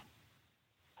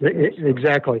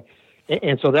 Exactly.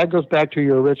 And so that goes back to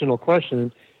your original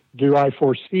question. Do I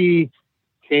foresee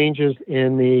changes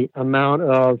in the amount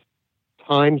of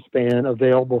time span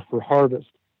available for harvest?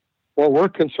 What we're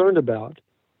concerned about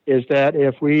is that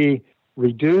if we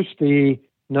reduce the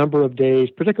number of days,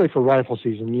 particularly for rifle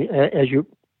season, as you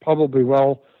probably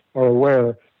well are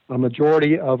aware, a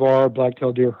majority of our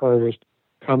black-tailed deer harvest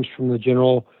comes from the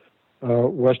general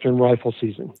Western rifle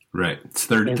season. Right. It's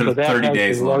 30 so that 30 has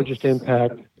days the long. largest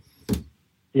impact.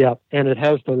 Yeah, and it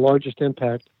has the largest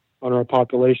impact on our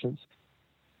populations.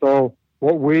 So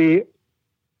what we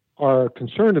are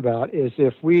concerned about is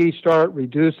if we start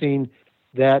reducing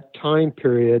that time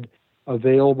period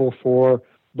available for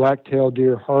black-tailed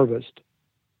deer harvest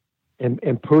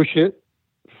and push it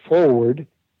forward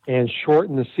and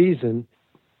shorten the season,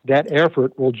 that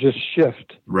effort will just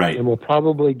shift. Right. And we'll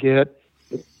probably get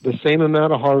the same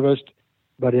amount of harvest,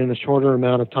 but in a shorter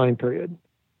amount of time period.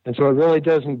 And so it really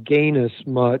doesn't gain us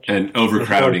much. And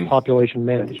overcrowding. Population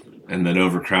management. And then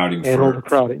overcrowding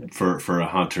for a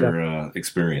hunter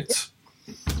experience.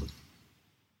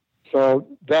 So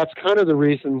that's kind of the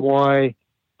reason why.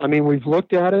 I mean, we've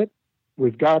looked at it.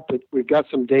 We've got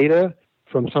some data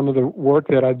from some of the work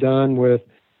that I've done with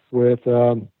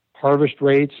harvest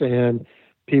rates and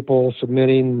people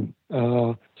submitting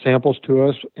samples to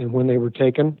us and when they were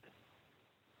taken.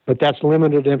 But that's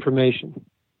limited information,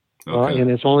 and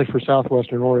it's only for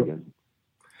southwestern Oregon.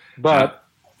 But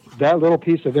that little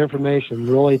piece of information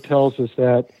really tells us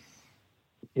that,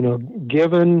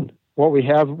 given what we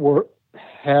have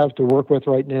to work with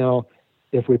right now,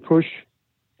 if we push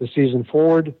the season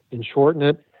forward and shorten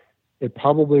it, it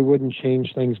probably wouldn't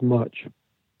change things much.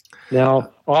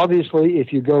 Now, obviously,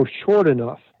 if you go short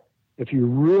enough, if you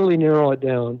really narrow it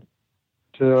down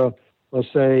to,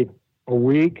 let's say, a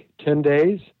week, 10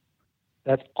 days,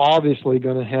 that's obviously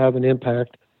going to have an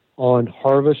impact on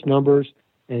harvest numbers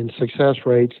and success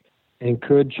rates and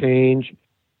could change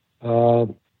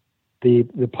the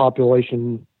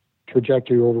population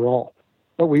trajectory overall.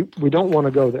 But we don't want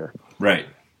to go there. Right.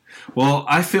 Well,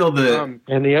 I feel that...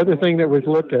 and the other thing that we've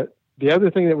looked at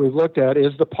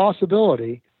is the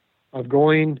possibility of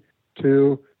going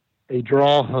to a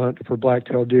draw hunt for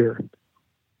black-tailed deer.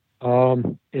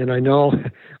 And I know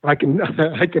I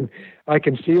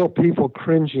can feel people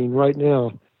cringing right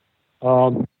now.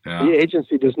 The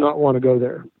agency does not want to go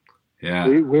there. Yeah.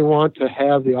 We want to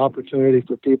have the opportunity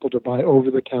for people to buy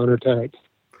over-the-counter tags.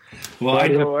 Well,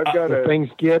 I've got if things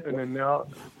get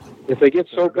if they get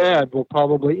so bad, we'll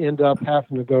probably end up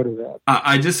having to go to that.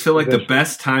 I just feel like the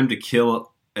best time to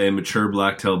kill a mature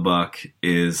blacktail buck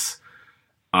is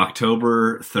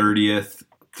October 30th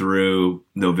through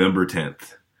November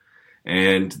 10th.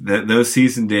 And those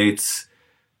season dates,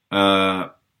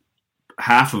 half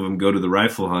of them go to the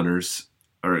rifle hunters,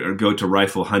 or go to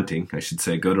rifle hunting, I should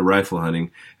say, go to rifle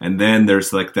hunting. And then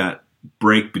there's like that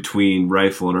break between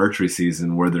rifle and archery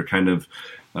season where they're kind of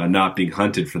not being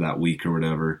hunted for that week or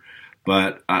whatever.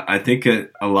 But I think a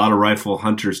lot of rifle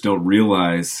hunters don't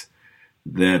realize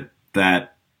that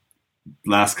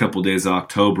last couple of days of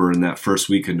October and that first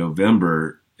week of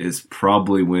November is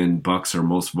probably when bucks are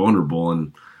most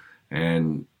vulnerable,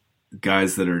 and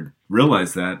guys that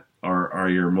realize that are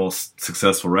your most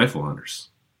successful rifle hunters.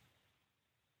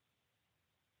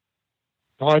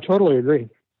 Oh, I totally agree.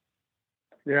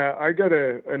 Yeah, I got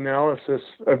an analysis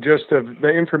of the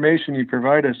information you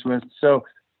provide us with. So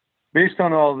based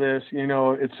on all this,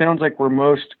 it sounds like we're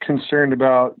most concerned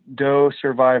about doe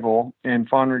survival and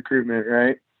fawn recruitment,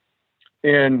 right?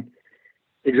 And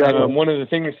exactly. One of the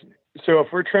things, so if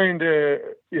we're trying to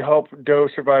help doe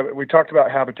survive, we talked about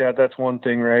habitat, that's one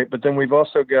thing, right? But then we've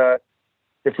also got,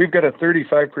 if we've got a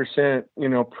 35%,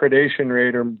 predation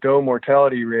rate or doe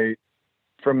mortality rate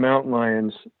from mountain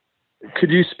lions,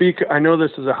 could you speak? I know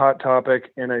this is a hot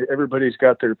topic and everybody's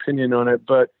got their opinion on it,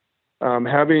 but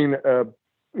having a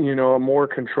more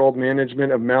controlled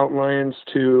management of mountain lions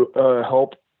to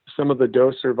help some of the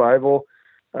doe survival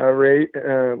rate,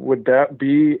 would that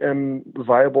be a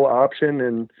viable option?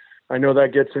 And I know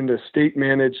that gets into state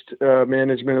managed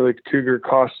management of the cougar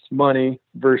costs money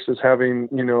versus having,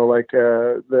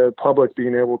 the public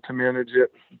being able to manage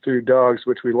it through dogs,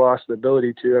 which we lost the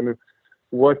ability to. I mean,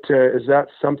 what is that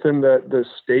something that the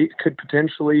state could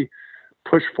potentially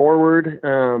push forward,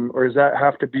 or does that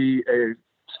have to be a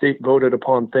state voted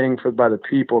upon thing by the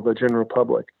people, the general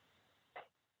public?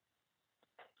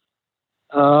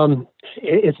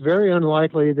 It's very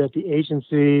unlikely that the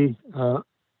agency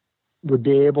would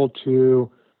be able to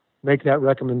make that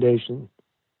recommendation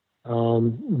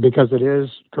because it is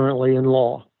currently in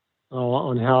law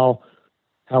on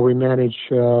how we manage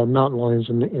mountain lions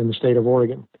in the state of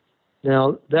Oregon.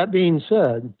 Now, that being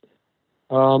said,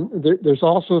 there's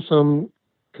also some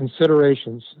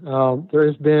considerations. There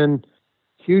has been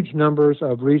huge numbers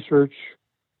of research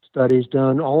studies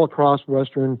done all across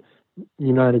Western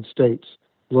United States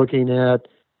looking at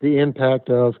the impact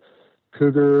of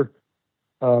cougar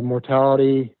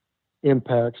mortality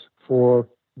impacts for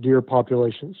deer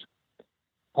populations.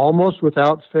 Almost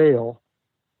without fail,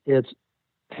 it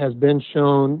has been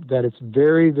shown that it's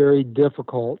very, very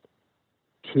difficult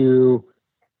to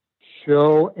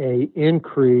show an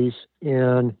increase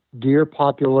in deer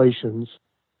populations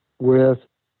with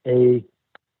a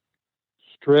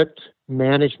strict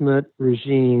management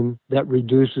regime that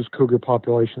reduces cougar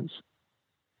populations.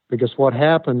 Because what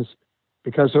happens,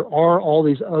 because there are all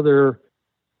these other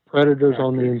predators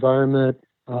on the environment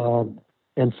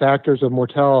and factors of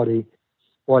mortality,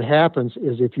 what happens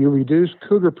is if you reduce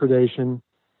cougar predation,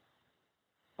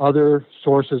 other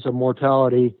sources of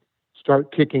mortality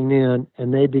start kicking in,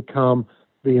 and they become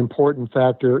the important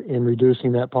factor in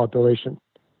reducing that population.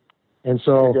 And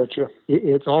so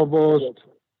it's almost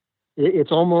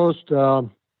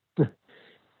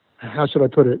how should I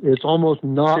put it? It's almost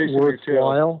not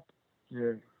worthwhile.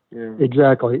 Yeah.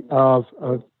 Exactly. Of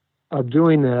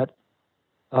doing that,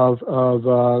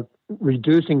 of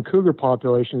reducing cougar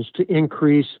populations to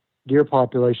increase deer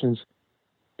populations,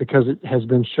 because it has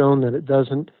been shown that it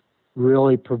doesn't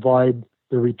really provide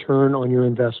the return on your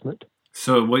investment.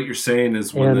 So what you're saying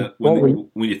is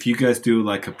if you guys do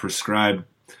like a prescribed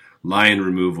lion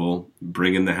removal,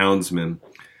 bring in the houndsman,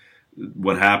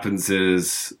 what happens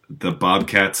is the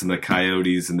bobcats and the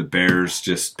coyotes and the bears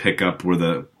just pick up where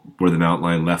the mountain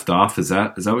lion left off. Is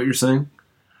that what you're saying?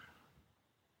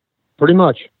 Pretty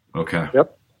much. Okay.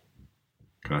 Yep.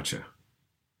 Gotcha.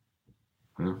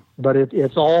 Huh. But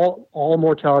it's all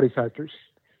mortality factors.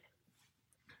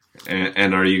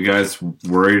 And are you guys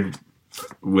worried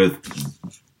with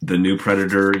the new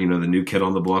predator, the new kid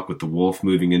on the block with the wolf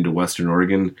moving into Western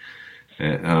Oregon,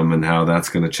 and how that's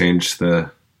going to change the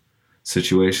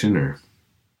situation? Or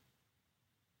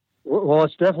well,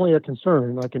 it's definitely a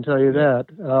concern. I can tell you that.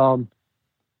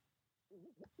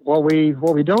 What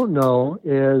we don't know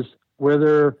is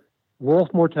whether wolf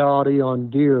mortality on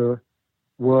deer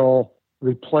will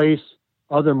replace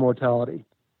other mortality,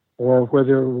 or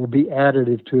whether it will be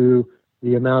additive to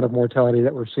the amount of mortality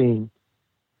that we're seeing.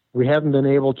 We haven't been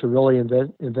able to really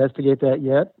investigate that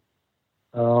yet.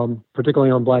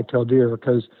 particularly on black-tailed deer,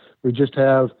 because we just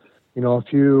have, a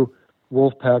few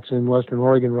wolf packs in Western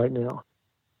Oregon right now.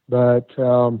 But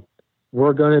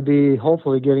we're going to be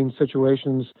hopefully getting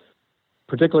situations,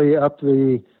 particularly up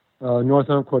the North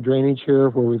Umpqua drainage here,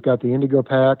 where we've got the indigo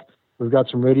pack, we've got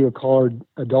some radio-collared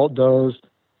adult does.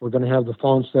 We're going to have the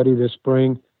fawn study this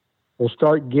spring. We'll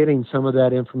start getting some of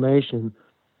that information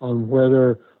on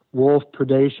whether wolf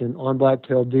predation on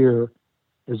black-tailed deer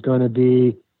is going to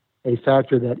be a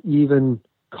factor that even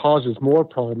causes more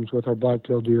problems with our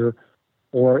black-tailed deer,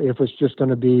 or if it's just going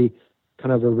to be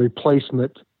kind of a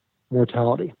replacement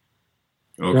mortality.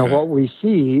 Okay. Now, what we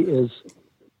see is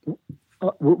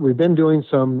we've been doing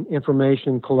some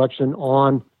information collection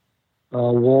on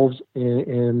wolves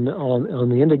on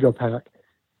the indigo pack.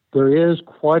 There is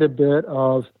quite a bit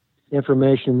of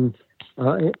information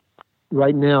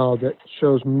right now that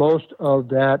shows most of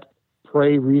that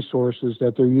prey resources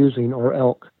that they're using are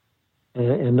elk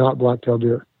and not black-tailed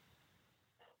deer.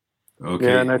 Okay.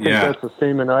 Yeah, and I think that's the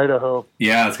same in Idaho.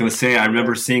 Yeah, I was going to say, I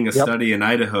remember seeing a study in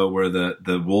Idaho where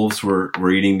the wolves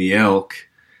were eating the elk,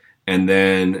 and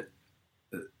then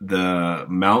the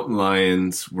mountain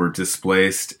lions were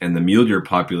displaced and the mule deer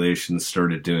population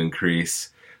started to increase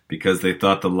because they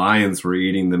thought the lions were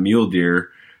eating the mule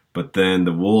deer, but then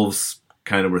the wolves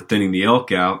kind of were thinning the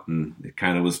elk out, and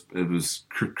it was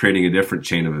creating a different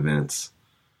chain of events.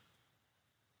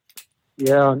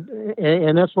 Yeah,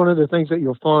 and that's one of the things that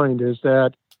you'll find is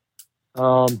that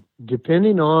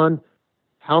depending on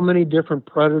how many different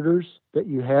predators that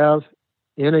you have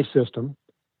in a system,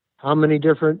 how many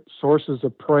different sources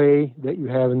of prey that you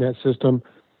have in that system,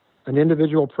 an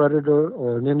individual predator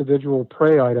or an individual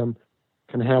prey item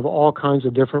can have all kinds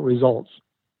of different results.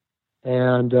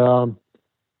 And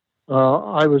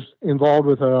I was involved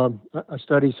with a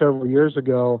study several years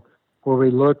ago where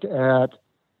we looked at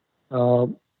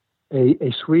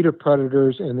a suite of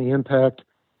predators and the impact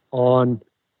on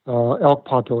elk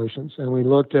populations. And we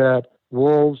looked at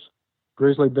wolves,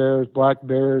 grizzly bears, black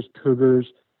bears, cougars,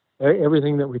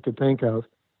 everything that we could think of.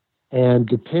 And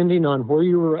depending on where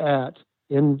you were at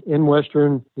in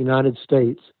Western United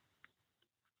States,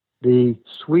 the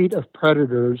suite of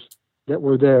predators that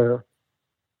were there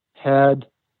had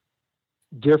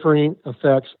differing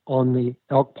effects on the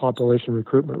elk population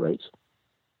recruitment rates.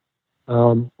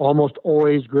 Almost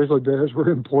always grizzly bears were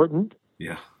important.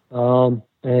 Yeah. And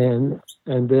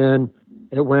then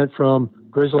it went from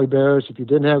grizzly bears. If you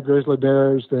didn't have grizzly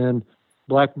bears, then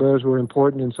black bears were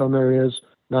important in some areas.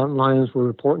 Mountain lions were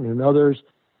important in others.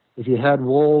 If you had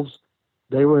wolves,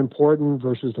 they were important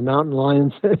versus the mountain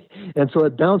lions. And so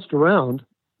it bounced around,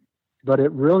 but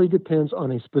it really depends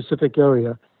on a specific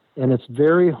area. And it's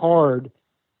very hard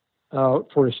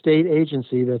for a state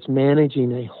agency that's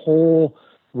managing a whole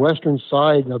western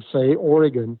side of, say,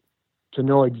 Oregon, to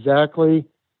know exactly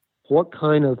what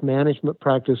kind of management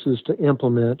practices to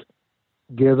implement,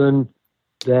 given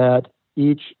that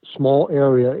each small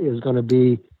area is going to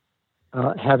be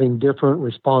having different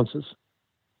responses.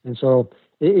 And so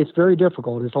it's very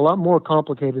difficult. It's a lot more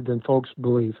complicated than folks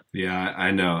believe. Yeah,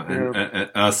 I know.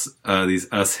 And us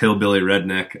hillbilly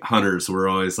redneck hunters, we're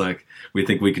always like, we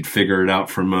think we could figure it out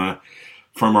from our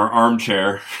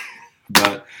armchair,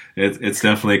 but it's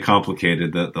definitely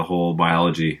complicated, the whole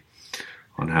biology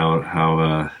on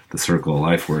how the circle of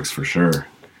life works, for sure.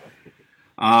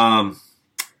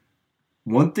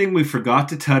 One thing we forgot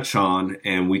to touch on,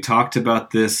 and we talked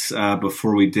about this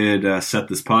before we did set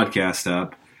this podcast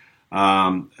up,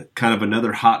 kind of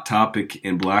another hot topic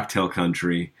in blacktail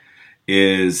country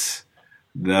is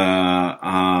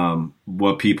the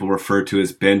what people refer to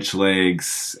as bench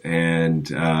legs and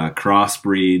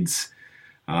crossbreeds.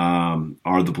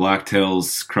 Are the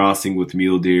blacktails crossing with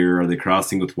mule deer? Are they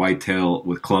crossing with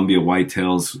Columbia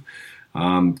whitetails?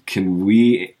 Can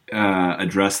we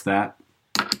address that?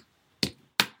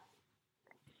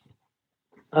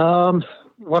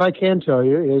 What I can tell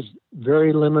you is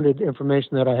very limited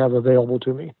information that I have available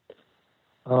to me.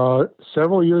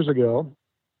 Several years ago,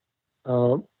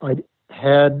 I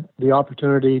had the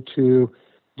opportunity to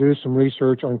do some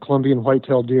research on Columbian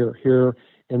white-tailed deer here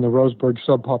in the Roseburg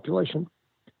subpopulation.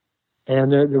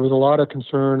 And there was a lot of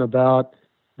concern about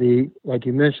like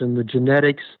you mentioned, the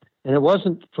genetics, and it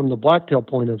wasn't from the blacktail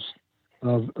point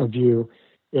of view.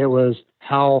 It was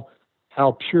how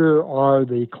pure are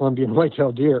the Columbian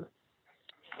white-tailed deer.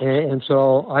 And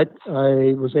so I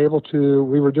was able to,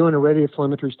 we were doing a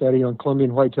radiotelemetry study on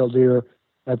Columbian white-tailed deer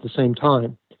at the same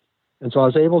time. And so I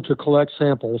was able to collect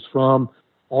samples from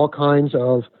all kinds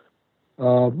of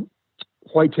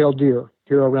white-tailed deer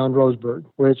here around Roseburg,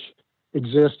 which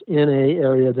exist in an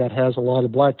area that has a lot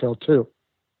of blacktail too.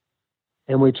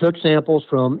 And we took samples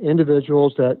from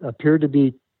individuals that appeared to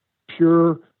be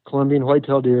pure Columbian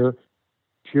white-tailed deer,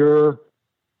 pure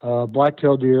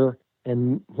black-tailed deer,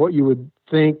 and what you would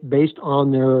think based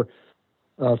on their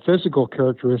physical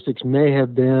characteristics may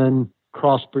have been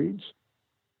crossbreeds.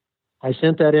 I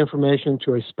sent that information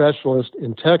to a specialist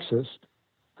in Texas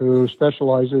who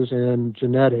specializes in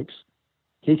genetics.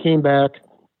 He came back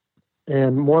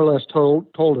and more or less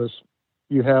told us,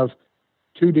 you have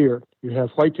two deer. You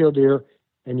have white-tailed deer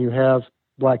and you have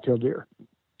black-tailed deer.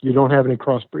 You don't have any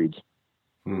crossbreeds.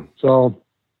 So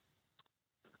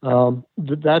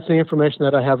that's the information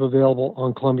that I have available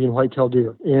on Columbian white-tailed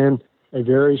deer in a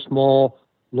very small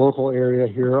local area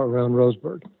here around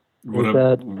Roseburg.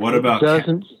 What about? It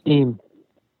doesn't seem.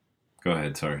 Go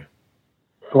ahead. Sorry.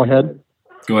 Go ahead.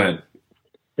 Go ahead.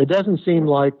 It doesn't seem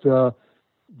like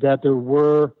that there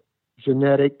were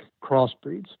genetic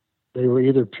crossbreeds. They were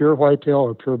either pure whitetail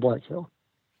or pure blacktail.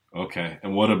 Okay.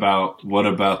 And what about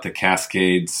the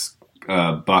Cascades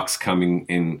bucks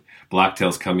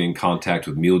blacktails coming in contact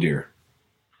with mule deer?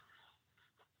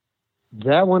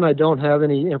 That one I don't have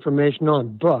any information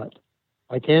on, but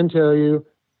I can tell you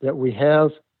that we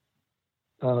have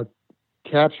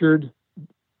captured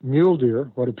mule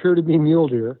deer, what appear to be mule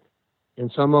deer, in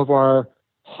some of our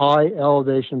high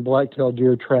elevation black-tailed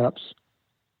deer traps.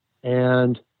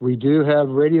 And we do have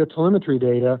radio telemetry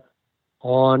data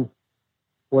on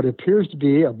what appears to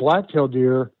be a black-tailed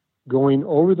deer going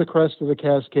over the crest of the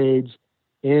Cascades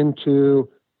into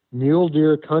mule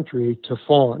deer country to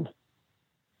fawn.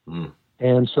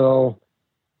 And so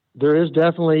there is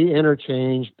definitely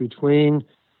interchange between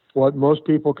what most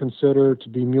people consider to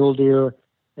be mule deer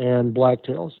and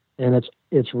blacktails. And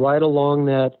it's right along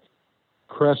that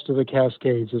crest of the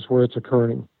Cascades is where it's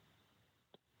occurring.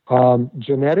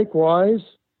 Genetic-wise,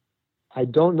 I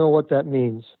don't know what that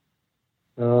means.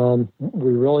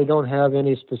 We really don't have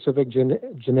any specific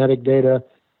genetic data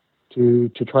to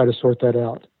try to sort that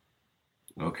out.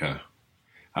 Okay.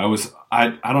 I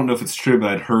don't know if it's true,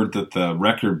 but I'd heard that the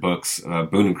record books,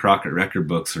 Boone and Crockett record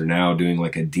books, are now doing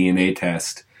like a DNA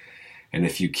test. And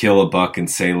if you kill a buck in,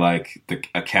 say, like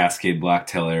a Cascade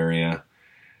blacktail area,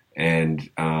 and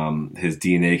his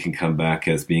DNA can come back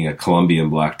as being a Columbian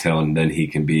blacktail, and then he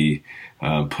can be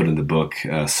put in the book,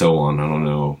 so on. I don't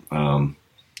know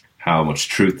how much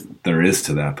truth there is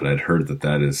to that, but I'd heard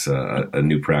that is a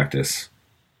new practice.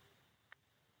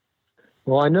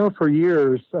 Well, I know for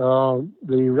years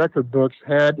the record books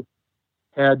had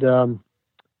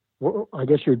I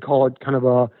guess you'd call it kind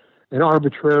of an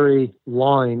arbitrary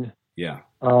line. Yeah.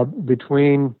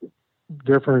 Between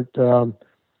different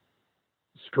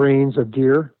strains of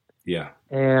deer. Yeah.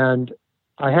 And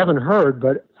I haven't heard,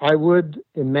 but I would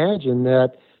imagine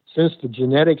that since the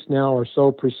genetics now are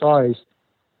so precise,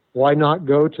 why not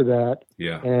go to that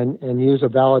and use a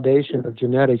validation of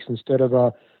genetics instead of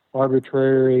a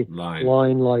arbitrary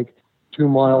line like 2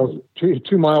 miles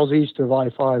east of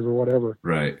I-5 or whatever.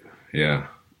 Right. Yeah.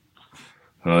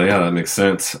 Well, yeah, that makes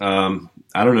sense.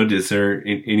 I don't know. Is there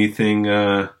anything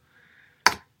we're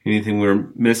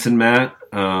missing, Matt?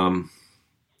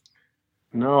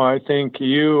 No, I think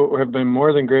you have been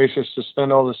more than gracious to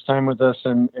spend all this time with us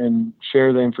and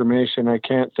share the information. I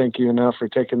can't thank you enough for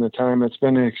taking the time. It's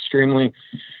been an extremely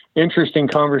interesting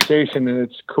conversation, and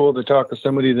it's cool to talk to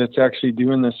somebody that's actually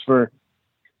doing this for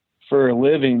a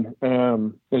living.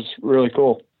 It's really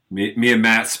cool. Me and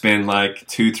Matt spend like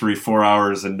 2, 3, 4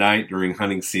 hours a night during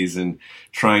hunting season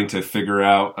trying to figure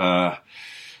out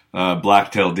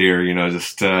blacktail deer,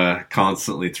 just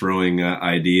constantly throwing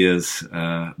ideas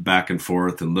back and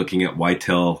forth and looking at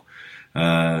whitetail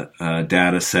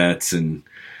data sets, and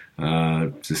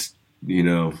just,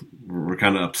 we're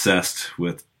kind of obsessed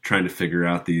with trying to figure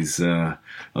out these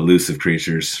elusive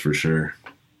creatures for sure.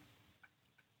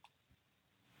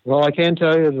 Well, I can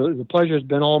tell you the pleasure's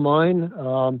been all mine.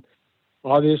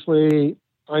 Obviously,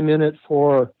 I'm in it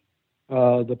for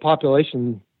the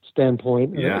population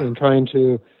standpoint and trying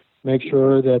to make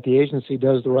sure that the agency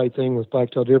does the right thing with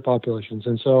black-tailed deer populations.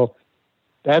 And so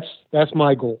that's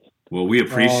my goal. Well, we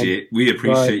appreciate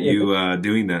you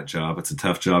doing that job. It's a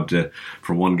tough job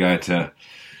for one guy to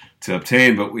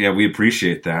obtain, but yeah, we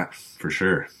appreciate that for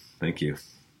sure. Thank you.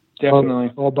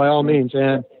 Definitely. Well, by all means.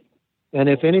 And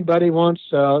if anybody wants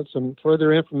some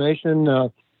further information,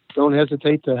 don't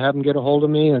hesitate to have them get a hold of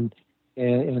me,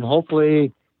 and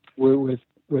hopefully with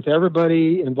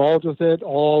everybody involved with it,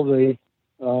 all the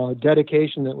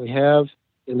dedication that we have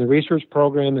in the research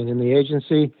program and in the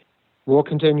agency, we'll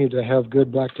continue to have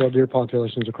good black-tailed deer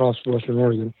populations across Western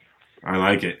Oregon. I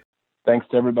like it. Thanks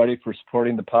to everybody for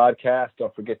supporting the podcast.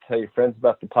 Don't forget to tell your friends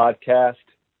about the podcast.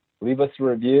 Leave us a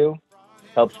review.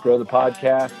 helps grow the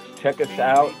podcast. Check us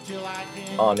out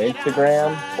on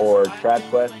Instagram or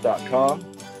tradquest.com.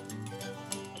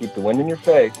 Keep the wind in your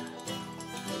face,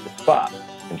 the spot,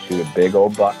 and shoot a big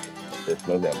old buck this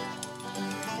November.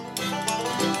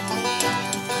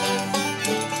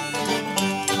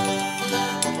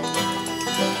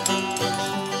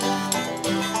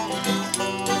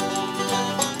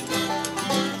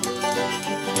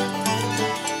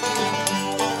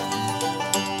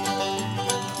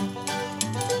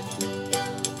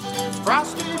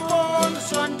 Frosty before the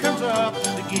sun comes up,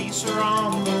 the geese are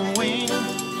on the wing.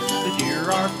 The deer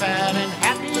are fat and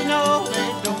happy, no,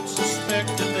 they don't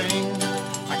suspect a thing.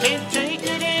 I can't take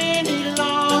it any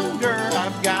longer,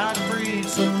 I've got to breathe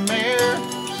some air.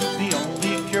 The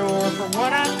only cure for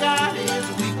what I've got is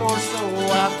a week or so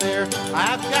out there.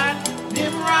 I've got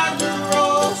Nimrod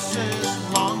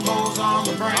neurosis, longbows on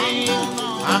the brain.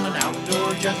 I'm an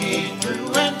outdoor junkie.